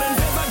 All in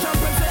favor,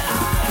 jump and say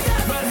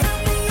aye. But hear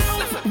me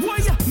out, why,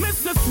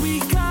 Mr.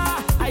 Speaker?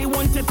 I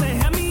want you to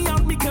hear me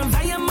out because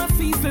I am a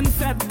seasoned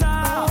setter.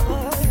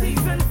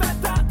 Seasoned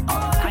setter.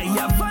 I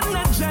have an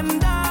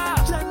agenda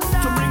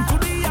to bring to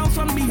the house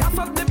on behalf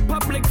of the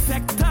public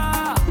sector.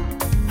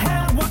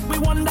 Hell, what we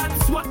want,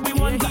 that's what we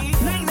want.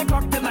 9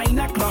 o'clock to 9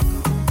 o'clock.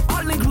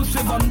 All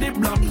inclusive on the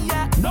block.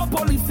 No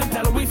police to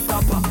tell we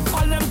stop.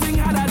 All them thing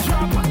had a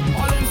drop.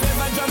 All in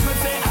favor, jump and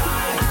say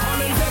aye.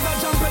 All in favor,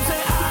 jump and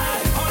say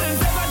aye. All in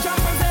favor,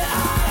 jump and say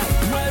aye.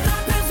 Well,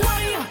 that is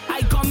why I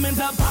come in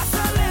to pass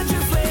a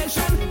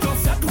legislation to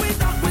set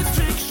without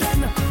restriction.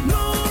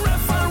 No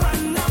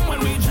referendum when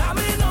we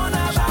jamming on a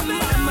bam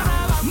bam.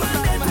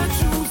 Monday to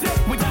Tuesday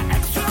with an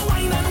extra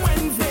wine and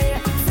Wednesday.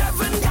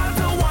 7 girls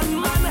to 1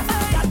 man.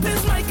 That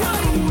is my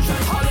conclusion.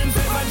 All in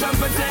favor,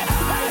 jump and say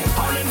aye.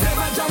 All in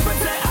favor, jump and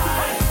say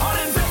aye. All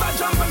in favor,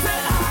 jump and say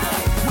aye.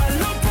 Well,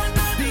 look at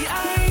the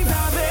eyes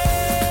of it.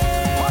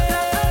 The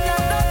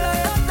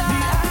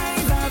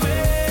eyes of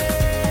it.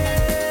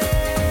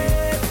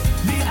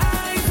 The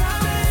eyes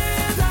of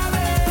it, of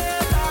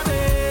it, of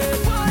it.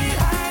 The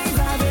eyes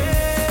of it.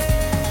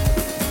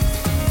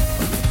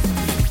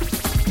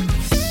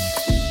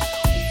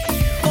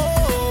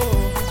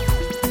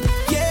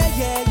 Yeah,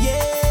 yeah,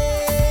 yeah.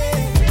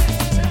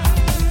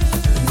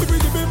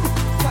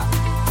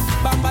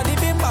 Bambadi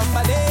bim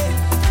bambadi.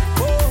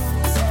 Oh,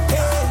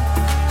 hey,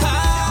 ha.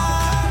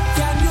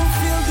 Can you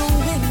feel the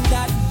wind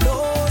that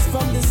blows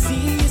from the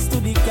seas to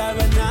the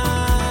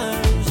Caribbean?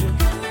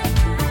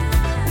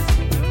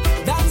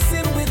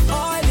 Dancing with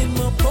oil in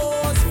my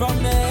pores from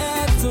my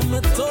head to my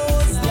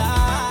toes,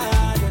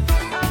 Lord.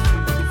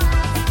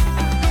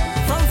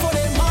 From for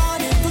the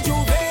morning to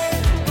Juve,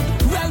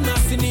 well,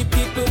 massing the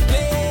people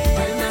play.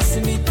 Well,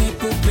 massing the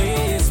people play.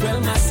 Well,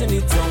 massing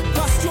it on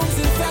costumes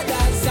in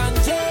feathers and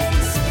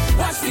gems.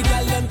 Watch the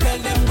girl them tell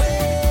them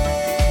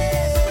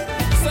way.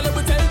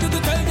 Celebrate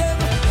tell them.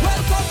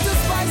 Welcome to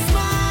Spice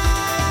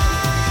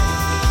Mars.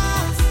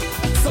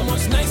 So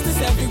much niceness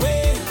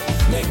everywhere.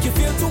 Make you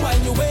feel to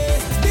wind your way.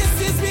 This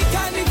is the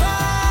carnival.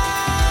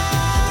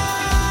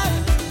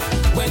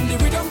 When the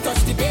rhythm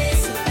touch the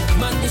bass,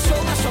 man the show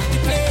mash up the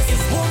place.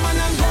 It's woman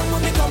and drum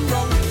when they come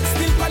round.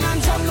 Still pan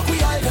and drum, look we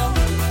all down.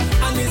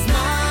 And it's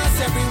mass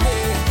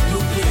everywhere.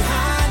 Look the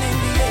hand in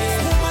the air.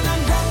 Woman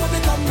and drum when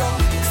they come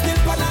round. Still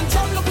pan and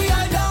drum, look we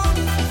all down.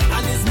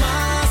 And it's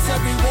mass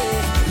everywhere.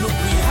 Look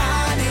we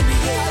hand in the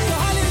air.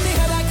 Alcohol in the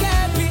head I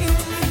can't beat.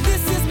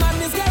 This is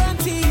madness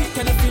guaranteed.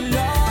 Can you feel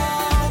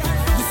love?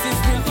 This is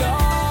real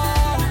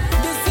love.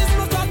 This is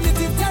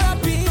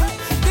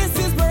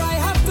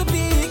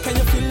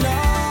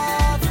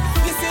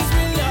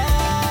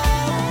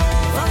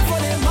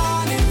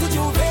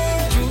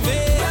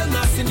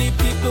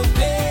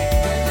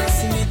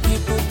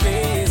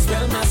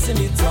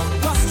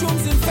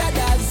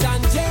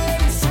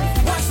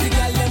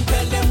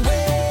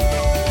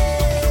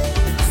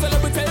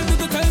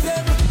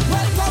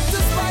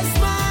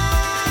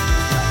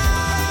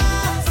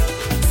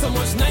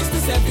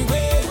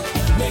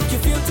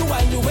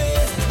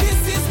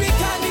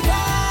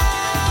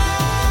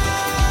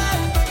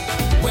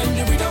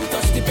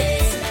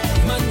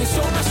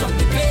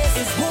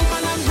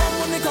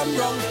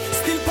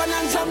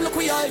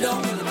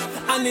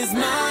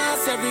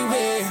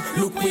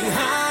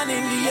hand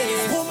in the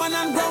air. Woman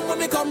and brown when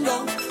we come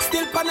down.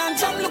 Still pan and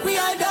drum, look we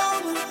all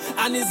down.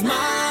 And his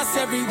mass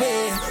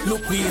everywhere.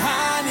 Look we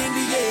hand in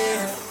the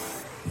air.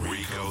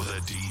 Rico the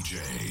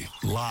DJ,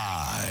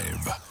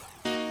 live.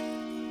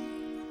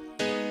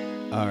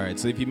 Alright,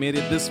 so if you made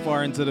it this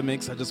far into the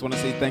mix, I just want to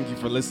say thank you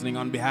for listening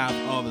on behalf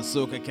of the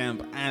Soca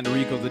Camp and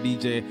Rico the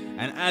DJ.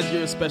 And as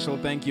your special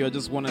thank you, I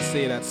just want to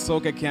say that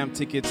Soca Camp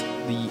tickets,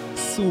 the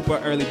super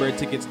early bird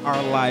tickets,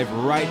 are live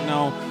right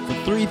now for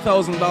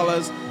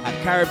 $3,000 at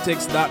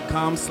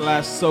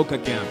caribtix.com/Soca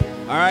Camp.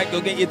 Alright,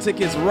 go get your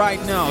tickets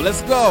right now.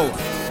 Let's go!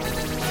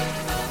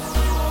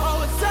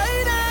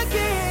 Outside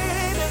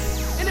again.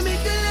 In the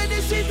middle of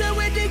the street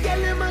where the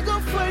girl am go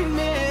find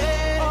me.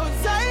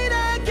 Outside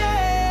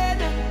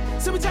again.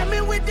 So tell me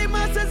with the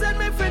masters and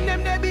my friend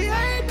them they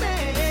behind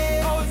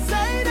me.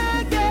 Outside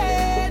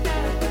again.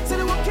 So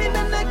they walking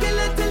and I kill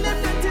it till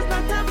them that is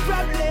not a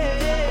problem.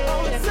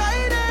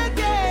 Outside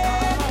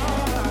again.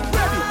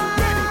 Ready.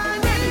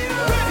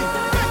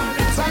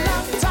 It's a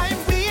long time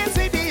we ain't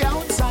see the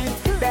outside.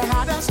 They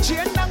had us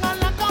chain down and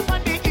lock up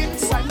on the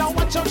inside. Now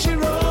watch how she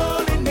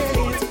rolling it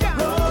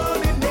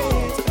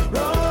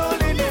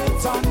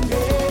on me.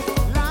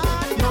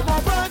 No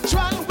more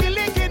virtual, we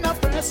linking up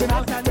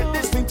personal. Take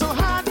this thing to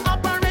heart,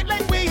 operate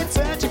like we in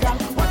surgical.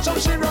 Watch how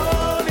she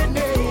rolling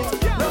it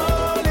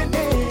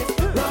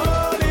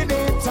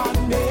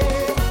on me.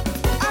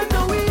 I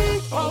know we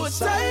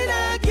outside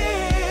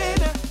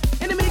again.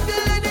 In the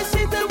middle of the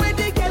street where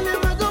the girl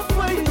am go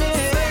find me.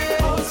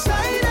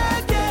 Outside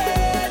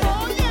again.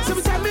 So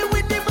tell me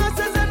with the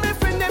masters and my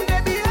friend them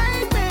they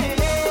behind me.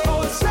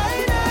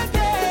 Outside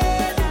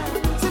again.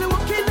 So they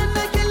walking and I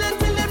kill it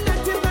till them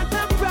that is not a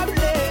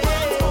problem.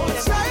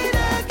 Outside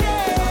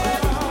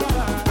again.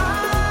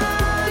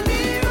 On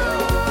the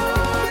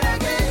road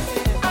again.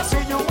 I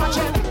see you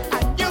watching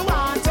and you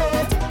want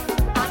it.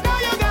 I know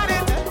you got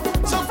it,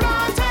 so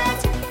flaunt it.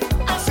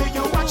 I see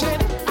you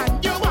watching and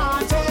you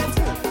want it.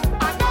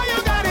 I know you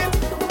got it,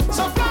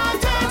 so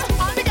flaunt it.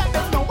 All the girls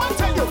them know I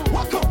tell you,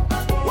 walk up.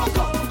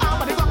 I'm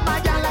gonna go my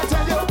gal, I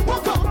tell you,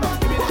 walk up.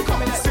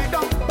 Sit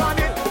down on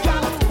it,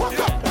 gal, walk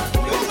up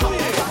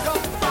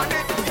on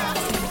it, gal.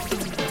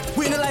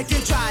 We don't like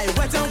it dry,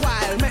 wet and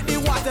wild. Make the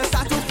water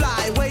start to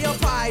fly. Way up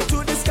high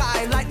to the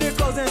sky, like the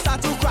clothes and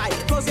start to cry.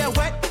 Clothes get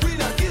wet, we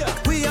not here.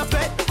 We are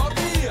pet, up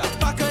here.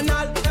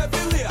 Bacchanal,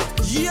 everywhere.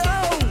 Yo!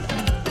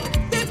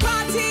 The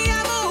party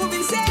are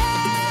moving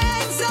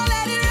sad, so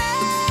let it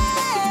rain.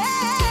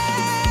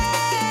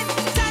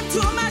 Time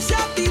to mash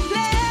up the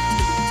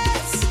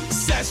place.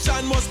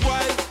 Session must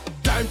boil,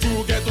 time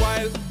to get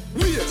wild.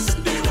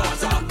 Waste the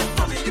water,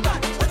 come in the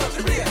back, wet up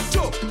the place.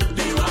 Choke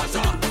the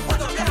water,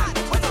 wet up the hand,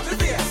 wet up the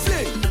face.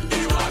 Fling the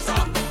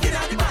water, in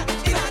the back,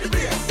 in the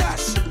place.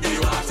 Dash the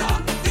water,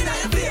 in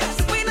your face.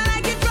 We don't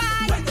like it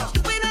dry.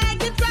 We don't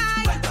like it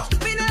dry.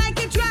 We don't like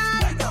it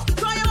dry.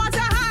 Throw your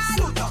water high.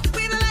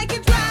 We don't like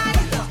it dry.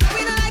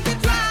 We don't like it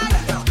dry.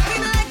 We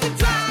don't like it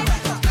dry.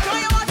 Throw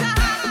your water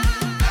high.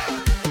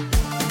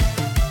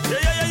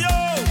 Yo.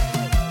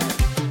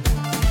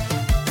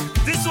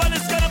 This one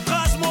is gonna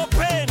cause more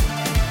pain.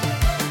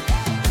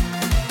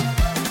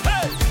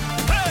 Hey.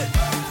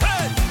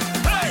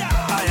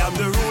 I am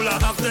the ruler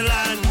of the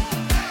land,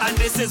 and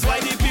this is why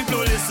the people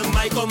listen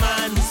my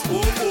commands. Oh.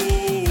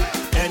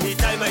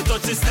 Anytime I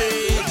touch the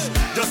stage,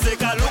 just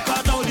take a look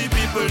at how the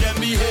people them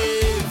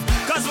behave.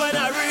 Cause when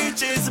I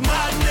reach it's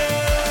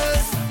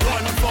madness.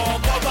 Run for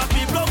cover,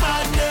 people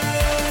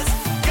madness.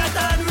 Get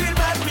on real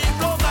bad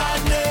people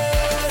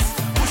madness.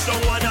 Push on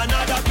one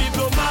another,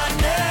 people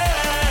madness.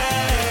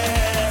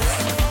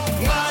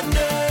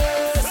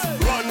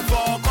 Run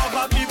for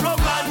cover, people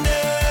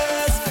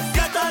madness.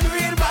 Get on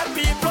real bad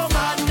people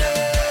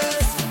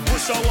madness.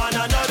 Push on one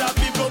another,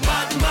 people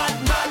mad.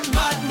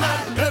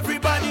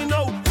 Everybody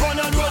know, run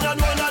and run and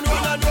run and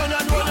run and run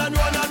and run and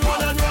run and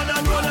run and run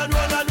and run and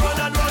run and run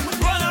and run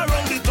and run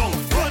around the town.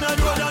 Run and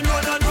run and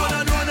run and run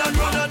and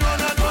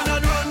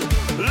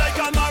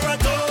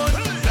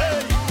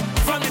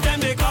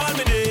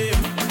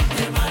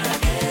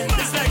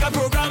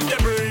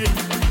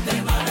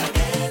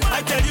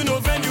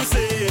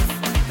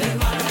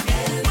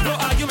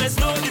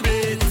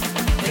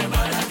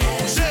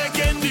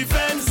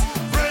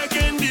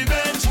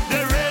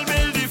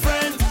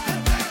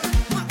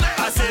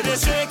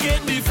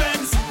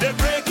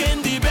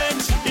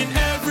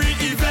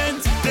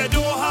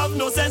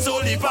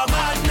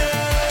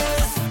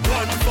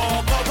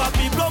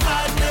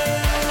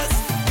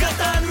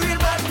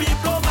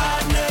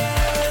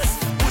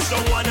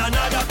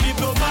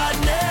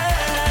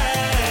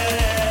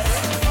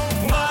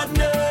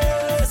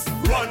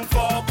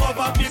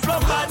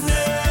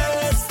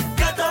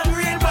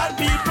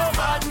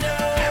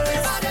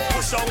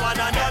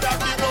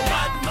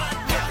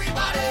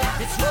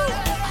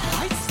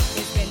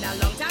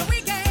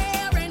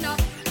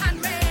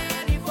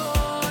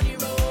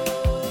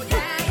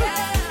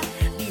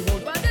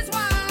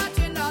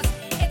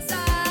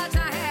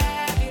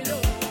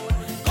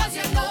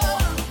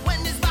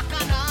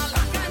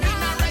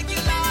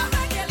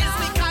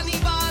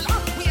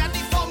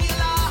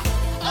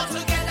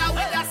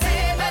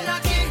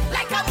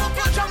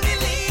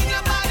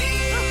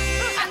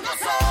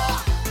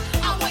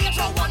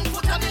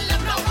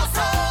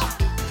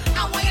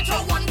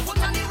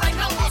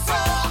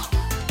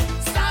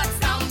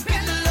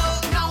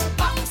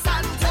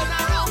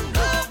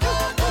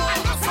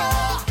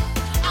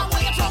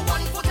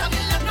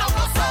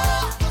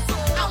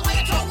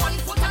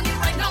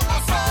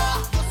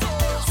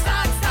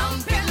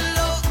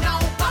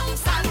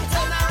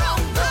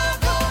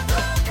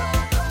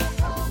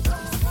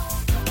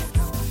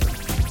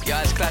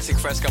Y'all's classic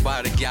fresca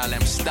by the gal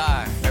them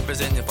star.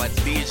 Representing for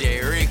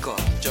DJ Rico,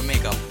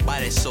 Jamaica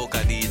baddest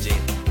soca DJ.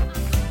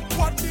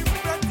 What the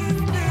friend is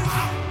this?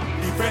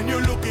 The friend you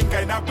looking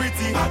kinda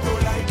pretty, I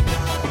don't like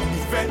that.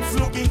 The fence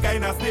looking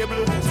kinda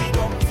stable, see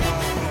don't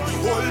the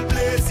whole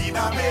place in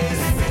a maze,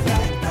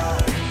 like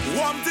that.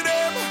 Warm to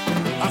them,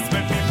 I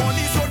spend me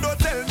money, so don't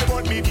tell me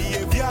about me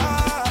behavior.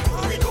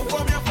 We don't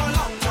come here for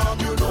long time,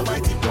 you know my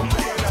team don't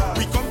play that.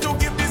 We come to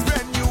give this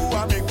venue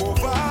a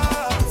makeover.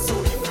 So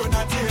if you're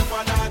not here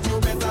for that, you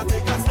better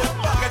take a step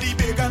back. The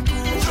bacon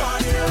crew,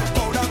 John here,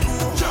 powder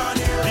crew, John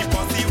here. The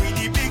posse with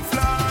the big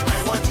flag, I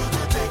want you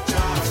to take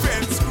charge.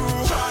 Fence crew,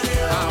 John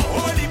here,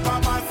 holy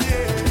papa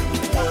say,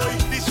 boy,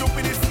 the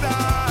shopping is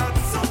start.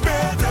 So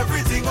build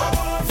everything up,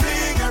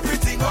 fling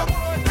everything up,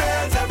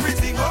 build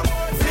everything up,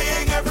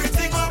 fling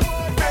everything up,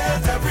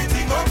 build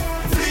everything up,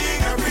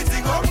 fling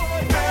everything up,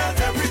 build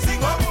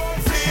everything up,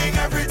 fling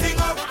everything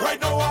up. Right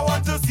now I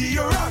want to see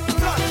you rock,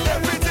 flat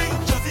everything,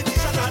 just the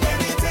t-shirt and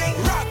anything.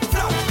 Rock,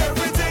 flat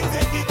everything,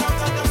 take it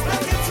out and just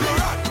let it through.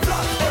 Rock,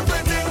 flat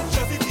everything,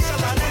 just the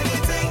t-shirt and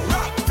anything.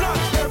 Rock, flat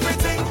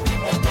everything.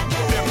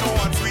 Them no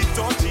one sweet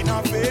touch in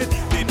a bed,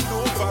 they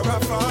know for a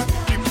fact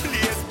the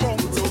place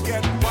bound to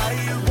get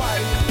wild,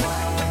 wild,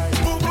 wild.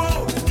 Move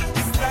out,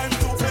 it's time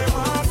to play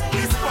mass.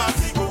 This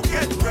party go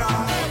get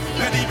right.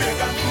 Let the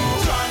bacon crew,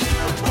 Johnny,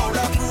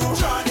 powder crew,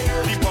 Johnny,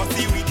 the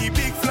posse with the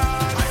big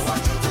flag. I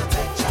want you to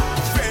take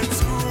charge. Fence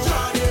crew,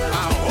 Johnny,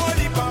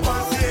 holy papa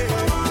say,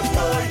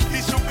 boy, the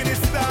shopping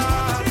is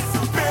start.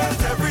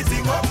 Build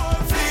everything up,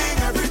 fling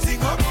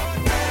everything up,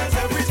 build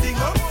everything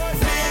up,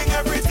 fling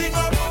everything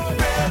up,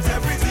 build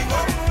everything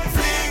up,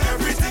 fling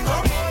everything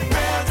up,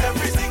 build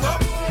everything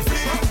up,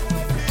 fling.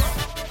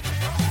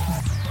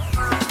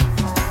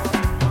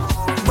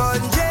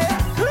 Bunje,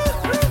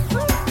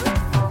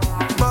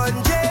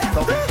 Bunje,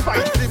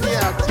 Fighting me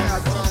out.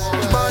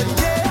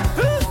 Bunje.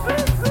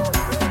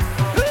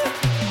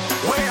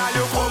 Where are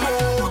you come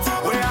out?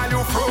 Where are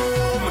you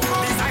from?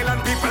 These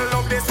island people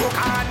love this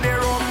soca and they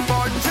rum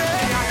bunje.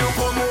 Where are you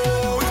come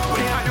out?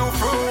 Where are you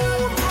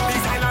from?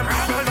 These island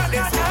people love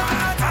this soca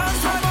and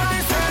somebody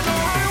say no,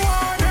 we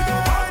want it.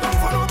 Don't back down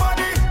for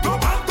nobody. Don't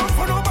back down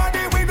for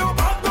nobody. We don't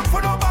back down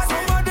for nobody.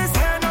 Somebody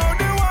say no,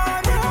 they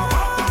want it. Don't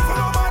back down for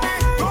nobody.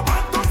 Don't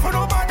back down for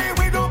nobody.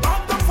 We don't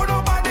back down for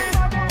nobody.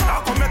 Now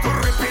come here to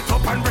rip it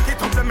up and break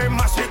it up. Let me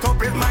mash it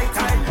up. It's my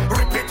time.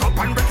 Rip it up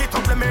and break it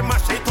up. Let me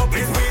mash it up.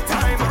 It's my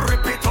time.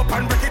 Rip it up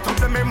and break it up.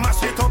 Let me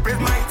mash it up. It's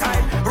my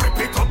time. Rip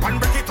it up and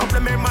break it up.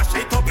 Let me mash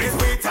it up. It's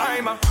my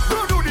time.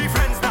 Don't do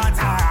defense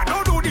that.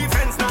 Don't do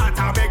defense that.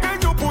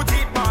 Begging you put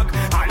it back.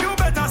 You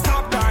better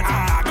stop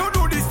that. Don't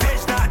do the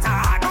stage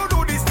that. Don't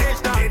do the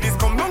stage that. Ladies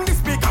come down the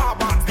speaker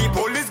box. The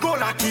police go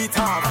like it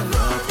up. I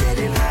love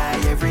getting high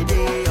every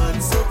day on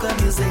soca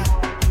music,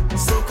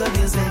 soca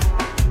music.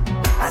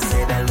 I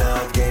said I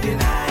love getting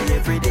high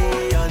every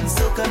day on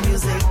soca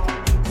music,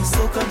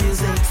 soca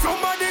music.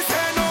 Somebody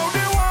say no,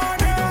 they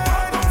want it. Don't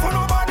back down for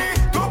nobody.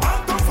 Don't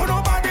back down for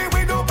nobody.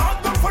 We don't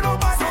back down for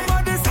nobody.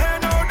 Somebody say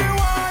no, they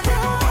want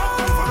it. Don't back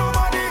down for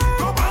nobody.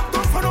 Don't back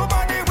down for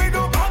nobody. We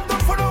don't back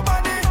down for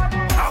nobody.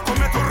 Now come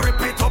here to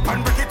rip it up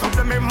and break it up.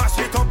 Let me mash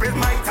it up. It's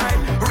my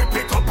time. Rip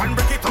it up and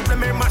break it up. Let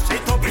me mash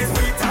it up. It's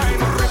my time.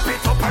 Rip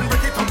it up and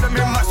break it up. Let me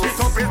mash it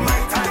up. It's my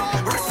time.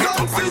 Rip it up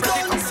and break it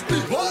up. The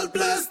whole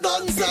place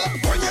dance up.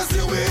 When you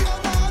see we,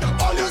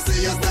 all you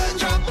see is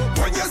danger.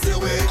 When you see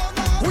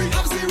we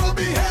have zero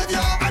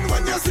behavior. And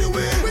when you see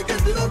we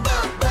get it up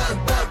bad, bad,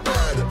 bad,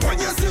 bad. When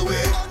you see we,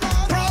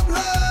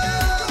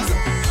 problems.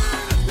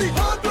 The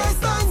whole place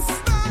dance,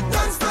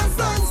 dance, dance,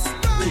 dance.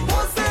 The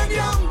whole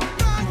stadium,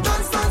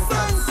 dance, dance,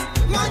 dance.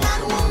 Man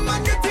and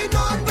woman get it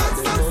on,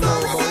 dance, dance,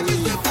 dance.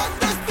 Everything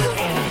fantastic.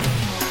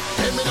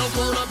 Hey, me don't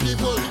call up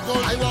people.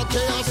 I want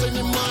chaos in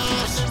the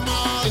mass.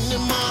 In the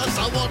mass,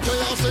 I want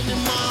chaos in the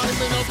mass.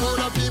 Me don't call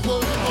up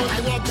people. I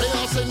want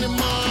chaos in the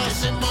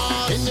mass.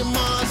 In the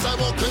mass, I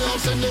want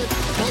chaos in the.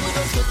 But we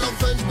don't stick up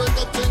fence, break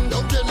up thing.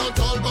 Don't care not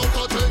all about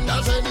cutting.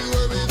 That's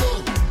anywhere we go.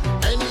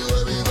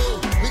 Anywhere we go.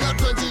 We got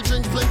 20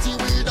 drinks, plenty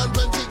weed, and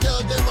plenty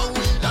girls, them and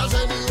weed. That's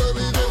anywhere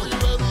we go.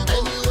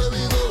 Anywhere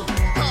we go.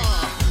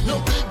 No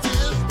big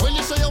deal. When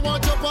you say you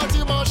want your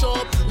party mash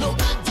up, no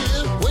big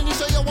deal. When you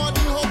say you want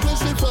the whole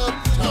place flip up,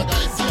 no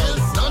big deal.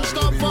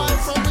 Non-stop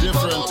vibe from the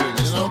different thing,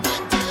 you know. No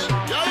big deal.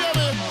 Yeah,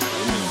 man.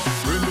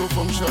 Window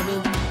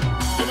functioning.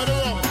 Give me the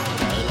rum.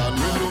 Island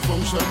window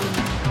functioning.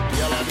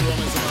 Y'all are the rum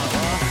is my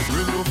heart.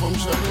 Window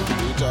functioning.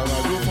 Each other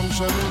do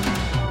functioning.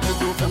 They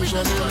do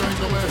functioning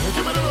right away.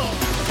 Give me the rum.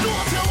 Do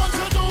what you want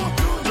to do.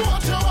 Do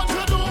what you want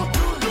to do.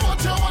 Do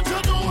what you want to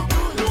do.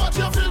 Do what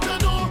you feel to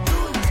do.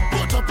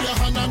 Put up your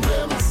hand and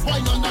famous.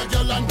 Wine on a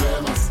girl and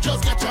famous.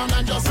 Just get on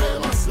and just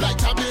famous.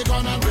 Like a big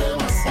gun and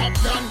famous.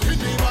 Popcorn in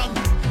the van.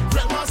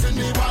 Famous in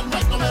the van.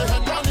 Like no my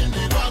head one in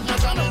the van.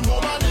 Not a man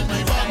woman in the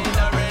van.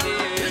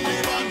 In the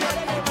van.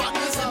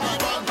 Badness in the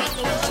van. Like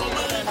no way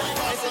trouble in the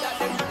van.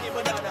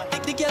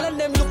 The girl and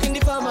them looking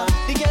the farmer.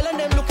 The girl and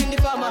them looking the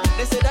farmer.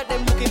 They say that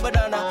them looking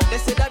banana. They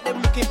say that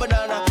them looking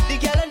banana. The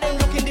girl and them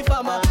looking the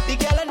farmer. The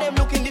girl and them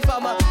looking the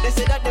farmer. They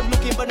say that them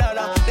looking banana.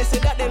 banana. They say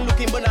that they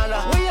looking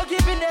banana. Where you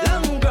giving them?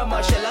 Long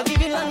grandma shell, I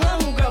give it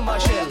long grandma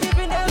shell.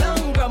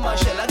 Long grandma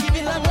shell, I give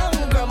it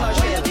long grandma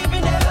shell. Where you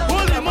giving them?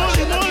 Long grandma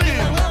shell, I give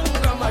it long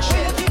grandma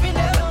shell.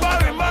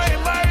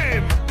 Bury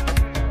him.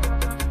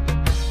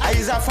 I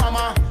is a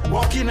farmer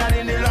walking on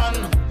in the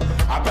land.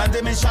 I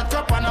planted me shot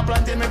up and I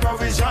planted me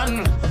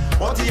provision.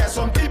 But yeah,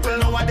 some people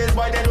nowadays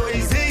why they do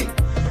easy.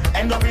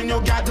 End up in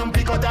your garden,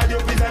 pick out all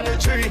your peas on the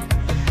tree.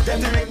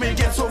 Them they make me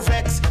get so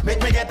vexed,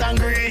 make me get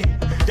angry.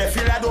 They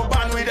feel I don't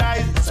ban with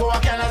eyes, so I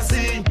cannot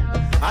see.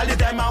 All the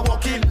time I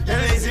walk in, the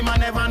lazy man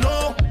never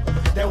know.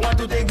 They want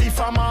to take the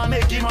farmer,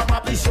 make him a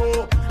puppy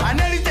show. I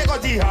nearly take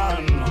out the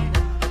hand.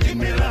 In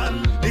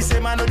Milan, the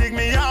same man who dig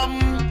me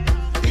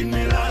in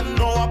Milan,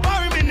 no I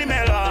bury me in the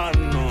melon.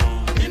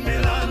 In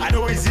Milan, I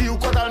know it's you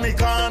cut all me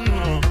can.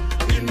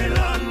 In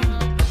Milan,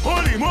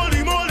 hold him, bury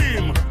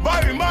him,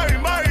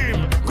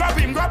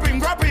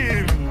 grab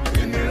him.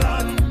 In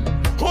Milan,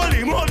 hold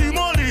him,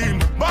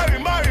 bury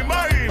him,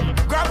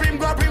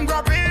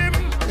 grab him.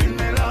 In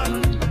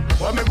Milan,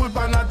 what me good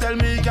partner tell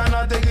me he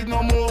cannot take it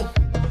no more.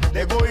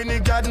 They go in the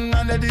garden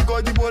and they dig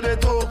out the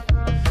potato.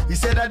 He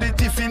said that the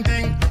tiffin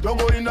thing don't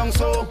go in down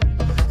so.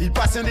 He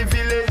pass in the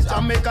village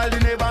and make all the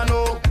neighbor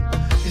know.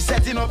 He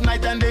setting up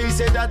night and day, he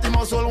said that he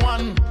must hold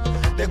one.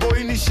 They go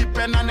in the ship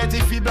and they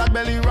feed black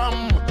belly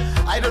ram.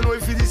 I don't know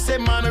if it's the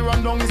same man who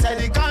run down inside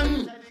the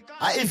can.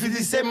 If it's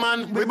the same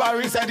man, we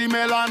bury inside the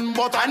melon.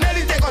 But I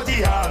nearly take out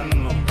the hand.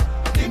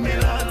 In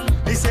Milan,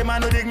 the same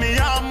man who dig me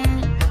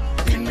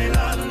in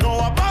Milan, no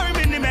I bury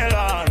me in the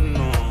melon.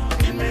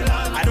 In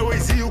Milan, I know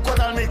it's you cut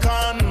all me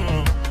can.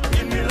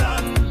 In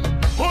Milan,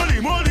 hold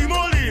him, bury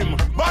him,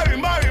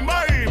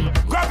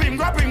 grab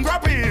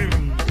him.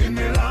 In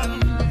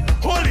Milan,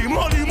 hold him,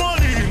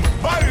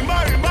 bury him,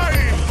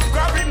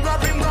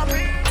 grab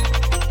him.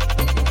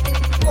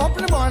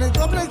 Open the morning,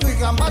 open it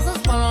quick, and pass it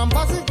span, and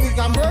pass it quick,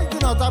 and break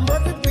it out, and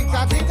break it quick,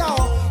 I think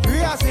we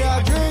are say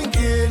a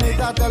drinking it,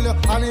 I tell you,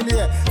 hand in the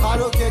air, I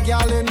don't care,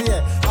 girl in the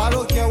air, I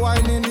don't care,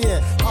 wine in the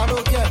air, I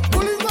don't care,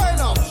 bullying going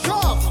up,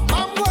 shove,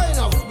 I'm going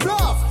up,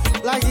 bluff,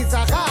 like it's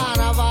a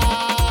carnival.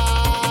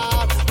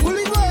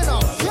 Bullying going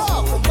up,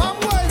 shove, I'm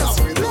going up,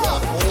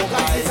 bluff,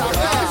 like it's a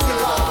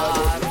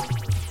festival.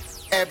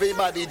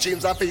 Everybody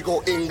dreams of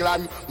go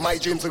England, my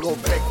dreams to go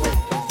back way.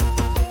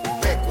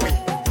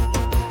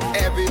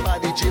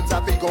 Everybody dreams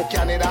of go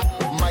Canada,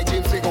 my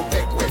dreams to go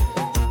back way.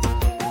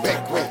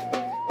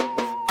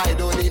 I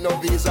don't need no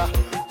visa,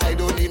 I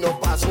don't need no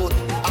passport.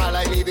 All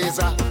I need is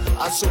a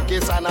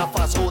suitcase and a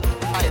fast food.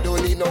 I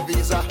don't need no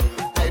visa,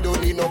 I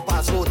don't need no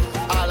passport.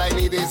 All I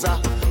need is a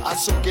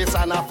suitcase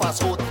and a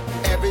fast food.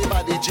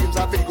 Everybody dreams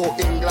of go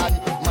England,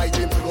 my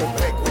dreams to go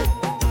back way.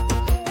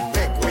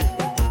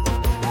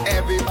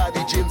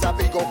 Everybody dreams of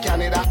go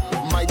Canada,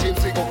 my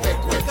dreams to go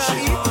back way.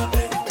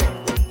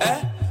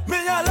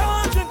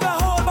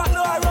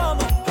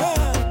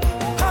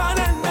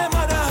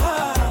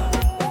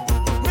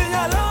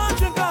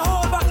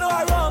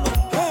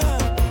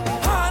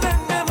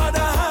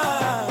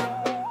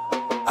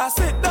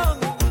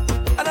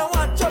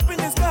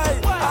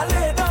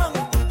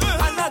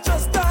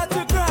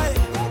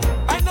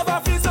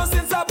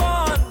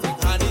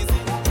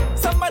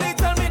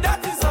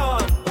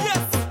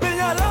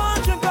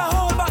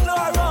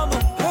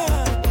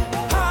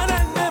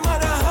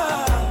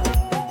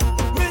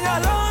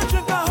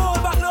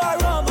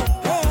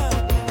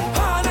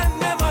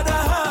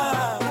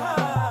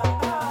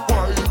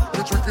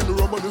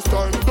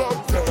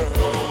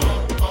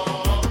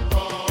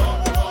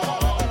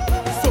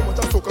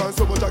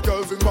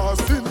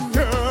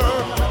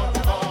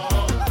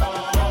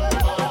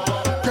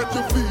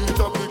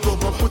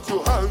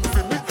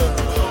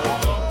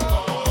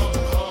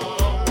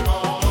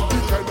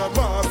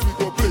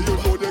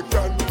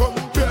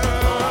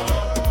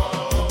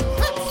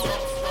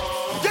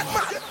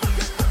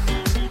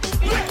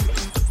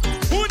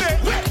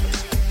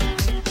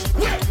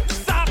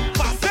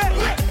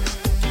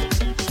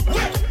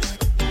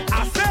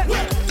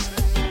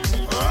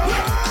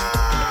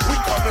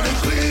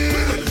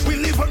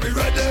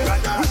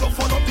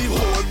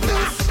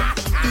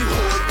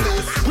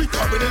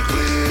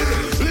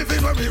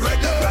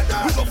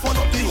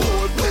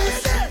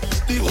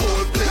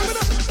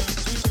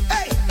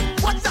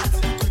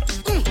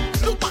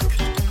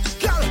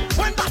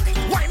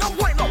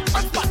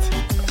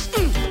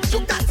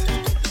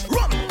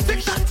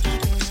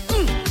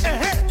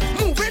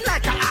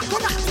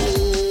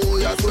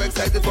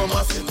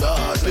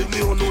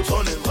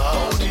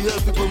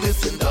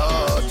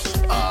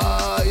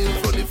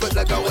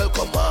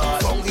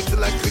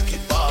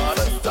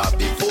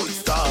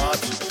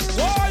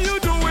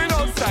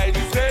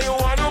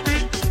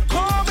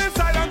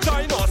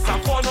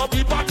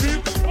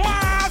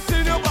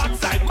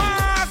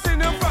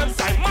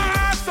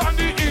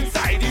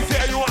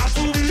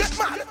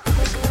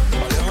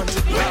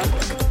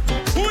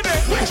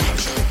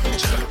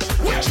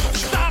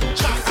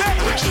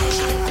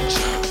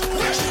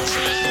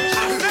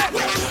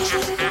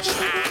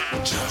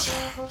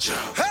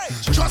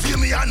 Just give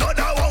me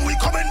another one, we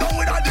coming down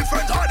with a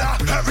different order.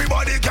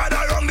 Everybody got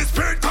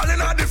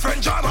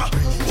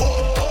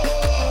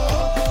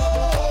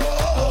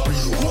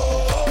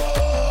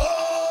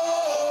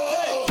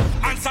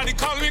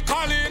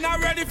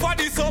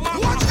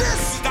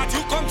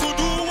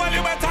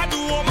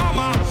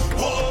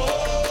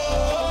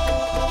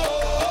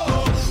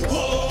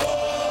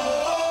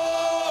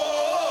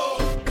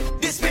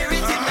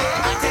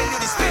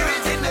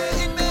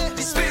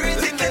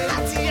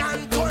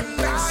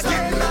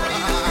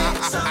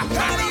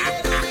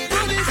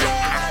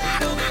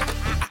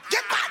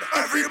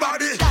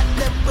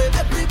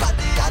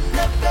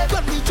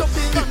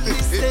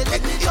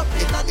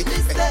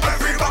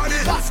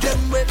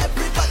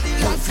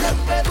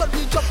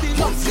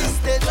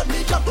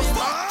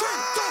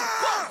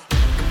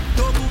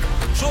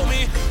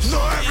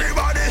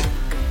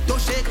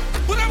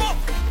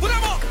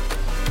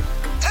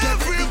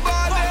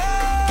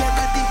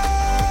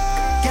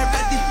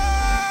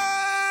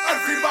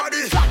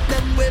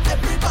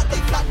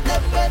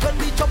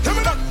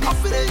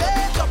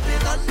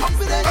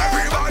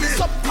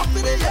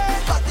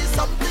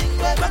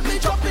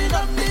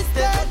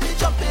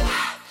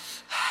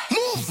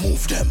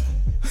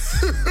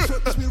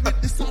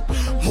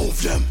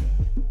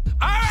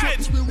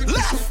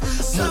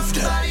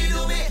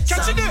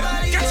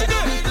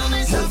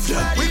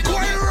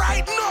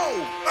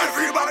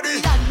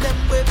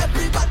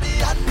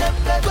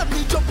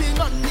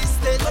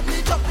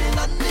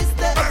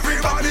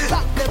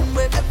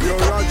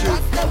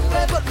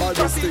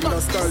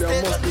girl,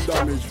 you must be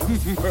damaged.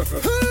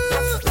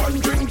 One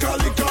drink of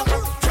liquor,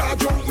 can't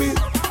drunk me.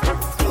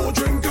 2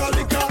 drink of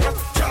liquor,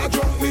 can't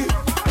drunk me.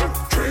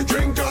 3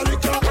 drink of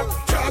liquor,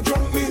 can't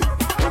drunk me.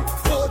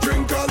 4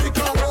 drink of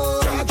liquor,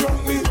 can't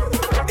drunk me.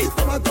 It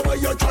no matter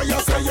what you try, you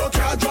say you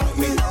can't drunk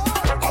me.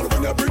 Or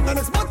when you bring the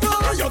next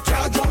bottle, you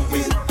can't drunk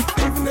me.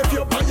 Even if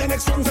you buy your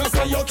next ones, you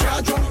say you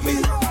can't drunk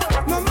me.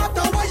 No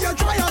matter what you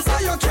try, you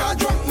say you can't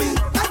drunk me.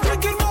 I'm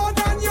drinking more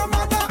than your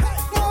mother,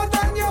 more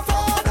than your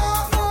father,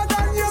 more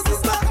than your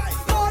sister,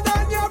 more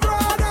than your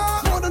brother,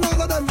 more than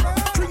all of them.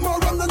 Drink more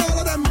rum than all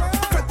of them,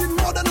 fetting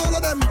more than all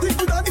of them. Think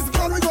you that it's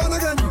gone, we gone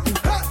again. We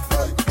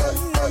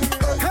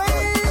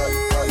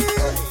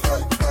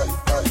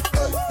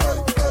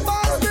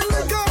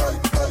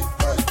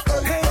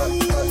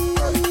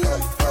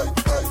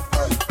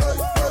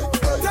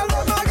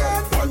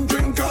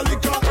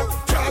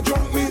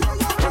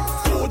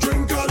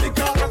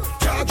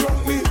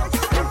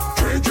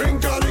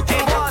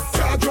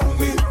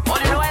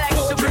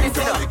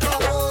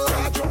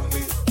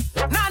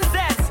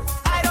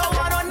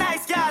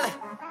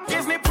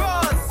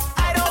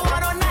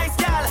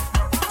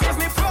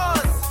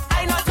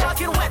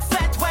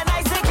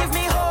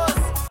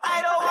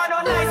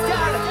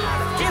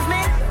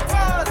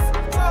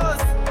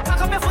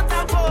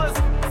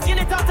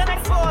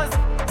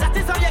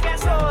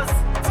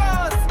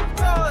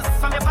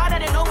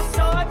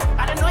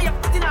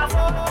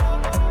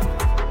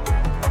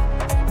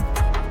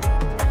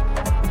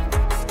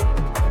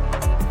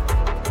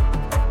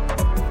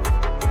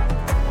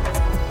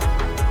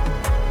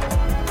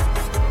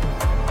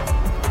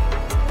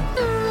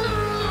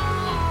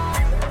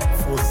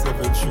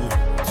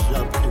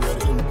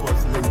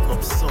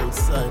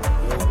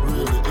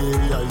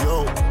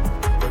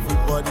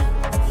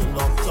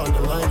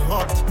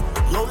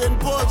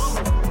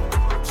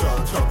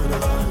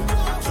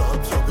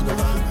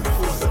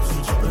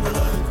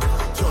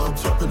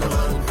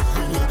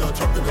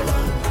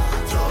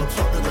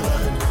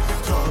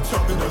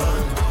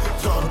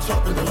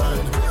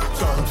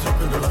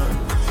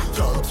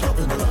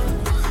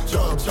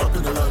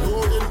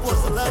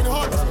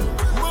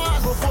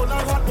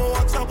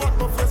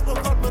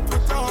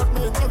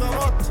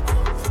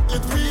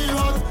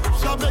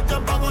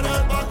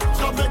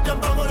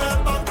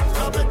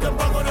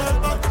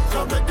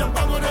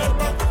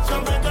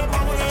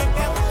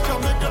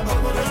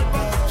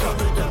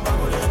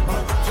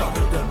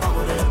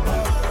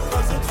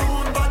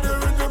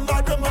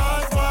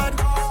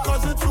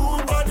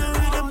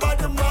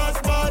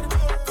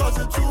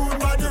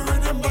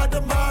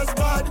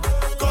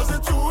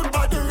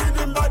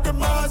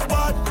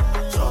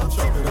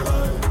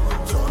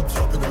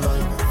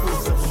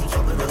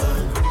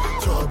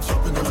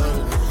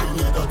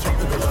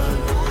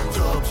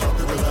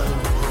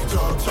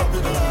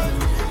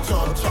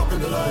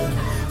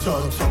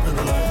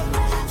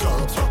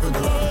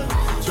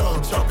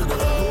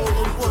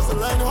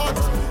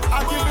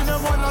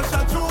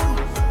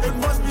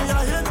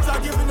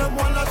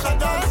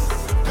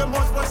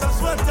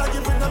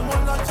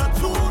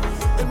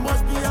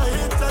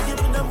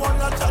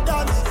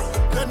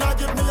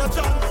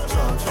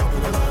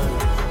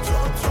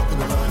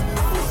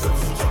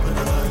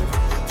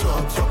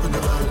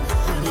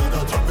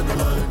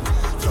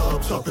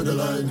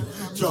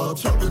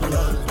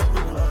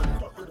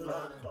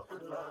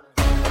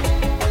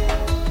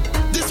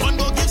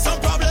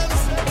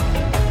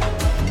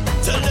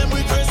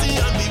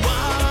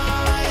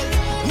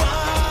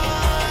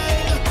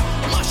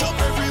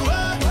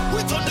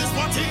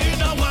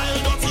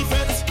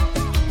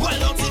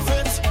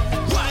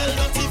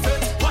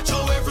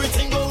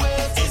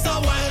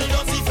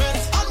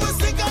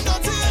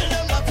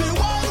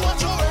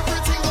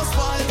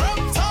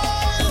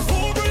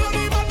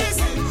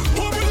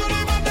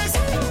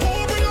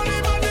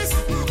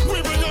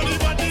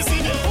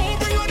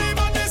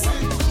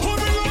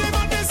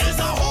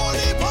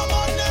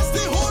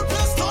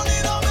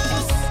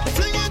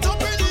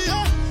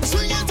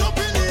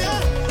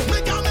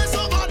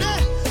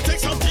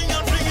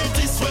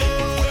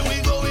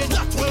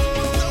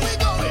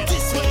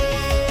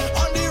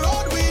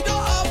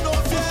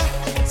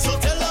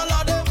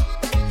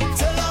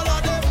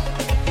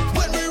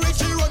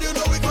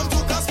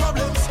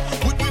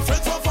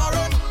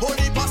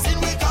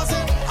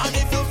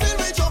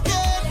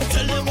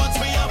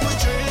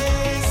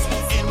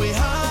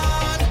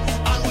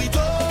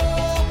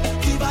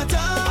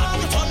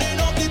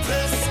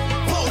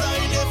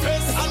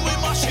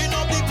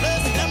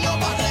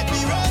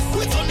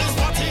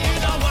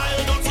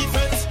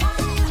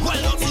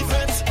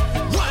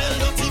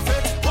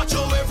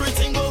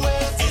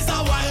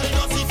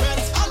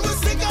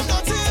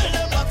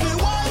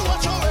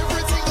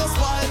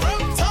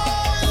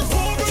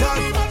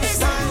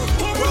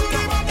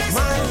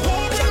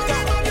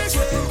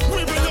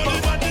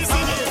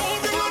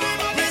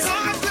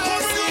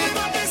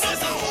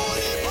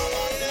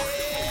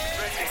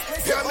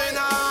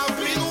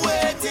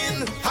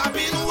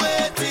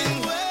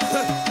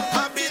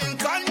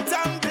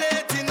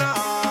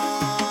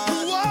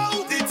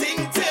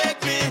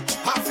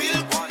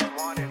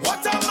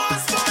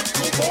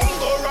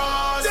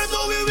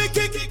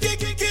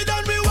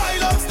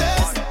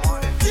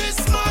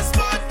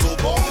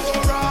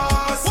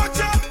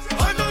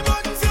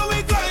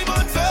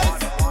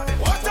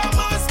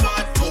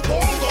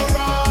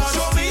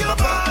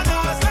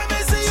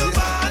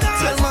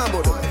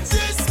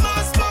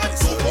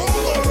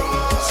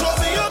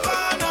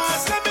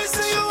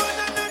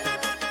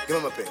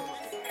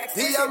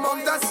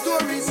amount of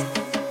stories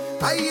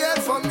I hear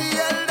from the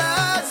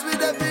elders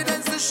with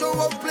evidence to show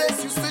a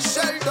place used to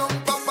shell down.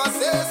 Papa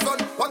says, son,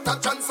 what a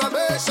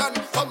transformation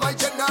from my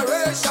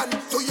generation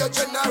to your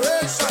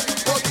generation.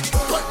 But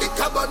cut the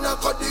cabana,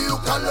 cut the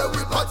ukulele,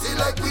 we party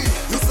like we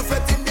used to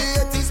fet in the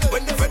 80s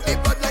when they fed the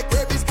bad like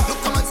babies. Look,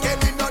 come and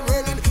scaling and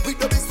railing with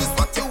the business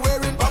what you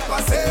wearing.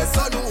 Papa says,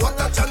 son, what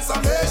a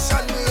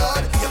transformation,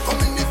 Lord. You come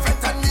in the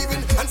fet and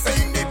leaving and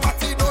saying the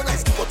party no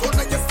nice, but all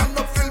night you stand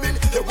up filming.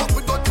 You walk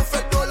without the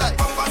fet no light.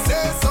 Papa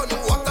says, son,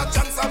 what a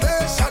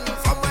transformation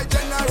from my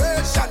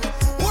generation.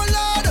 Oh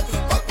Lord,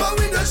 Papa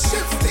with a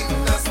shifting,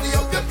 nasty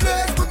up your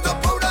place, put the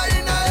powder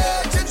in a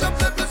head, change up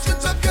level,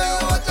 switch up girl,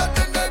 watch out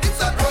and then it's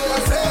a girl. Papa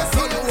says,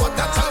 son, what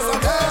a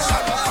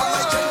transformation from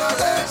my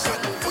generation.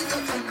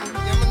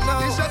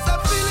 It's just a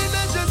feeling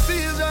that just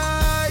feels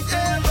right,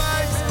 yeah,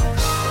 vibes.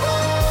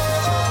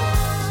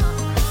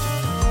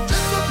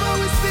 Just look how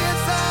we stay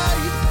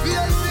inside.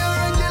 VIP or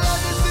regular,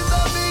 this is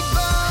a big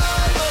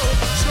vibe.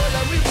 Show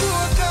that we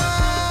work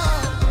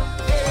hard.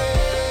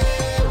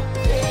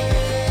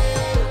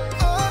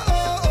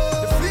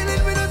 The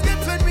feeling we just get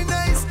when we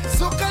nice.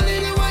 So can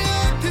it why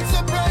acting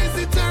surprised?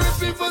 It's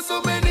therapy for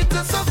so many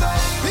to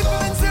survive. People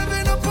been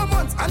saving up for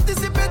months,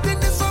 anticipating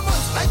this for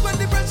months. Like when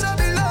the pressure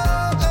below.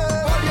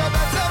 All your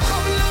better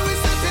couple and we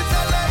set it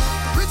alive.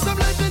 Bring some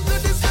life into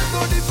this life, go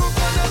deep for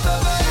another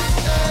life.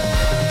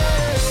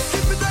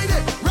 Keep it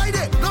right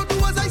there, don't do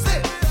as I say.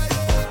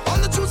 All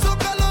the true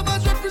soca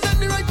lovers represent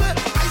the right way.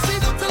 I see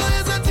Dr.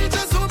 Lawyers and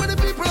teachers, so many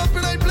people up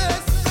in my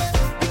place.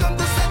 We come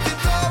to set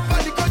it up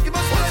and the God give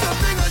us one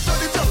something and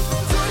turn it up.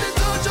 Turn it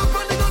up, jump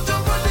on the gun,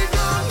 jump on the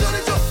gun. Turn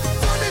it up,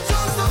 stop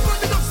on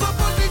the gun, stop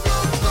on the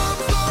gun.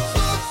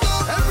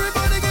 Stop.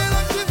 Everybody get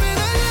active in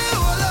the air,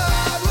 voila.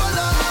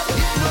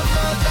 It no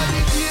matter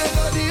the day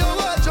or the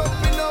hour,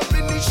 jumping up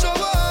in the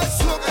shower.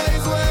 Soca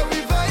is where we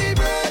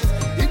vibrate.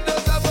 It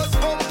does have us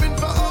pumping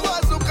for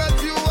hours. Look at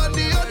you and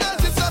the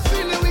others, it's a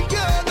feeling we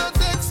cannot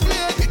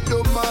explain. It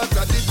don't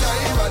matter the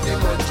time or the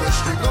month, just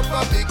string up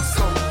a big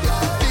sound. Get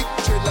the big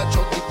trailer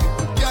truck, the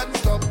people can't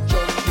stop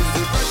jumping.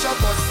 The pressure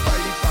bus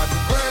pipe and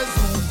girls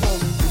who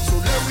pumping, so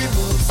let we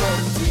move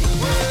something.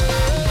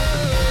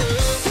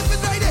 Keep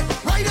it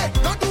right there,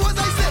 don't do as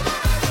I say.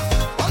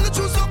 All the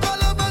true soca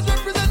lovers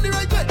represent the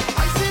right way.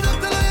 I see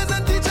Dr. Lawyers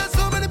and teachers,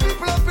 so many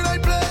people up in my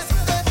place.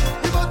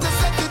 We about to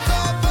set it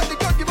up and the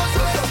God give us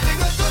something.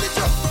 Let's turn it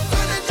up,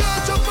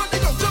 jump on the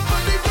gun, jump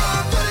on the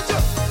gun. Turn it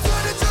up,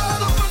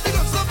 stop on the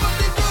gun, stop on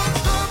the gun.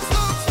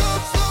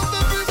 Stop.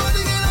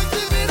 Everybody get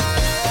active in the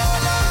air.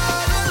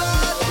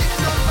 It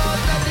don't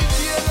matter the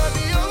day or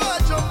the hour,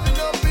 jumping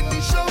up in the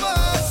shower.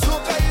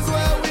 Soca is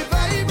where we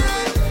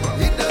vibrate.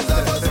 It does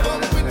have us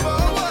pumping for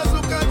hours.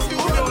 Look at you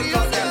and the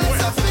others,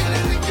 it's a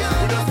feeling we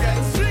can't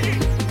explain.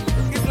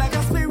 It's like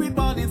a spirit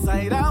born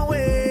inside our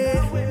way.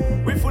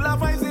 We full of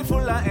vibes, we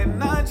full of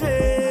energy.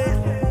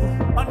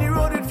 On the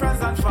road with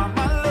friends and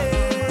family.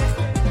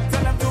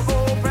 Tell them to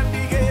open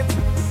the gate.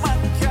 Man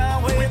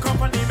can't wait. Wake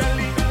up on the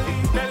belly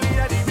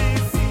of the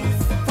beast.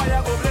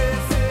 Fire go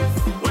blaze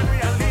when we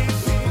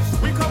unleash.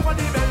 Wake up on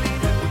the belly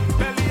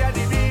of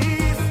the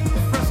beast.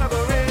 Pressure go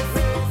raise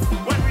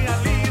when we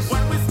unleash.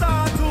 When we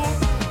start to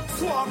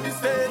swarm the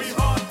stage, we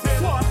haunted.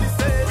 Swarm the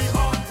stage, we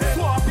haunted.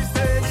 Swarm the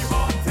stage, we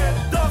haunted.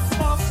 Dust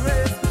must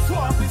raise.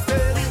 Swarm the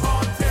stage, we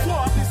haunted.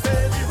 Swarm the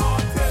stage, we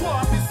haunted.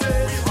 Swarm the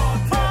stage, we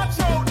haunted. March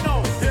out now.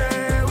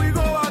 Here we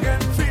go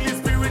again. Feel the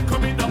spirit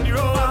coming down the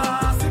road.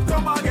 Mass it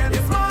come again.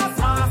 It's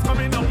mass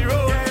coming down the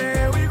road.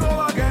 Here we go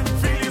again.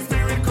 Feel the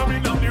spirit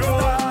coming down the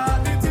road.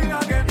 Start the thing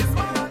again. It's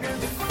mad again.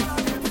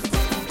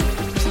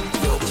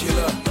 Yo,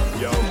 killer.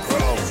 Yo,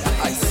 bro.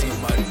 I see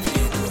my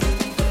people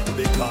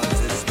because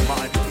it's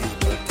my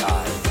people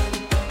time.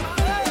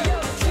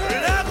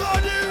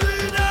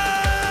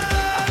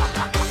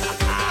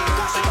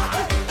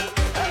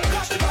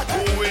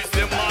 Who is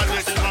the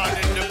maddest man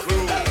in the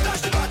crew?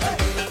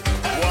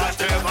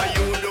 Whatever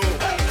you do,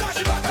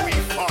 we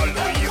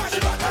follow you.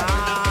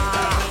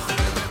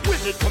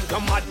 When it comes to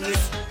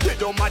madness, you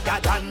don't matter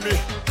than me.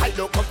 I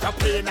don't come to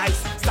play nice.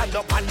 Stand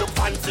up and look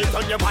fancy.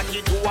 Turn your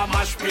body to a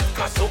mash pit.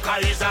 Cause Soca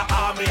is a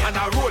army and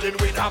a rolling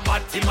with a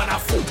mad team and a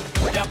fool.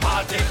 With a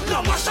party,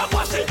 no mash up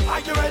pass it. Are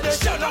you ready?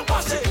 Shell on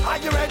pass it. Are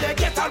you ready?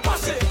 Get on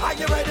pass it. Are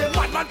you ready?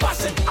 Madman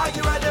pass it. Are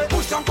you ready?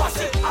 Push on pass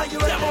it. Are you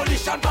ready?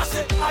 Demolition pass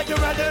it. Are you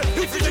ready?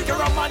 If you drink your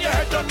rum and your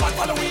head done bad,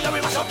 follow wheel and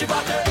we mash up the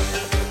party.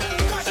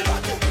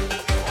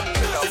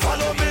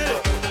 Follow me.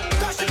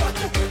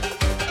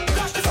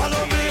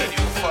 Follow me.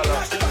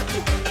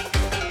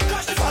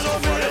 Follow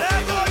me.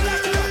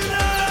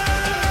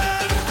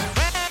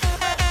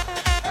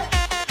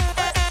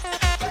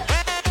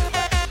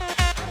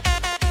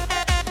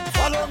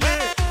 Follow me.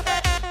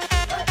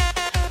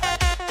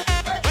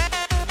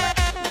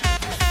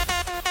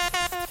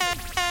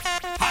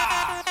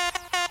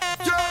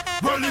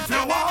 Well, if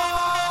you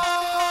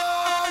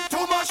want to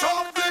mash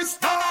up this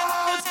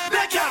dance,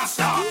 they can't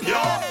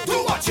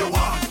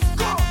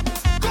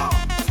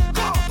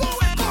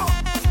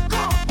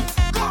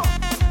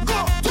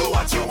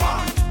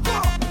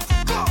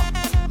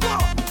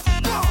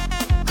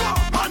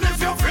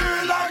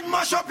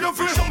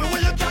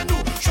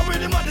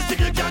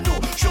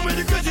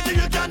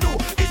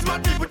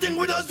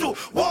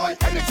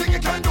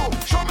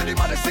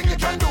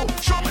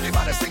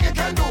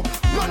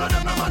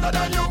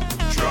better than you.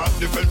 Drop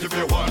the felt if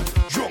you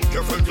want, drunk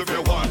your felt if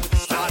you want,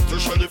 start to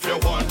shell if you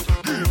want,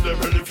 give them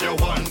hell if you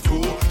want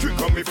to,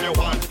 drink 'em if you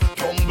want,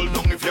 tumble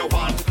down if you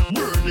want,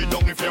 burn it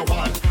down if you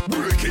want,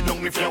 break it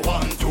down if you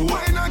want to.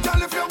 Wine a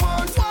girl if you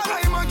want,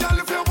 climb a girl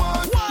if you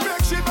want,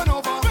 make she bend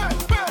over,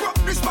 rock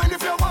the spine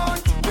if you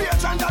want,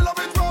 bitch and girl love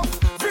it rough,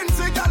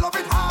 Vincy girl love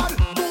it hard,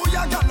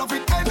 booyah girl love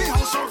it heavy.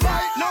 So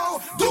right now,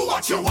 do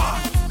what you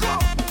want.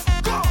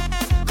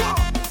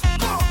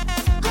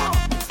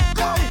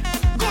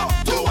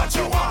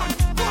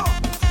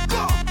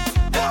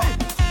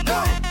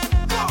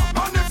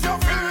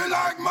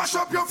 Mash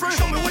up your friend.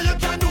 Show me what you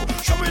can do.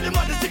 Show me the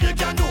maddest thing you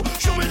can do.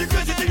 Show me the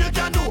crazy thing you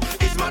can do.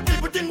 It's mad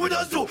people thing with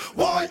us do.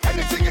 Why?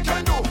 Anything you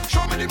can do.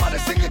 Show me the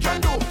maddest thing you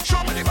can do.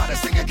 Show me the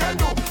maddest thing you can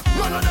do.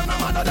 None of them no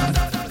matter that.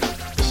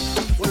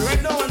 Well,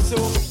 right now and so,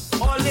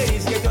 all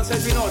ladies get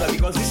yourself in order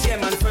because this year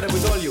man fed up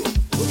with all you.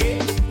 Okay?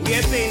 We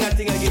ain't playing that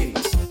thing again.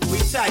 We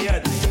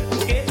tired.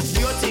 Okay? Do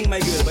your thing, my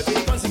girl, but with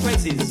the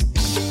consequences.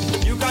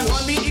 You can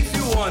want me if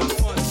you want,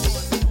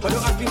 but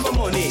don't ask me for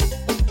money.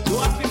 Don't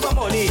ask me for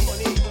money.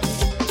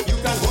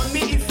 You can want me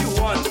if you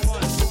want,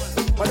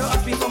 but don't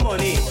ask me for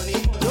money.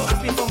 Don't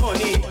ask me for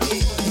money.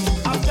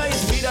 After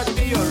it's me that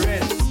pay your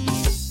rent,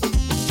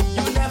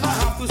 you never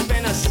have to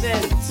spend a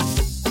cent.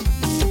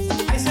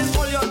 I send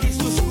all your kids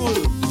to school.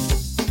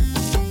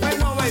 Right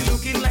now I'm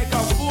looking like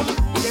a fool.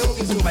 They're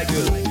walking through my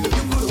girl.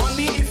 You could want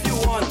me if you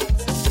want,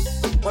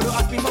 but don't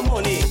ask me for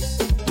money.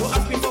 Don't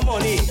ask me for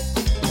money.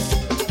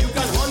 You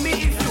can want me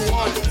if you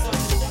want,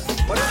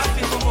 but don't ask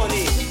me for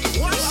money.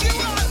 What she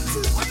want?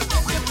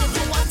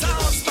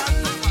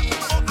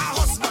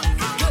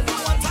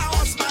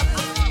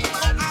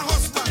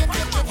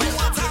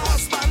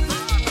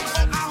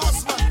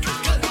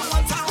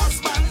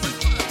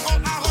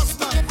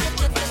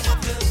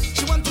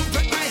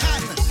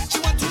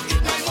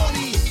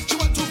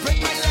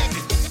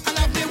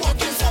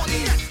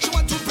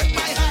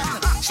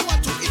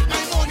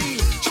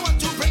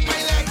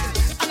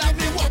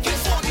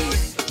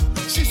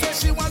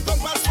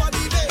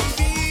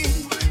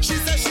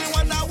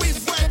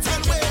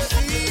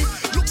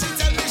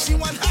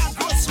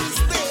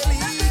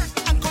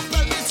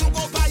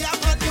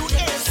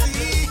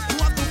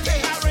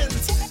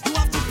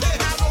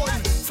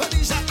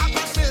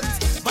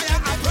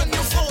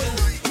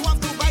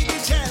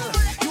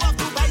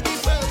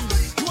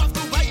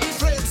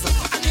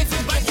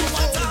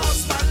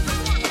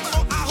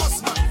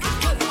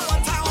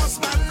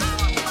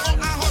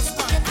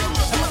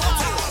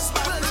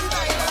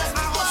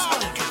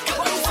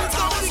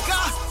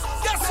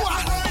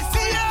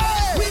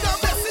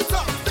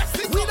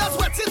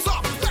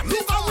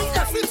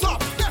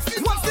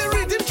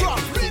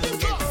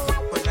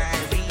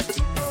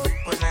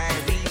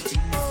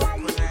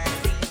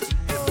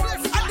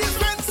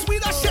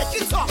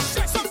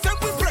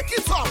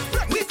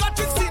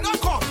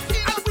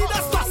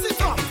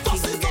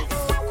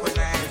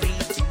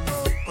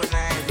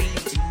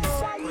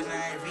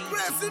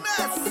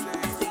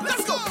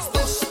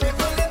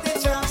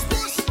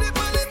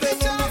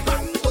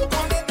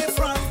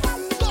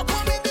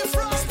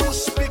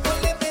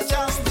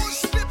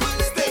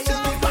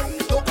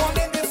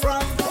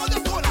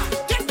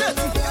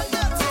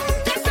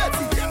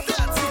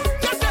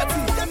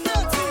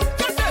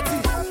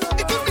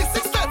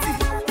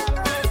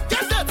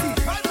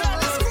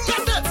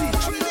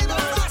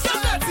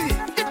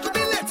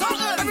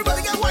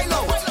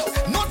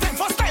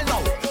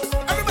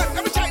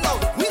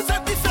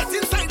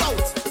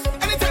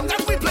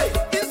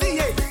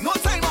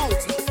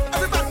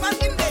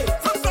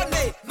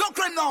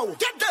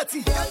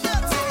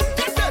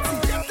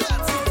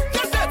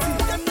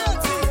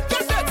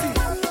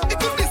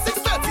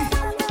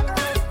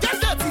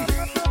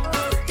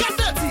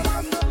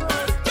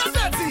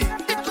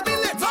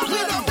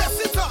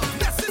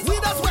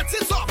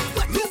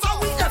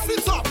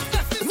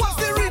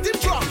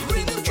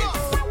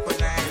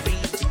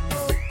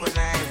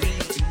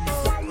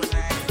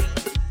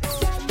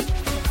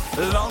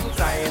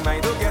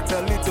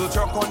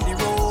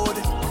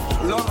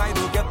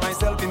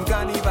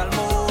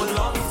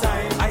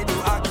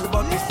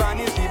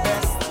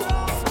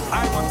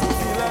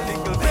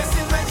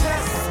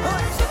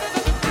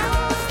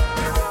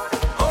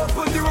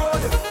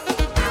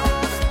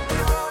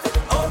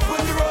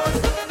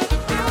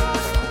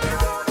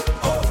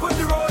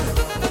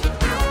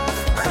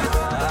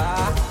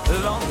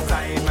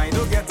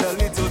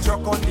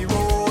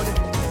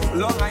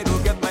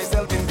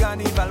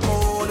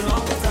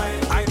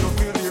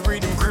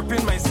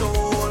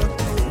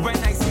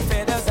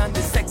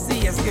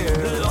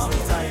 Girl.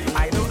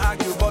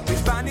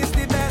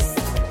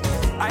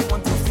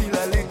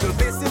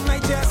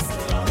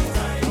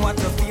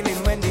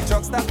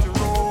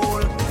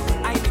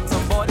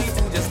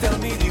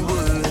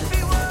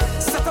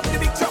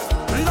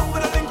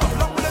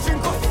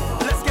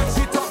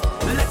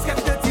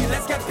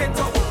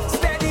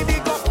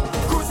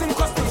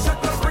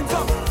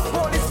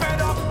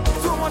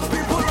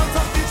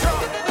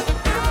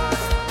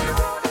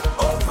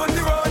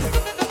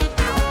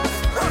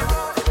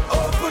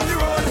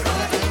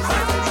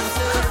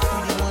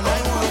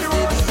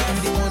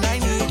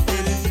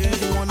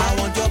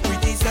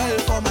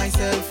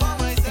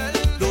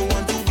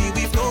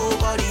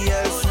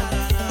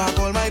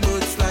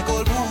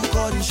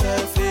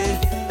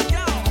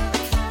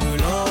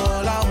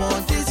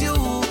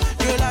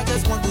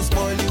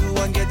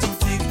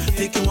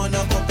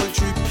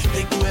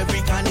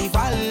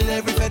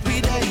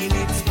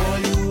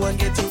 and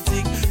get you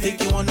thick.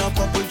 Take you on a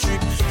couple trip.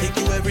 Take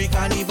you every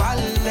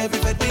carnival, every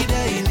birthday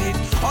day in it.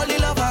 All the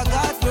love I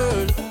got,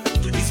 girl,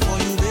 is for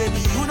you, baby.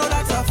 You know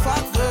that's a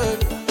fact, girl.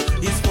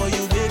 It's for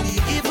you,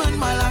 baby. Even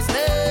my last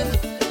name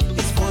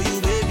is for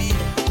you, baby.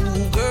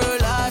 Ooh,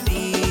 girl, I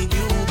need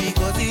you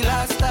because the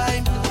last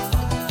time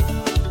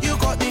you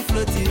caught me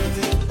flirting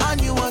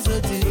and you was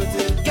hurting.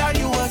 Girl,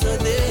 you was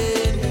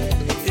hurting.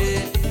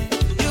 Yeah.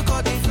 You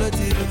caught me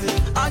flirting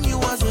and you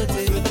was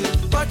hurting.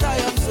 But I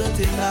am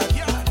certain that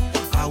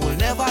I will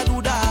never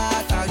do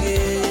that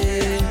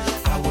again.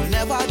 I will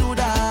never do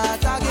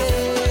that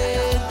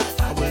again.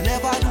 I will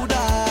never do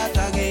that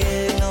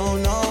again. No,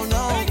 no,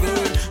 no,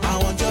 girl. I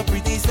want your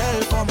pretty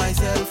self for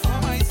myself.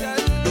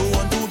 Don't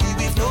want to be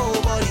with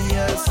nobody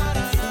else.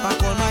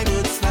 Pack on my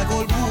boots like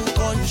old book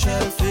on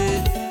shelf.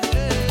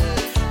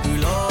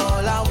 Girl,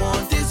 all I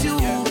want is you.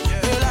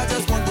 Girl, I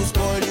just want to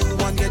spoil you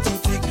and get you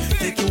thick.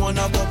 Take you on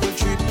a couple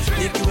trip.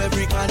 Take you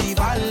every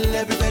carnival,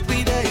 every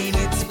birthday day in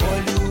it.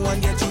 Spoil you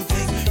and get you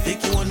thick.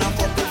 Take you on a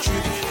couple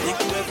trip. Take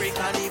you every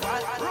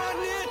carnival.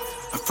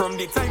 From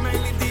the time I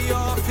leave the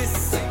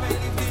office,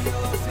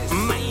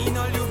 mind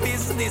all your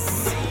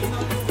business.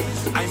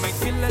 I might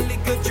feel a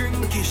little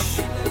drinkish,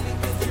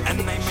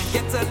 and I might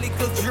get a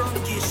little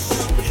drunkish,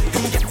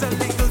 and get a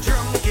little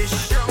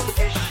drunkish,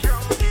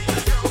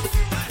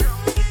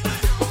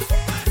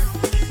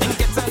 and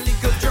get a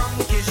little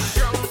drunkish.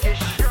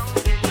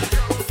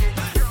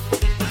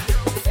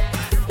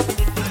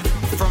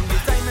 From the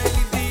time I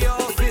leave the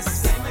office,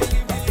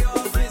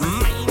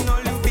 mind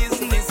all your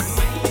business.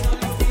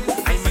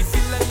 I might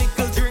feel a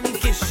little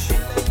drinkish,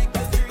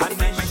 and I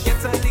might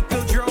get a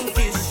little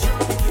drunkish.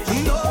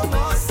 No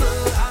more sir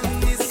and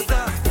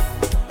mister,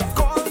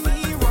 call me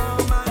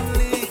rum and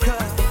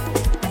liquor.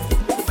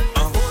 A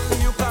whole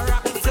new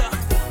character,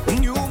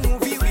 new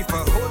movie with a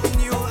whole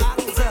new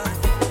actor.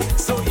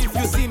 So if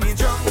you see me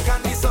drunk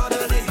and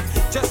disorderly,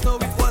 just know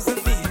it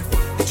wasn't me.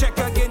 Check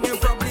again, you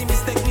probably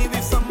mistake me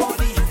with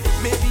somebody.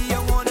 Maybe I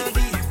wanna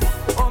be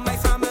or my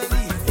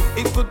family.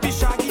 It could be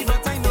Shaggy,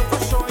 but I know for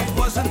sure it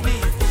wasn't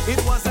me.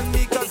 It wasn't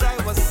me 'cause I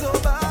was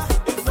sober.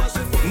 It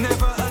wasn't me.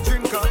 Never a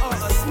drinker or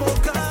a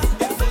smoker.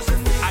 It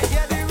wasn't me. I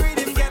hear the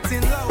rhythm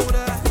getting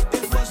louder.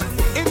 It wasn't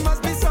me. It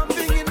must be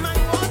something in my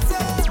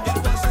water. It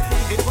wasn't me.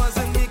 It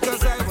wasn't me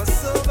 'cause I was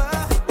sober.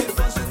 It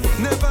wasn't me.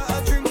 Never a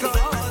drinker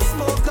or a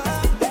smoker.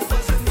 It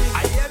wasn't me.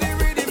 I hear the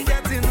rhythm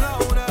getting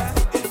louder.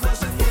 It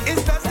wasn't me.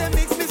 It's 'cause they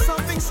mix me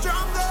something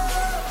stronger.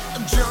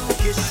 I'm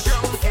drunkish. Get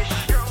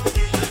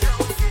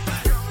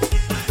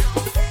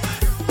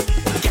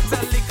a little drunkish. Get a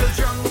little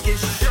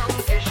drunkish.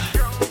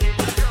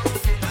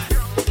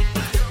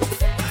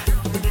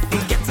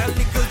 Get a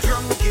little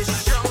drunkish.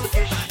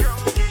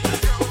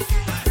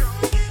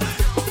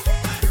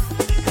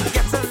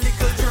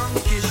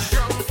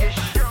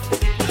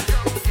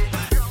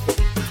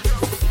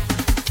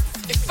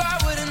 If I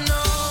would've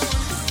known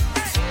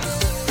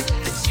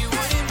that you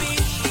wouldn't be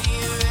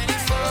here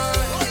anymore,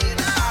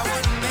 I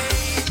would've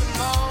made the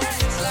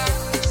moments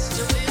last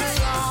a little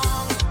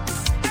long.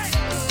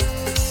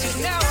 'Cause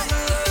now I'm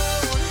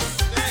alone,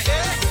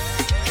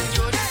 and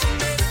you're just a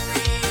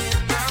memory in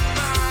my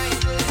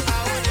mind. I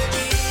would've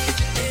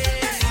given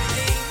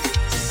anything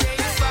to say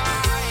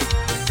goodbye.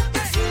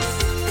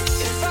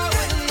 If I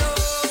would've known.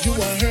 You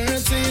are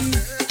hurting.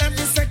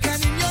 Every second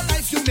in your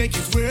life you make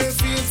it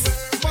worth it.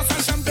 Bust a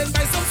champagne,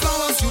 buy some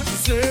flowers, you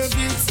deserve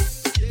it.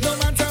 No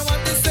matter what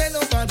they say,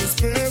 nobody's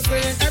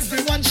perfect.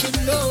 Everyone should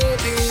know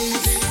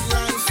this.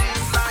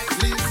 Live right,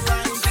 live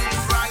right,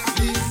 live right,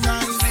 live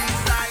nice,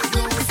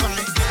 don't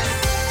fight.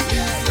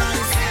 Live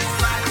life, live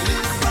right,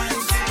 live right,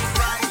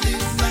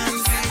 live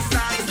nice,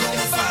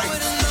 don't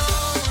fight.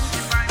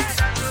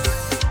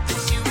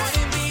 That you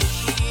wouldn't be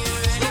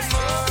here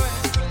anymore,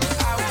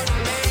 I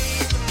would've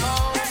made the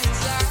moments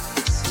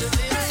last a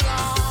little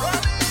long.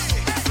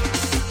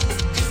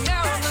 'Cause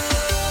now I'm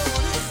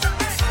alone,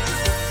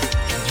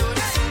 and you're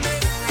just a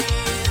memory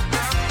in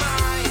my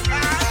mind. I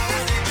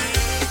would've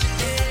given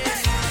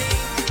anything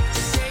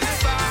to say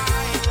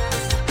goodbye.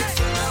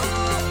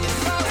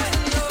 If I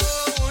would've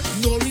known.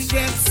 No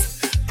regrets.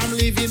 I'm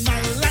living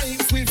my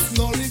life with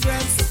no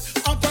regrets.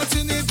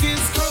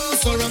 Opportunities come,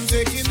 so I'm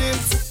taking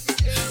it.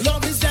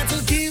 Love is that to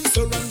give,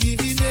 so I'm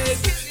giving it.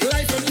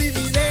 Life I'm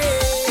living it.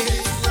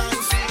 Live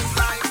life,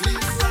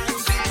 live right,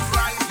 live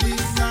right,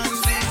 live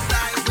nice,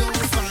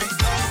 don't fight.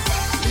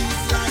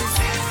 Live life,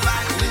 live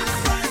right,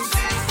 live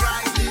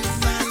right, live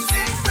nice,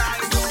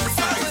 don't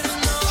fight.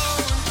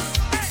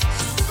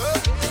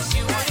 That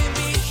you wouldn't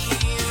be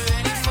here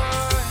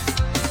anymore,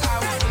 I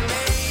would've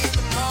made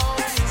the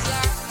moments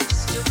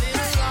last a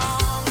little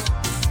long.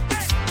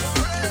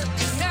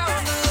 'Cause now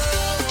I'm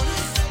alone,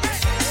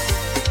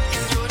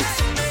 and you're just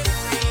a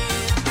memory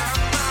in my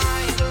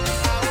mind.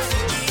 I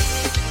would've given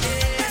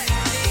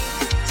anything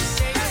to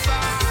say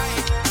goodbye.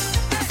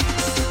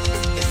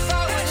 If I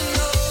would've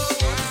known.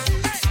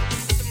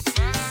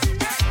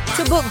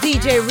 To book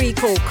DJ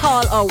Rico,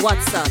 call or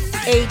WhatsApp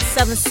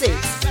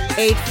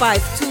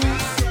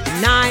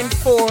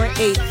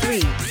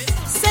 876-852-9483.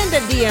 Send a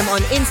DM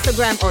on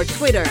Instagram or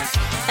Twitter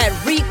at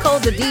Rico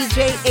the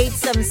DJ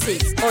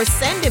 876 or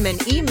send him an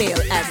email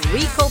at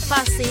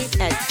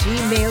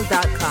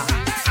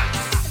ricopasse@gmail.com.